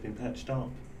before has been patched up.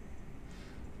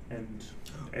 And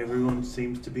everyone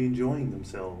seems to be enjoying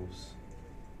themselves.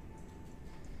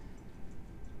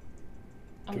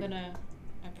 I'm gonna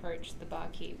approach the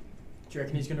barkeep Do you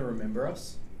reckon he's going to remember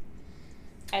us?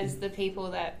 as the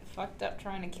people that fucked up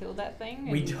trying to kill that thing.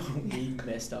 We and don't. We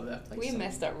messed up that place. We so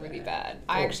messed up really bad.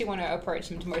 I Oh. actually want to approach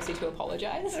him to mostly to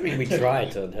apologise. I mean, we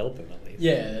tried to help him at least.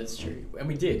 Yeah, that's true. And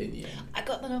we did in the end. I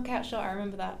got the knockout shot. I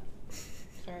remember that.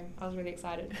 Sorry, I was really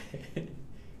excited.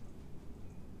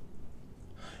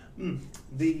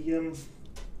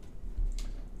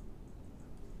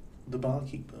 The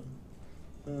barkeeper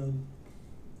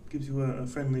gives you a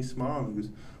friendly smile and goes,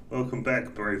 "Welcome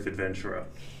back, brave adventurer.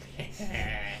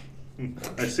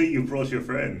 I see you brought your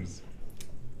friends."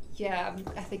 Yeah,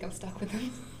 I think I'm stuck with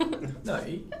him. No.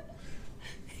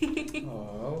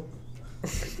 Oh.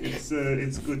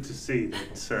 It's good to see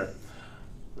that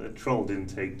the troll didn't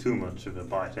take too much of a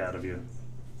bite out of you,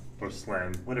 or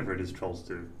slam, whatever it is trolls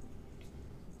do.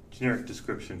 Generic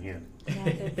description here. No,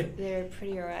 they're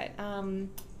pretty alright. I'm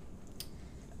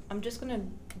just gonna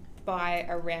buy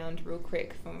a round real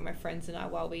quick for my friends and I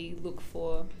while we look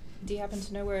for. Do you happen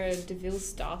to know where DeVille's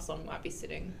Star Song might be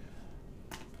sitting?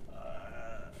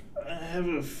 I have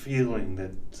a feeling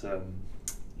that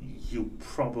you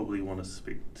probably want to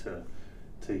speak to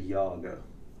Yaga.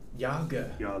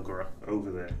 Yagra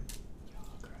over there.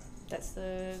 That's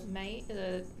the mate.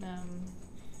 I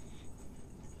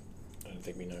don't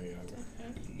think we know you.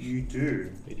 You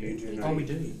do. We do. You do know. Oh, we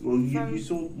do. Well, you From-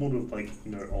 saw more of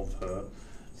of her.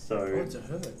 So Oh, it's a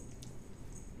her.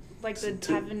 Like the To-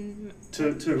 tavern. to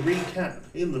recap,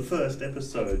 in the first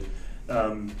episode,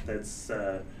 that's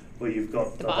where you've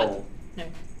got The the bard? whole No,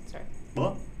 sorry.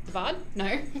 what? The bard?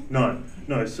 No.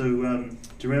 No. So do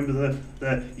you remember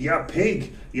the "ya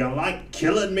pig, you like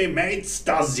killing me mates,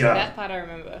 does ya?" That part I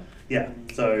remember. Yeah.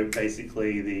 So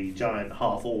basically, the giant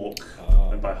half orc. Oh.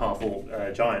 And by half orc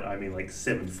giant, I mean like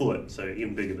 7 foot, so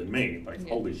even bigger than me. Like, Yeah.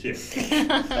 holy shit.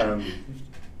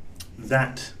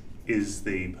 That is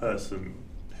the person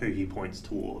who he points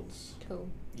towards. Cool.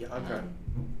 Yagra.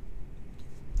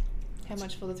 How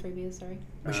much for the 3 beers? Sorry.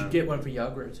 We should get one for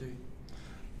Yagra too.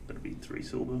 That'd be 3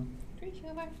 silver. 3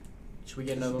 silver. Should we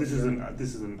get another one? This for is Yagra?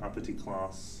 this is an uppity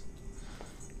class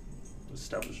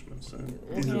establishment, so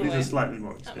Oh, these no are way. slightly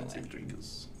more Oh, no expensive way.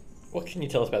 drinkers. What can you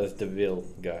tell us about this DeVille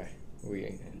guy?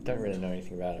 We don't really know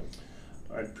anything about him.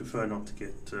 I'd prefer not to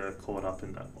get caught up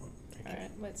in that one.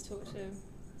 Alright, let's talk to.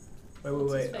 Wait.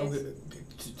 What's his I'll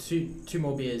face? two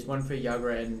more beers. One for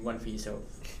Yagra and one for yourself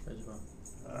as well.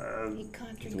 You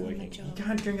can't He's drink on the working. You job.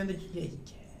 can't drink on the. Yeah, you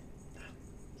can.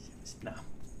 No.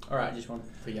 All right, just one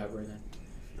for Yagra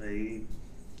then.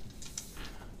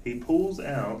 He pulls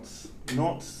out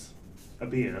not a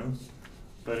beer,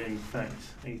 but in fact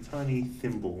a tiny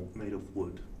thimble made of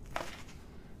wood,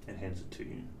 and hands it to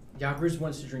you. Yagra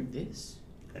wants to drink this.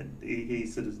 And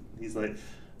he's like,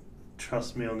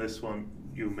 "Trust me on this one.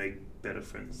 You'll make better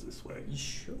friends this way." You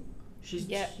sure? She's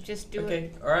Yeah, just do okay.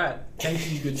 it. All right.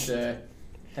 Thank you, good sir.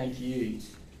 Thank you.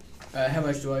 How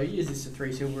much do I owe you? Is this a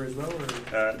 3 silver as well?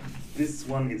 Or? This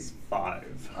one is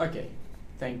 5. Okay.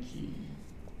 Thank you.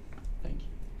 Thank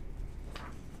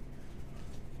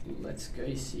you. Let's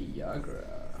go see Yagra.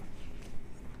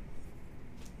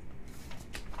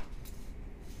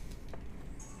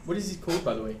 What is this called,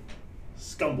 by the way?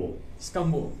 Scumble.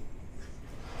 Scumball.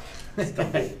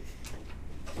 Scumble.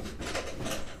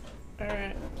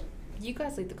 Alright. You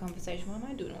guys lead the conversation. Why am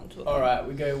I doing all the talking? All right,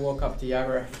 we go walk up to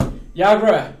Yagra.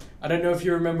 Yagra, I don't know if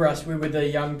you remember us. We were the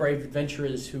young brave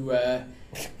adventurers who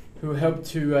helped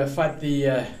to fight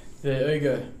the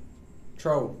ogre,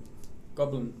 troll,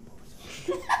 goblin,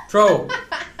 troll.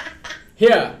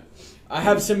 Here, I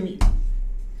have some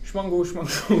schmongle.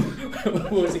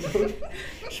 What was it called?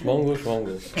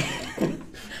 Schmongle.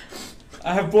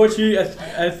 I have brought you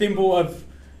a thimble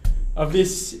of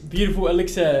this beautiful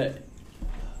elixir.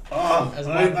 As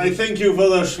I thank you for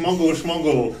the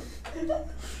schmongle.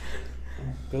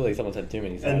 Feels like someone's had too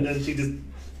many And sides. she just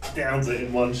downs it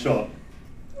in one shot.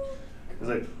 It's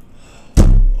like,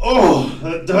 "Oh,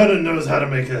 that Donna knows how to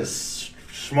make a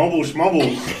schmobble.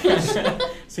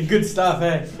 Some good stuff,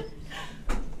 eh?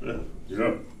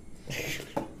 Yeah.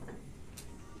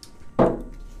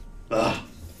 Ah.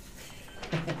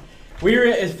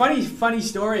 It's funny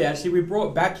story actually. We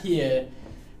brought back here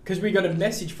because we got a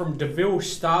message from DeVille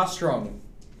Starstrong.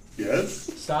 Yes?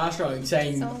 Starsong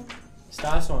saying, So,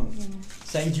 Starsong yeah.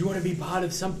 saying, do you want to be part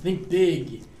of something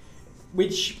big?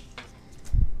 Which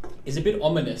is a bit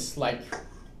ominous. Like,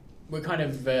 we're kind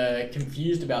of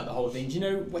confused about the whole thing. Do you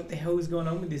know what the hell is going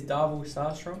on with this Darvel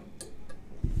Starstrong?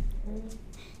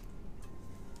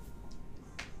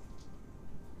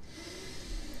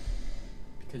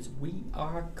 Because we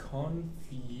are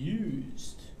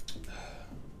confused.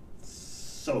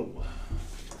 So,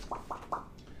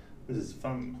 this is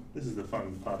fun. This is the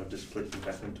fun part of just flicking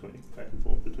back and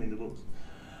forth between the books.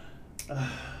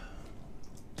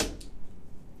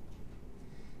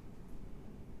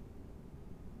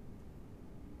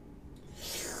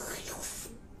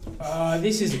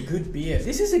 This is a good beer.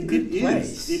 This is a good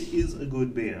place. It is a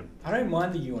good beer. I don't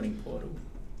mind the yawning portal.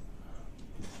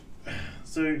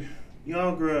 So,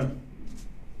 Yagra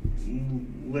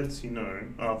lets you know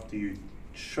after you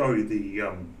show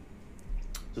the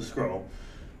scroll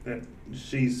that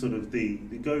she's sort of the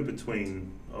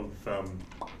go-between of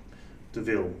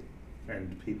Deville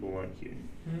and people like you.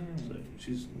 So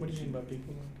she's. What do you mean by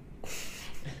people?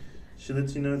 She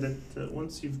lets you know that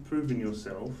once you've proven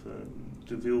yourself,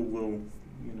 Deville will,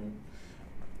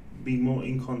 be more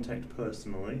in contact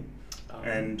personally,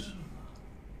 and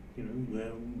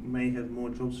may have more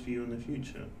jobs for you in the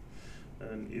future.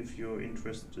 And if you're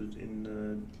interested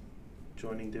in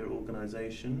joining their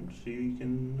organisation, she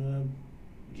can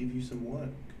give you some work.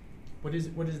 What is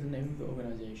the name of the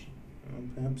organisation?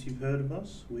 Perhaps you've heard of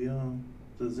us. We are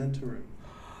the Zentarim.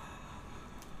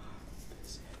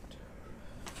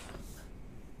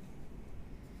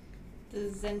 The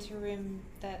Zentarim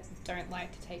that don't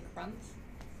like to take runs.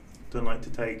 Don't like to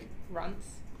take. Runs.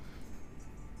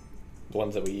 The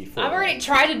ones that we fought. I've already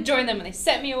tried to join them and they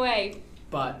sent me away.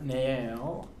 But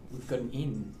now we've got an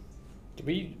in.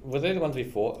 Were they the ones we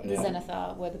fought? The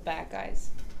Zenithar were the bad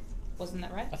guys. Wasn't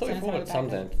that right? I thought we Zenithar fought were the some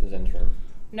bad guys. Zentrum.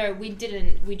 No, we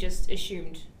didn't. We just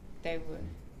assumed they were.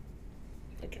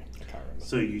 Okay, I can't remember.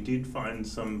 So you did find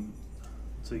some.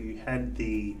 So you had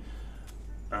the.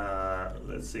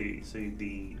 Let's see. So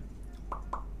the.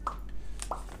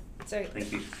 So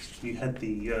Thank you. You had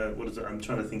the. What is it? I'm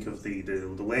trying to think of the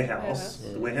warehouse. Warehouse.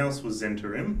 The warehouse was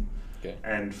Zentarim, Okay.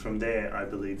 and from there, I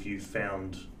believe you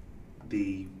found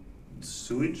the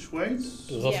sewage waste.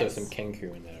 There was also Yes. some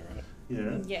Kenku in there, right?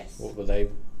 Yeah. yes, What were they?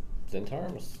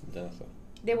 Zentarum or Zenithar?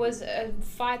 there was a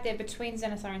fight there between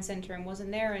Zenithar and Zentarim,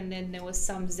 wasn't there? And then there was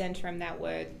some Zentarim that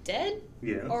were dead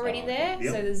Yeah. already Oh, there.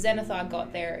 yep. So the Zenithar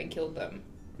got there and killed them.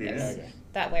 Yeah. Okay.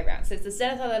 That way around. So it's the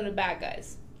Zenithar that are the bad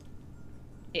guys.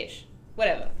 Ish.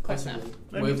 Whatever. Close enough. Possibly.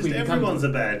 I mean, Well, if just we become- everyone's a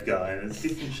bad guy, and it's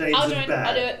different shades I'll of join. bad.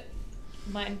 I'll do it.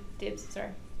 Mine dibs. Sorry.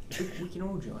 We can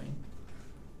all join.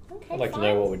 Okay. I'd like fine. to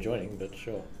know what we're joining, but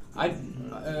sure. I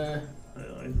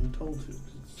I told you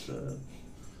it's the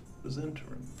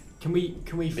Zentarim. can we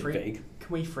Bit vague. can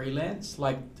we freelance?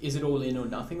 Like, is it all in or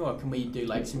nothing, or can we do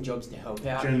like some jobs to help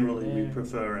out? Generally, here we and there?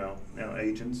 prefer our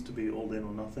agents to be all in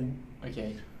or nothing,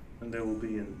 Okay. and there will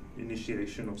be an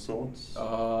initiation of sorts.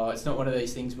 It's not one of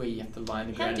those things where you have to line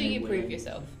the How ground. do and you then prove wear-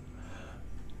 yourself?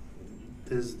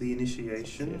 There's the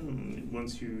initiation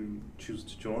once you choose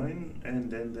to join,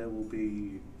 and then there will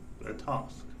be a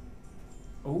task.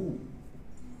 Oh.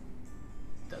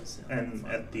 Does sound And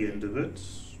fun. at the end of it,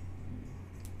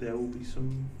 there will be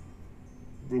some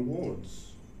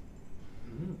rewards.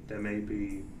 Mm. There may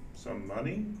be some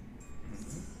money,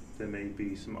 there may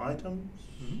be some items.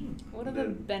 Mm. What are the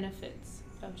Then benefits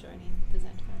of joining the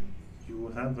Zentarim? you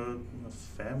will have a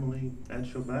family at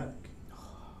your back.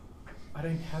 I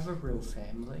don't have a real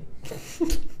family.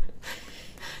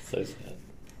 So sad.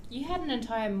 You had an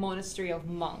entire monastery of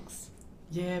monks.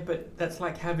 Yeah, but that's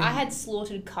like having. I had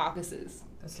slaughtered carcasses.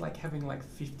 That's like having like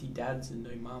 50 dads and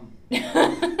no mum.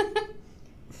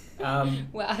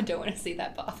 Well, I don't want to see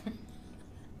that bathroom.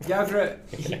 Yagra,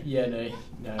 yeah,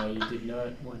 no, you did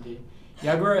not want to.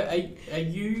 Yagra, are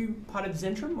you part of the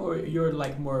Zentrum, or you're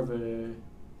like more of a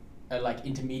like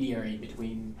intermediary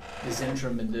between the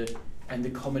Zentrum and the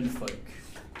common folk?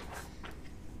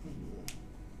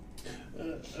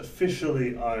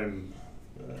 Officially, I'm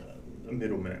a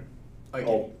middleman. Okay.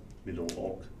 Orc, middle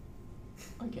orc.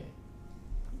 Okay.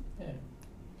 Yeah.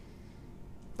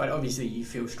 But obviously, you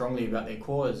feel strongly about their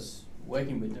cause,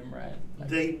 working with them, right? Like-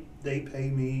 They pay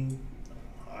me.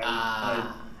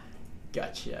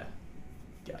 Gotcha.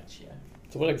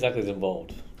 So what exactly is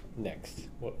involved next?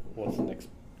 What's the next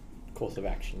course of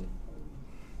action?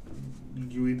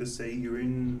 You either say you're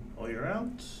in or you're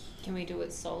out. Can we do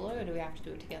it solo or do we have to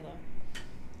do it together?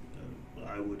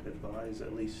 I would advise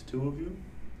at least two of you.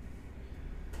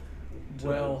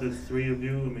 Well- The three of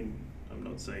you, I mean, I'm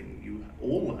not saying you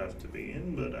all have to be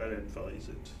in, but I'd advise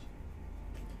it.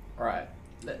 Alright,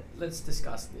 let's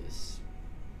discuss this.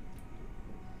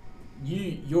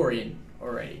 You're in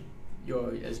already.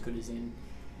 You're as good as in.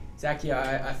 Zachy,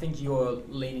 I think you're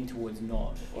leaning towards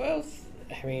not. Well,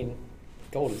 I mean,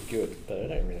 gold is good, but I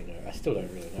don't really know. I still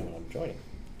don't really know what I'm joining.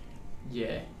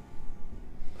 Yeah.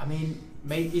 I mean,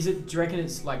 do you reckon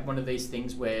it's like one of these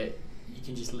things where you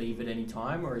can just leave at any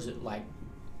time, or is it like,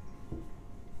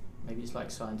 maybe it's like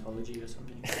Scientology or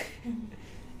something?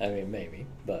 I mean, maybe,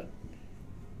 but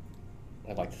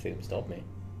I'd like to see them stop me.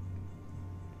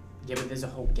 Yeah, but there's a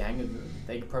whole gang of them.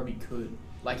 They probably could.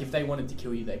 Like, if they wanted to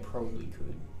kill you, they probably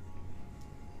could.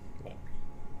 Well,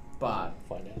 But,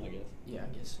 find out, I guess. yeah,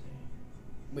 I guess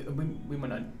so. We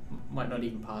might not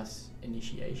even pass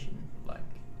initiation. Like,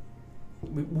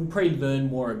 we'll probably learn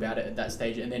more about it at that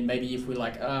stage, and then maybe if we're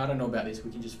like, I don't know about this, we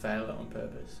can just fail it on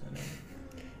purpose. And then,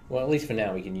 Well, at least for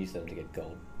now, we can use them to get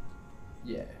gold.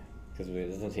 yeah, Because there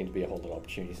doesn't seem to be a whole lot of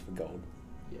opportunities for gold.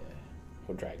 yeah,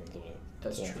 Or dragons or whatever.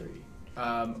 that's So, true.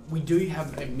 We do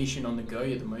have a mission on the go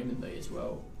at the moment, though, as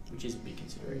well, which is a big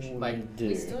consideration. Like, we do.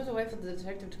 We still have to wait for the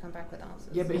detective to come back with answers.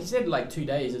 yeah, but he said like 2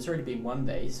 days. It's already been 1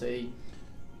 day, so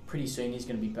pretty soon he's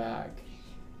going to be back.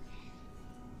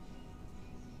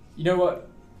 You know what?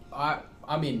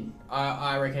 I'm in.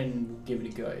 I reckon we'll give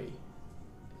it a go.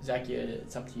 Zachy,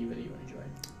 it's up to you whether you want to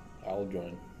join. I'll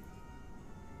join.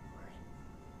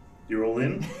 You're all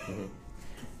in? Mhm.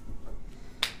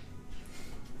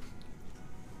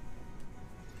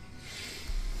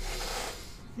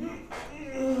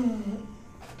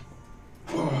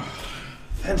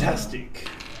 Fantastic.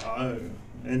 Oh,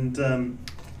 and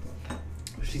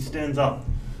she stands up,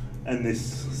 and this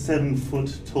 7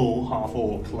 foot tall half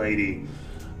orc lady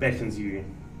beckons you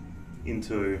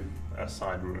into a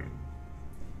side room.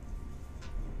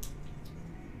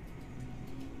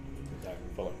 I can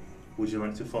follow. Would you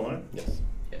like to follow? Yes.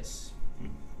 Yes.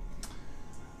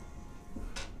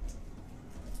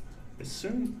 As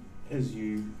soon as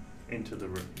you enter the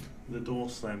room, the door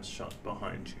slams shut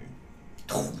behind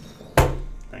you.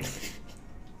 Thank you.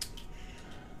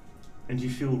 And you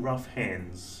feel rough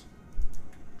hands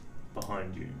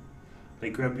behind you. They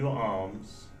grab your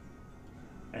arms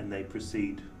and they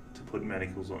proceed to put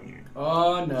manacles on you.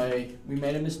 Oh no, we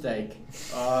made a mistake.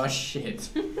 Oh shit.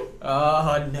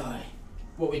 Oh no.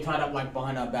 What, we tied up like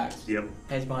behind our backs? Yep.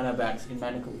 Heads behind our backs in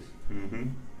manacles. Mm-hmm.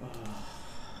 Oh.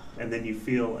 And then you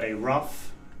feel a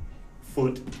rough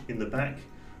foot in the back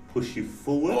push you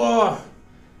forward. Oh.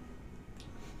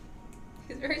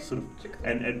 He's very Sort of, difficult.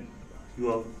 and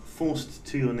you are forced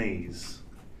to your knees.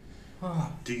 Oh.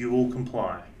 Do you all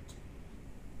comply?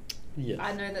 Yes.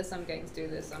 I know that some gangs do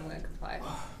this. I'm going to comply.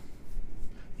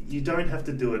 You don't have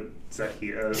to do it,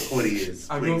 Zachy. What he is.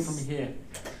 I go from here.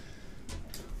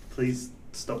 Please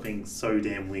stop being so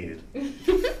damn weird.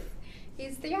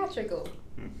 He's theatrical.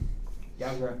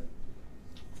 Yagra.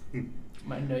 Hmm.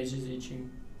 My nose is itching.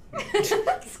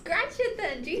 Scratch it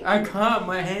then, gee. I can't.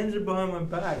 My hands are behind my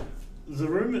back. The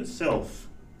room itself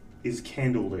is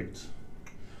candlelit.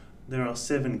 There are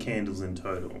 7 candles in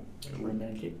total,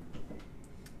 Romantic.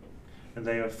 and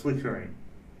they are flickering.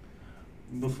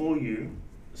 Before you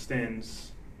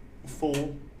stands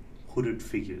 4 hooded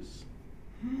figures.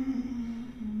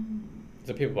 Is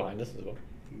there people behind us as well?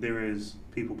 There is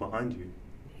people behind you.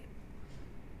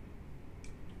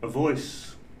 A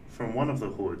voice from one of the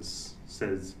hoods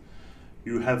says,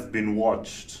 "You have been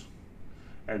watched,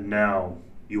 and now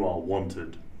you are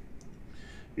wanted.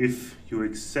 If you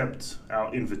accept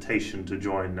our invitation to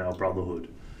join our brotherhood,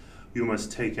 you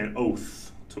must take an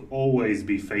oath to always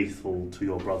be faithful to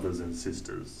your brothers and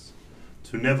sisters,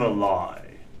 to never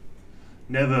lie,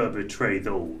 never betray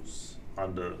those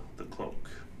under the cloak.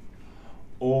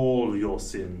 All your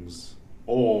sins,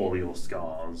 all your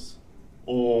scars,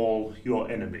 all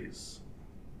your enemies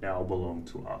now belong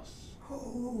to us.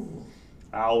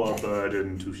 Our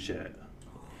burden to share.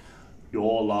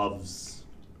 Your loves,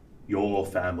 your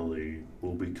family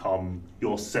will become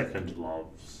your second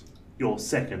loves, your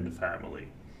second family.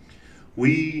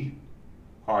 We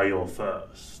are your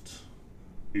first.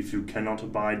 If you cannot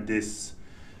abide this,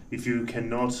 if you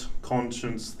cannot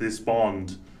conscience this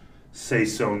bond, say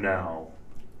so now,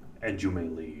 and you may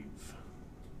leave."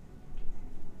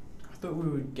 I thought we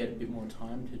would get a bit more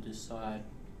time to decide.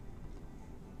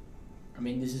 I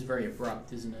mean, this is very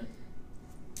abrupt, isn't it?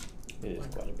 It is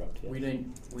quite abrupt, yeah. We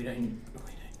don't know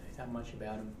that much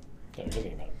about him. Don't know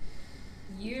anything about it.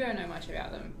 You don't know much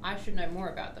about them. I should know more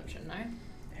about them, shouldn't I?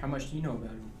 How much do you know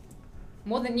about him?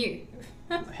 More than you.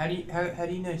 How do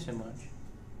you know so much?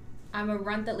 I'm a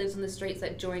runt that lives on the streets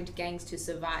that joined gangs to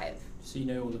survive. So you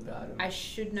know all about him. I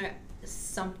should know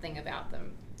something about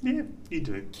them. Yeah, you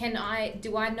do.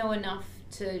 Do I know enough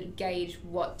to gauge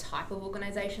what type of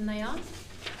organisation they are?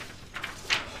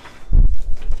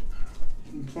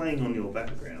 Playing on your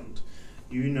background,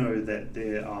 you know that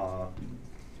there are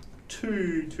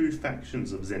two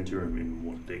factions of Zentirum in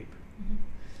Waterdeep.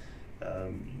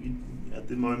 At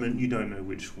the moment, you don't know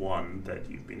which one that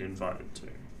you've been invited to.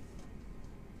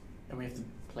 And we have to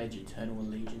pledge eternal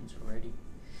allegiance already.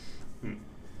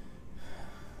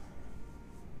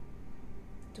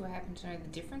 Do I happen to know the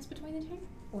difference between the two,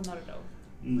 or not at all?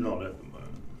 Not at the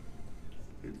moment.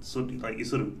 It's sort of like you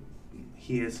sort of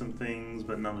hear some things,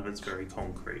 but none of it's very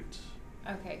concrete.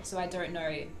 Okay, so I don't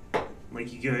know.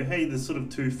 Like you go, hey, there's sort of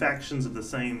two factions of the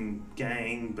same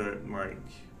gang, but like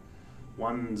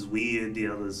one's weird, the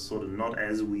other's sort of not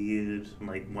as weird.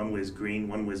 Like one wears green,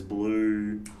 one wears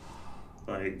blue.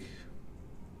 Like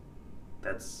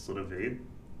that's sort of it.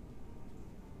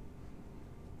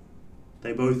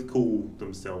 They both call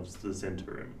themselves the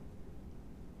Zentirum.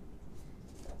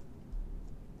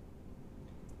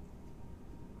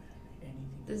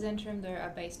 The Zentirum, though,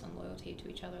 are based on loyalty to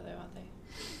each other, though, aren't they?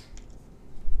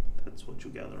 That's what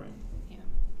you're gathering. Yeah.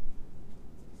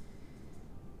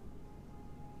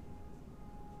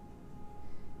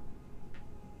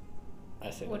 I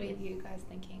see. What are you guys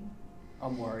thinking?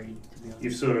 I'm worried, to be honest.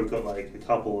 You've sort of got like a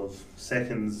couple of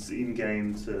seconds in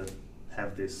game to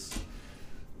have this.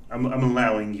 I'm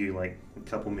allowing you like a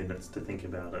couple minutes to think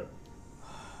about it.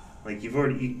 Like you've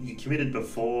already you committed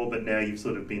before, but now you've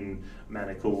sort of been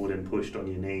manacled and pushed on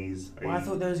your knees. Well, I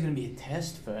thought there was going to be a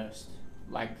test first.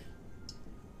 Like,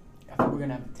 I thought we were going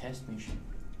to have a test mission.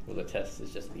 Well, the test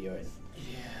is just the oath.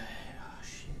 Yeah, oh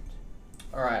shit.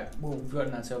 Alright, well, we've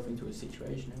gotten ourselves into a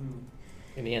situation, haven't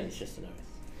we? In the end, it's just an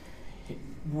oath.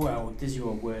 Well, does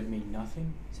your word mean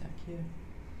nothing, Zakia?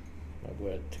 My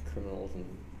word to criminals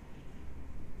and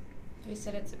Who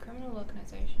said it's a criminal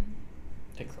organisation?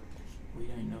 to criminals. We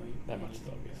don't know That much is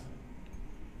anything obvious. about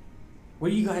it. What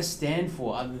do you guys stand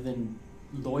for other than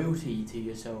loyalty to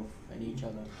yourself and each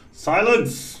other?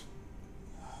 Silence!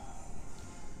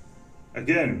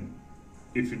 Again,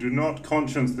 if you do not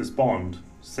conscience this bond,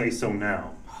 say so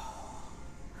now.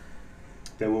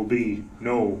 There will be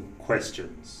no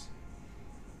questions.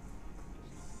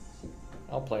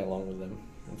 I'll play along with them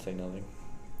and say nothing.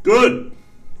 Good!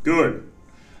 Good.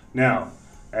 Now,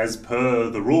 as per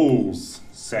the rules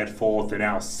set forth in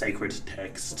our sacred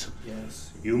text,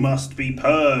 Yes. you must be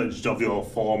purged of your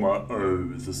former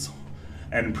oaths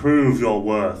and prove your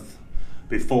worth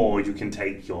before you can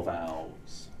take your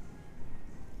vows.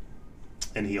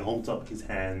 And he holds up his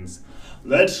hands.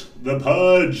 Let the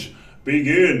purge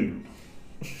begin!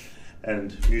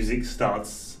 And music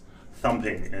starts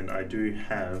thumping, and I do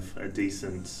have a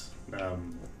decent...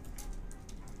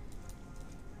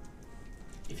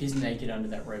 If he's naked under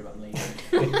that robe, I'm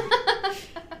leaving.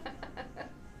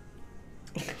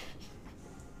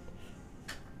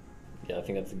 Yeah, I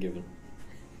think that's a given.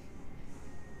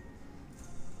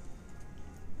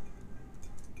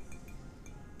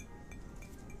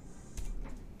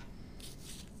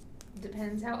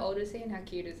 Depends how old is he and how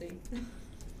cute is he.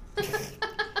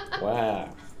 Wow.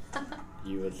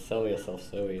 You would sell yourself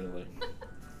so easily.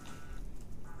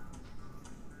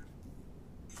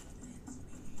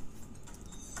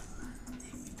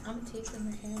 I'm teaching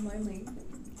the ham only.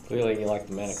 Clearly you like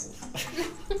the manacles.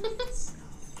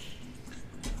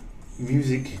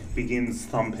 Music begins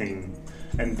thumping,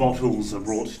 and bottles are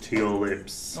brought to your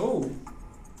lips. Oh!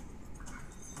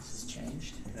 This has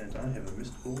changed. And I have a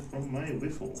missed call from my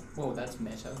whiffle. Whoa, that's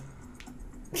meta.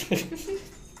 It's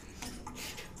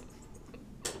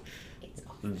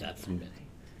off. That's many.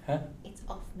 Huh? It's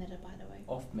off meta, by the way.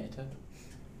 Off meta.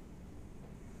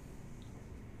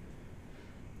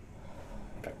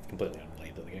 In fact, completely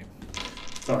unrelated to the game.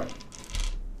 Sorry.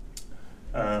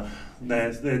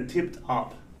 They're tipped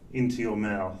up into your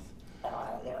mouth.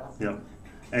 Yep.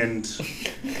 And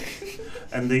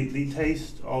the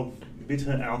taste of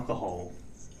bitter alcohol.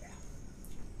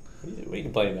 What are you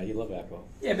complaining about? You love alcohol.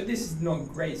 Yeah, but this is not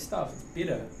great stuff. It's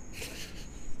bitter.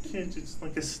 Yeah, it's just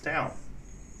like a stout.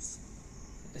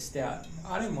 A stout.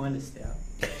 I don't mind a stout.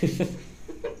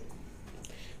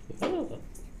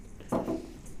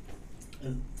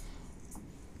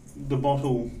 The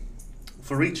bottle,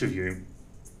 for each of you,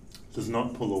 does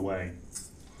not pull away.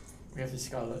 We have to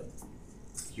scull it.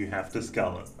 You have to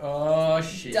scull it. Oh,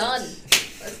 shit. Done.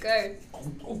 Let's go.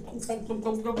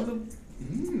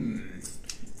 Mmm.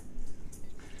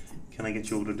 Can I get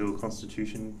you all to do a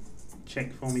constitution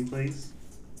check for me, please?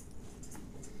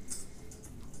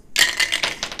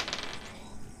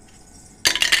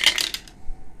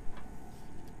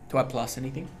 Do I plus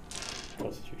anything?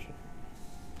 Constitution.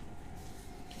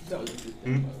 That was a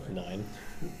 15, by the way. 9.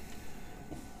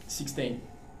 16.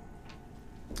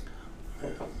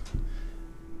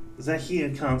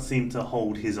 Zahir can't seem to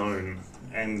hold his own,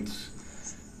 and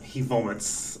he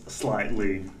vomits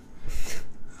slightly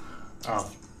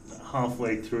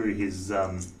halfway through his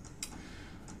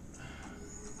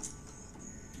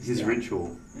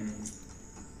ritual.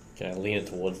 Can I lean it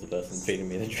towards the person feeding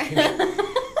me the drink?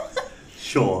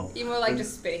 Sure. You're more like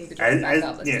just spitting the drink back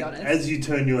up, let's be honest. As you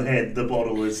turn your head, the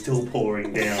bottle is still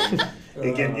pouring down.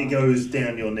 It goes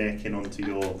down your neck and onto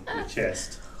your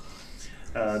chest.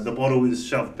 The bottle is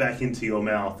shoved back into your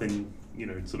mouth and,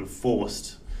 sort of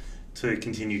forced to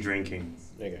continue drinking.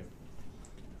 Okay.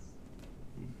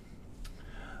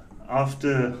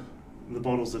 After the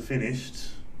bottles are finished,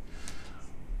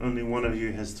 only one of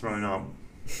you has thrown up.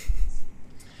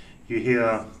 You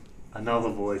hear another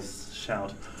voice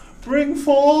shout, "Bring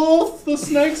forth the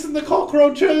snakes and the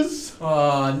cockroaches!"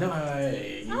 Oh, no.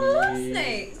 I love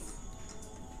snakes.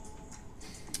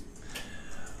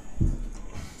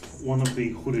 One of the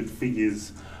hooded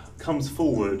figures comes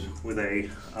forward with a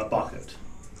bucket.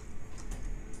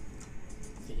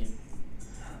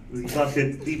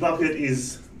 The bucket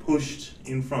is pushed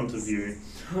in front of you,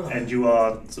 and you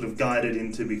are sort of guided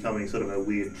into becoming sort of a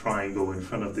weird triangle in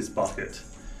front of this bucket.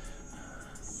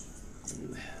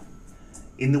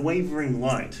 In the wavering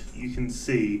light, you can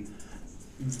see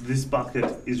this bucket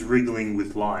is wriggling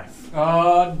with life.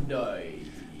 Oh, no.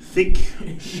 Thick,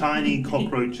 shiny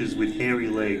cockroaches with hairy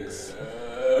legs.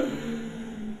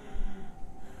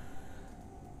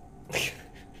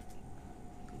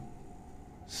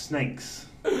 Snakes.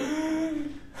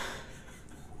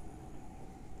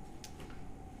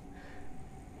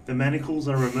 The manacles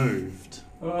are removed.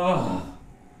 Oh.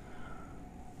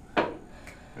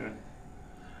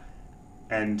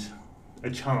 And a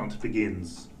chant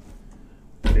begins.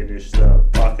 Finish the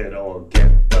bucket or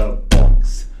get the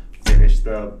box. Finish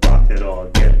the bucket or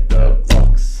get the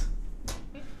box.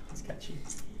 It's catchy.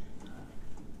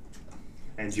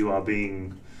 And you are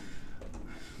being...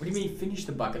 What do you mean finish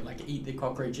the bucket? Like eat the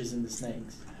cockroaches and the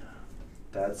snakes?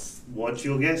 That's what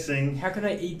you're guessing. How can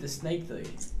I eat the snake though?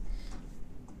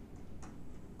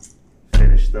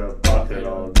 Finish the bucket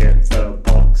or get the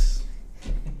box.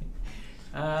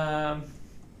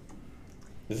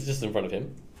 This is just in front of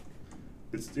him.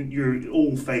 You're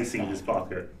all facing this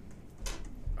bucket.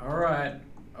 Alright.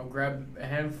 I'll grab a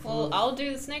handful. Well, of... I'll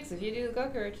do the snakes if you do the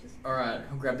cockroaches. Alright,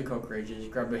 I'll grab the cockroaches.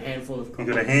 Grab a handful of You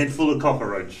cockroaches. got a handful of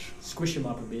cockroach. Squish them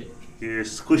up a bit. You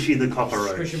squishy the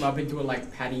cockroach. Squish them up into a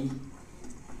like patty.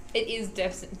 It is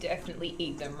definitely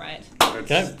eat them, right?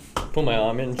 Can I pull my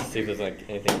arm in to see if there's like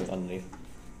anything underneath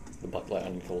the bucket, like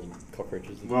underneath all the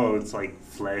cockroaches? Well, it's like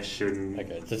flesh and...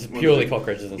 Okay, so it's what purely is it?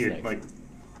 cockroaches and Yeah, snakes. like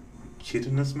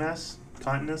chitinous mass?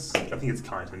 Chitinous? I think it's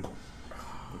chitin.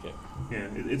 Okay. Yeah,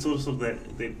 it's all sort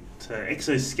of that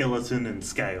exoskeleton and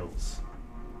scales.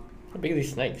 How big are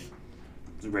these snakes?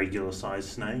 It's a regular sized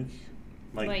snake.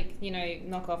 Like,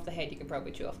 knock off the head, you could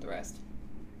probably chew off the rest.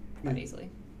 Quite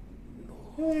easily.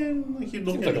 Yeah, like you're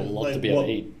looking Seems like at a lot to be able to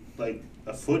eat. Like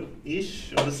a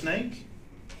foot-ish of a snake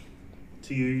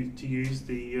to use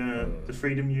the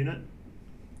freedom unit.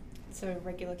 It's a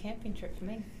regular camping trip for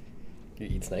me. You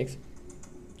eat snakes?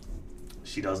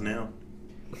 She does now.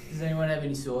 Does anyone have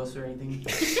any sauce or anything?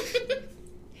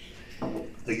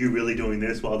 Are you really doing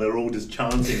this while they're all just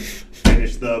chanting,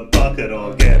 "Finish the bucket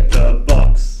or get the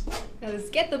box"? Now, does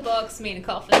get the box mean a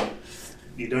coffin?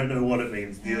 You don't know what it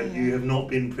means. You have not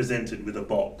been presented with a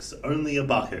box, only a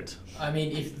bucket. I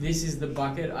mean, if this is the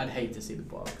bucket, I'd hate to see the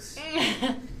box.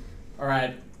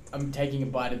 Alright, I'm taking a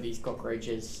bite of these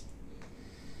cockroaches.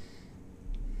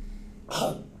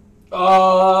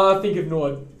 Oh, think of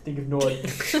Nord. Think of Nord.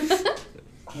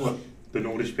 What? The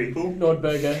Nordish people? Nord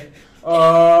burger.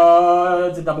 Oh,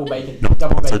 it's a double bacon.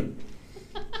 Double bacon.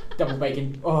 Double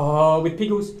bacon. Oh, with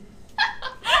pickles.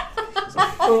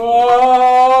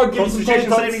 Oh, give me some Constitution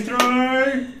taste saving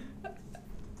throw!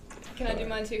 Can I do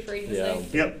mine too for even's Yeah.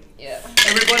 sake? Yep. Yeah.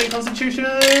 Everybody, Constitution!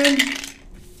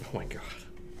 Oh my god.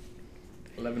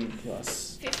 11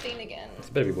 plus 15 again. This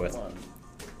better be worth 1.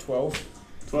 12.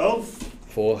 12.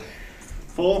 4.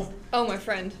 4. Oh, my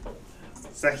friend.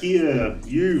 Zahir,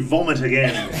 you vomit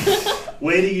again.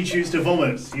 Where do you choose to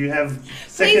vomit? You have Please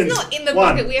seconds. not in the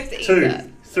 1, bucket, we have to eat 2, that.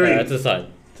 3. To the side.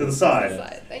 To the side.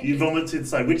 Side, thank You vomit to the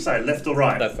side. Which side? Left or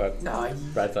right? That side. No,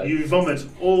 Right side. You vomit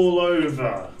all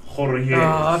over Jorge.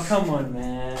 Oh, come on,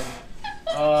 man.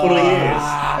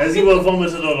 As you are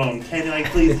vomited on, can I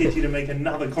please get you to make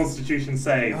another Constitution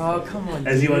save? Oh, come on.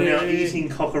 As you are now dude. eating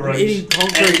cockroach I'm eating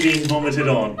cockroach. and being vomited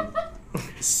on.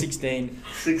 16.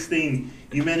 16.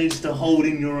 You manage to hold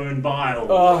in your own bile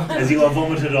Oh. as you are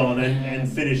vomited on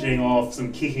and finishing off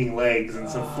some kicking legs and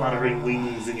some fluttering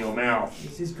wings in your mouth.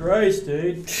 This is gross,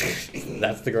 dude.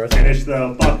 That's the gross. Finish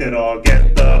the bucket or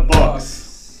get the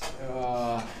box.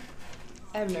 Uh,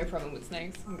 I have no problem with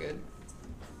snakes. I'm good.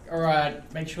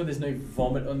 Alright, make sure there's no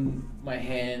vomit on my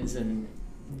hands and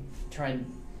try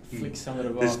and flick some of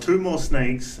it There's off. 2 more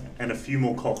snakes and a few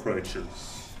more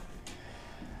cockroaches.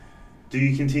 Do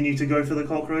you continue to go for the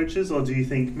cockroaches, or do you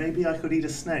think maybe I could eat a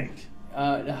snake?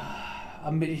 Can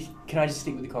I just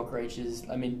stick with the cockroaches?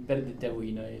 I mean, better the devil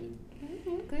you know.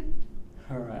 Good.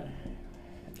 Alright.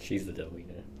 She's the devil, you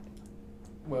know.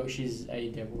 Well, she's a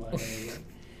devil, I know.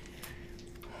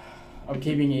 But I'm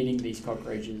keeping eating these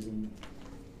cockroaches and...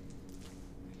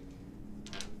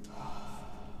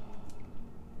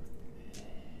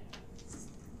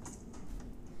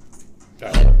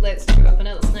 Let's chew up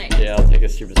another snake. Yeah, I'll take a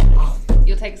stupid snake.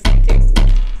 You'll take a snake too.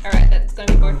 Alright, that's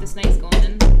gonna be both the snakes gone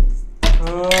then.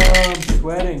 Oh, I'm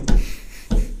sweating.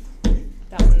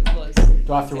 That one was.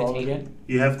 Do I have to roll 13. again?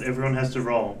 You have to, everyone has to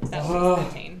roll. That Oh. was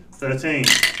 13. 13.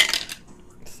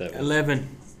 7. 11.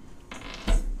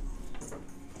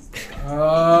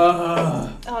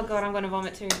 Oh, Oh god, I'm gonna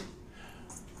vomit too.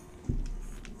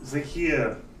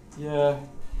 Zakia. yeah,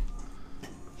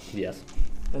 Yes.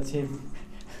 that's him.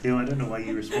 You know, I don't know why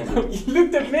you responded. You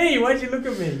looked at me. Why'd you look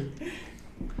at me?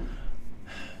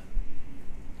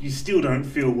 You still don't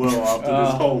feel well after this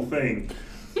Ah. whole thing.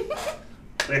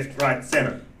 Left, right,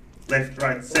 center. Left,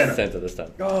 right, center. Center this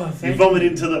time. Oh, You thank vomit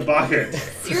into the bucket.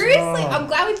 Seriously? Oh. I'm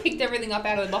glad we picked everything up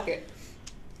out of the bucket.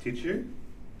 Did you?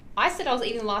 I said I was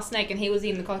eating the last snake and he was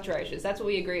eating the cockroaches. That's what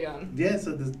we agreed on. Yeah,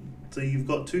 so you've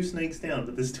got 2 snakes down,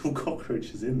 but there's still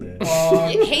cockroaches in there. Oh,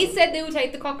 He said they would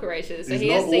take the cockroaches, so There's he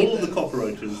not has to eat all of the them.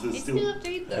 cockroaches. There's He still... still have to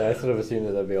eat I them. sort of assumed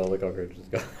that that'd be all the cockroaches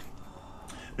gone.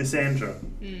 Miss Andra,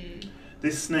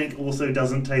 this snake also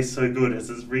doesn't taste so good as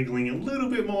it's wriggling a little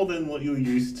bit more than what you're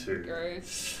used to.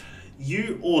 Gross.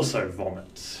 You also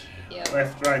vomit. Yeah.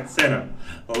 Left, right, center.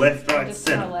 Left, right, Just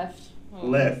kinda center. left. Oh.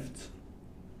 Left.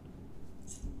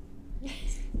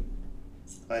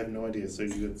 I have no idea. So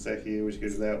you got Zakia, which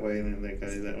goes that way, and then that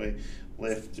goes that way.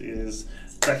 Left is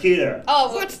Zakia.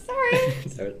 Oh, what? Sorry.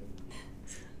 Sorry.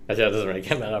 Actually, that doesn't really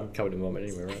count. I'm covered in vomit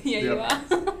anyway, right? Yeah, you Yep. are.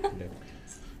 No.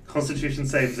 Constitution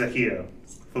save Zakia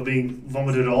for being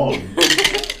vomited on.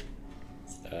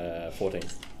 14.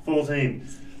 14.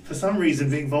 For some reason,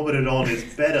 being vomited on is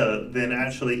better than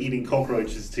actually eating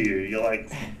cockroaches to you. You're like,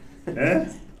 eh?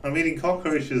 I'm eating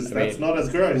cockroaches. I That's mean, not as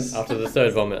gross. After the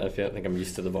 3rd vomit, I think I'm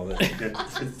used to the vomit. Yeah,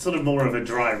 it's sort of more of a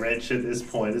dry retch at this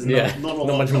point. There's Yeah, not a not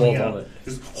lot much coming more out. vomit.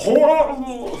 Just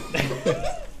horrible.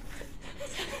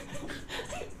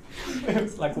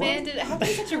 like what? Man, did it have to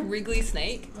be such a wriggly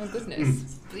snake? My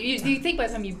goodness. You think by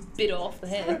the time you bit off the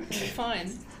head, it's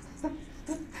fine.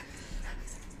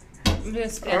 I'm gonna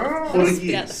spit out the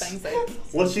Please. fangs though.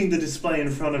 Watching the display in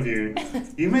front of you,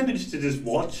 you managed to just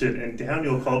watch it and down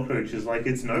your cockroaches like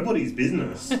it's nobody's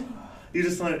business. You're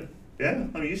just like, yeah,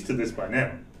 I'm used to this by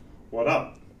now. What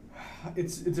up?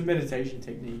 It's a meditation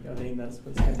technique. I think that's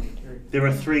what's coming through. There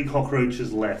are 3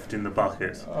 cockroaches left in the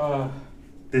bucket.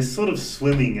 They're sort of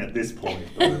swimming at this point.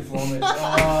 Vomit.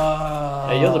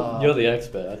 Hey, you're the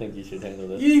expert. I think you should handle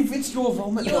this. It's your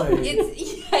vomit though.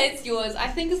 It's yours. I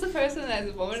think as the person that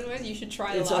has vomited with, you should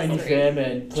try the It's last only 3. fair,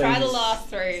 man. Please. Try the last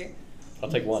 3. I'll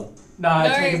take 1. Nah,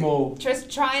 No. take them all. Just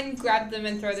try and grab them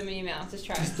and throw them in your mouth. Just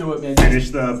try. Just do it, man. Finish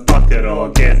the bucket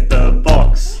or get the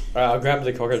box. Alright, I'll grab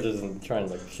the cockroaches and try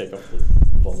and like shake off the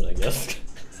vomit, I guess.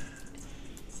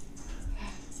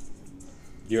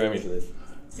 You owe me for this.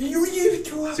 You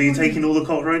two are. So you're taking all the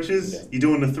cockroaches? Yeah. You're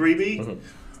doing the 3B? Mhm.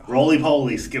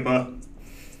 Roly-poly, skipper.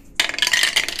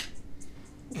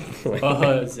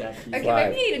 Oh, Zach. Okay,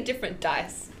 5. maybe you need a different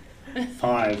dice.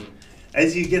 5.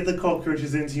 As you get the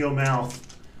cockroaches into your mouth,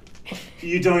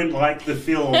 you don't like the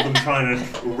feel of them trying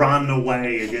to run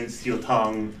away against your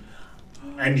tongue,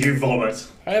 and you vomit.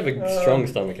 I have a strong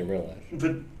stomach in real life.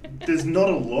 But there's not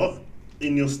a lot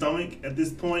in your stomach at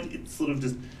this point. It's sort of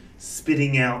just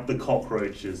spitting out the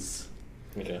cockroaches.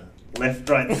 Okay. Left,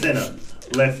 right, center.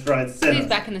 Left, right, He's center.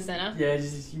 back in the center. Yeah,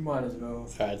 just, you might as well.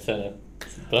 Alright, center.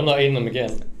 But I'm not eating them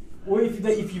again. Or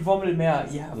if you vomit them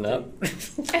out, you have No.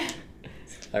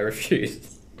 I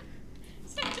refuse.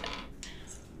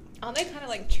 Aren't they kind of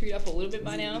like chewed up a little bit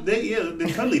by now? They're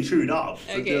totally chewed up.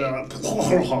 But Okay. they're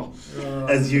like,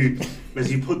 as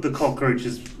you put the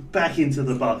cockroaches back into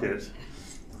the bucket.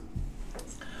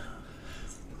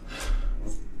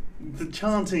 The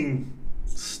chanting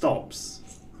stops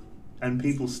and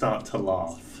people start to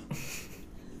laugh.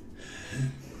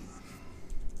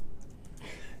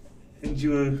 And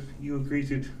you agree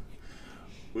to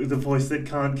with a voice that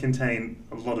can't contain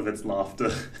a lot of its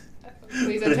laughter.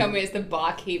 Please don't tell me it's the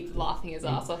barkeep laughing his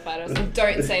ass off at us. And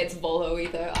don't say it's Volho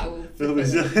either. I will.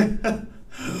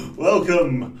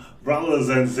 Welcome, brothers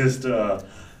and sister,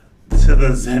 to the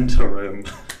Zentarum.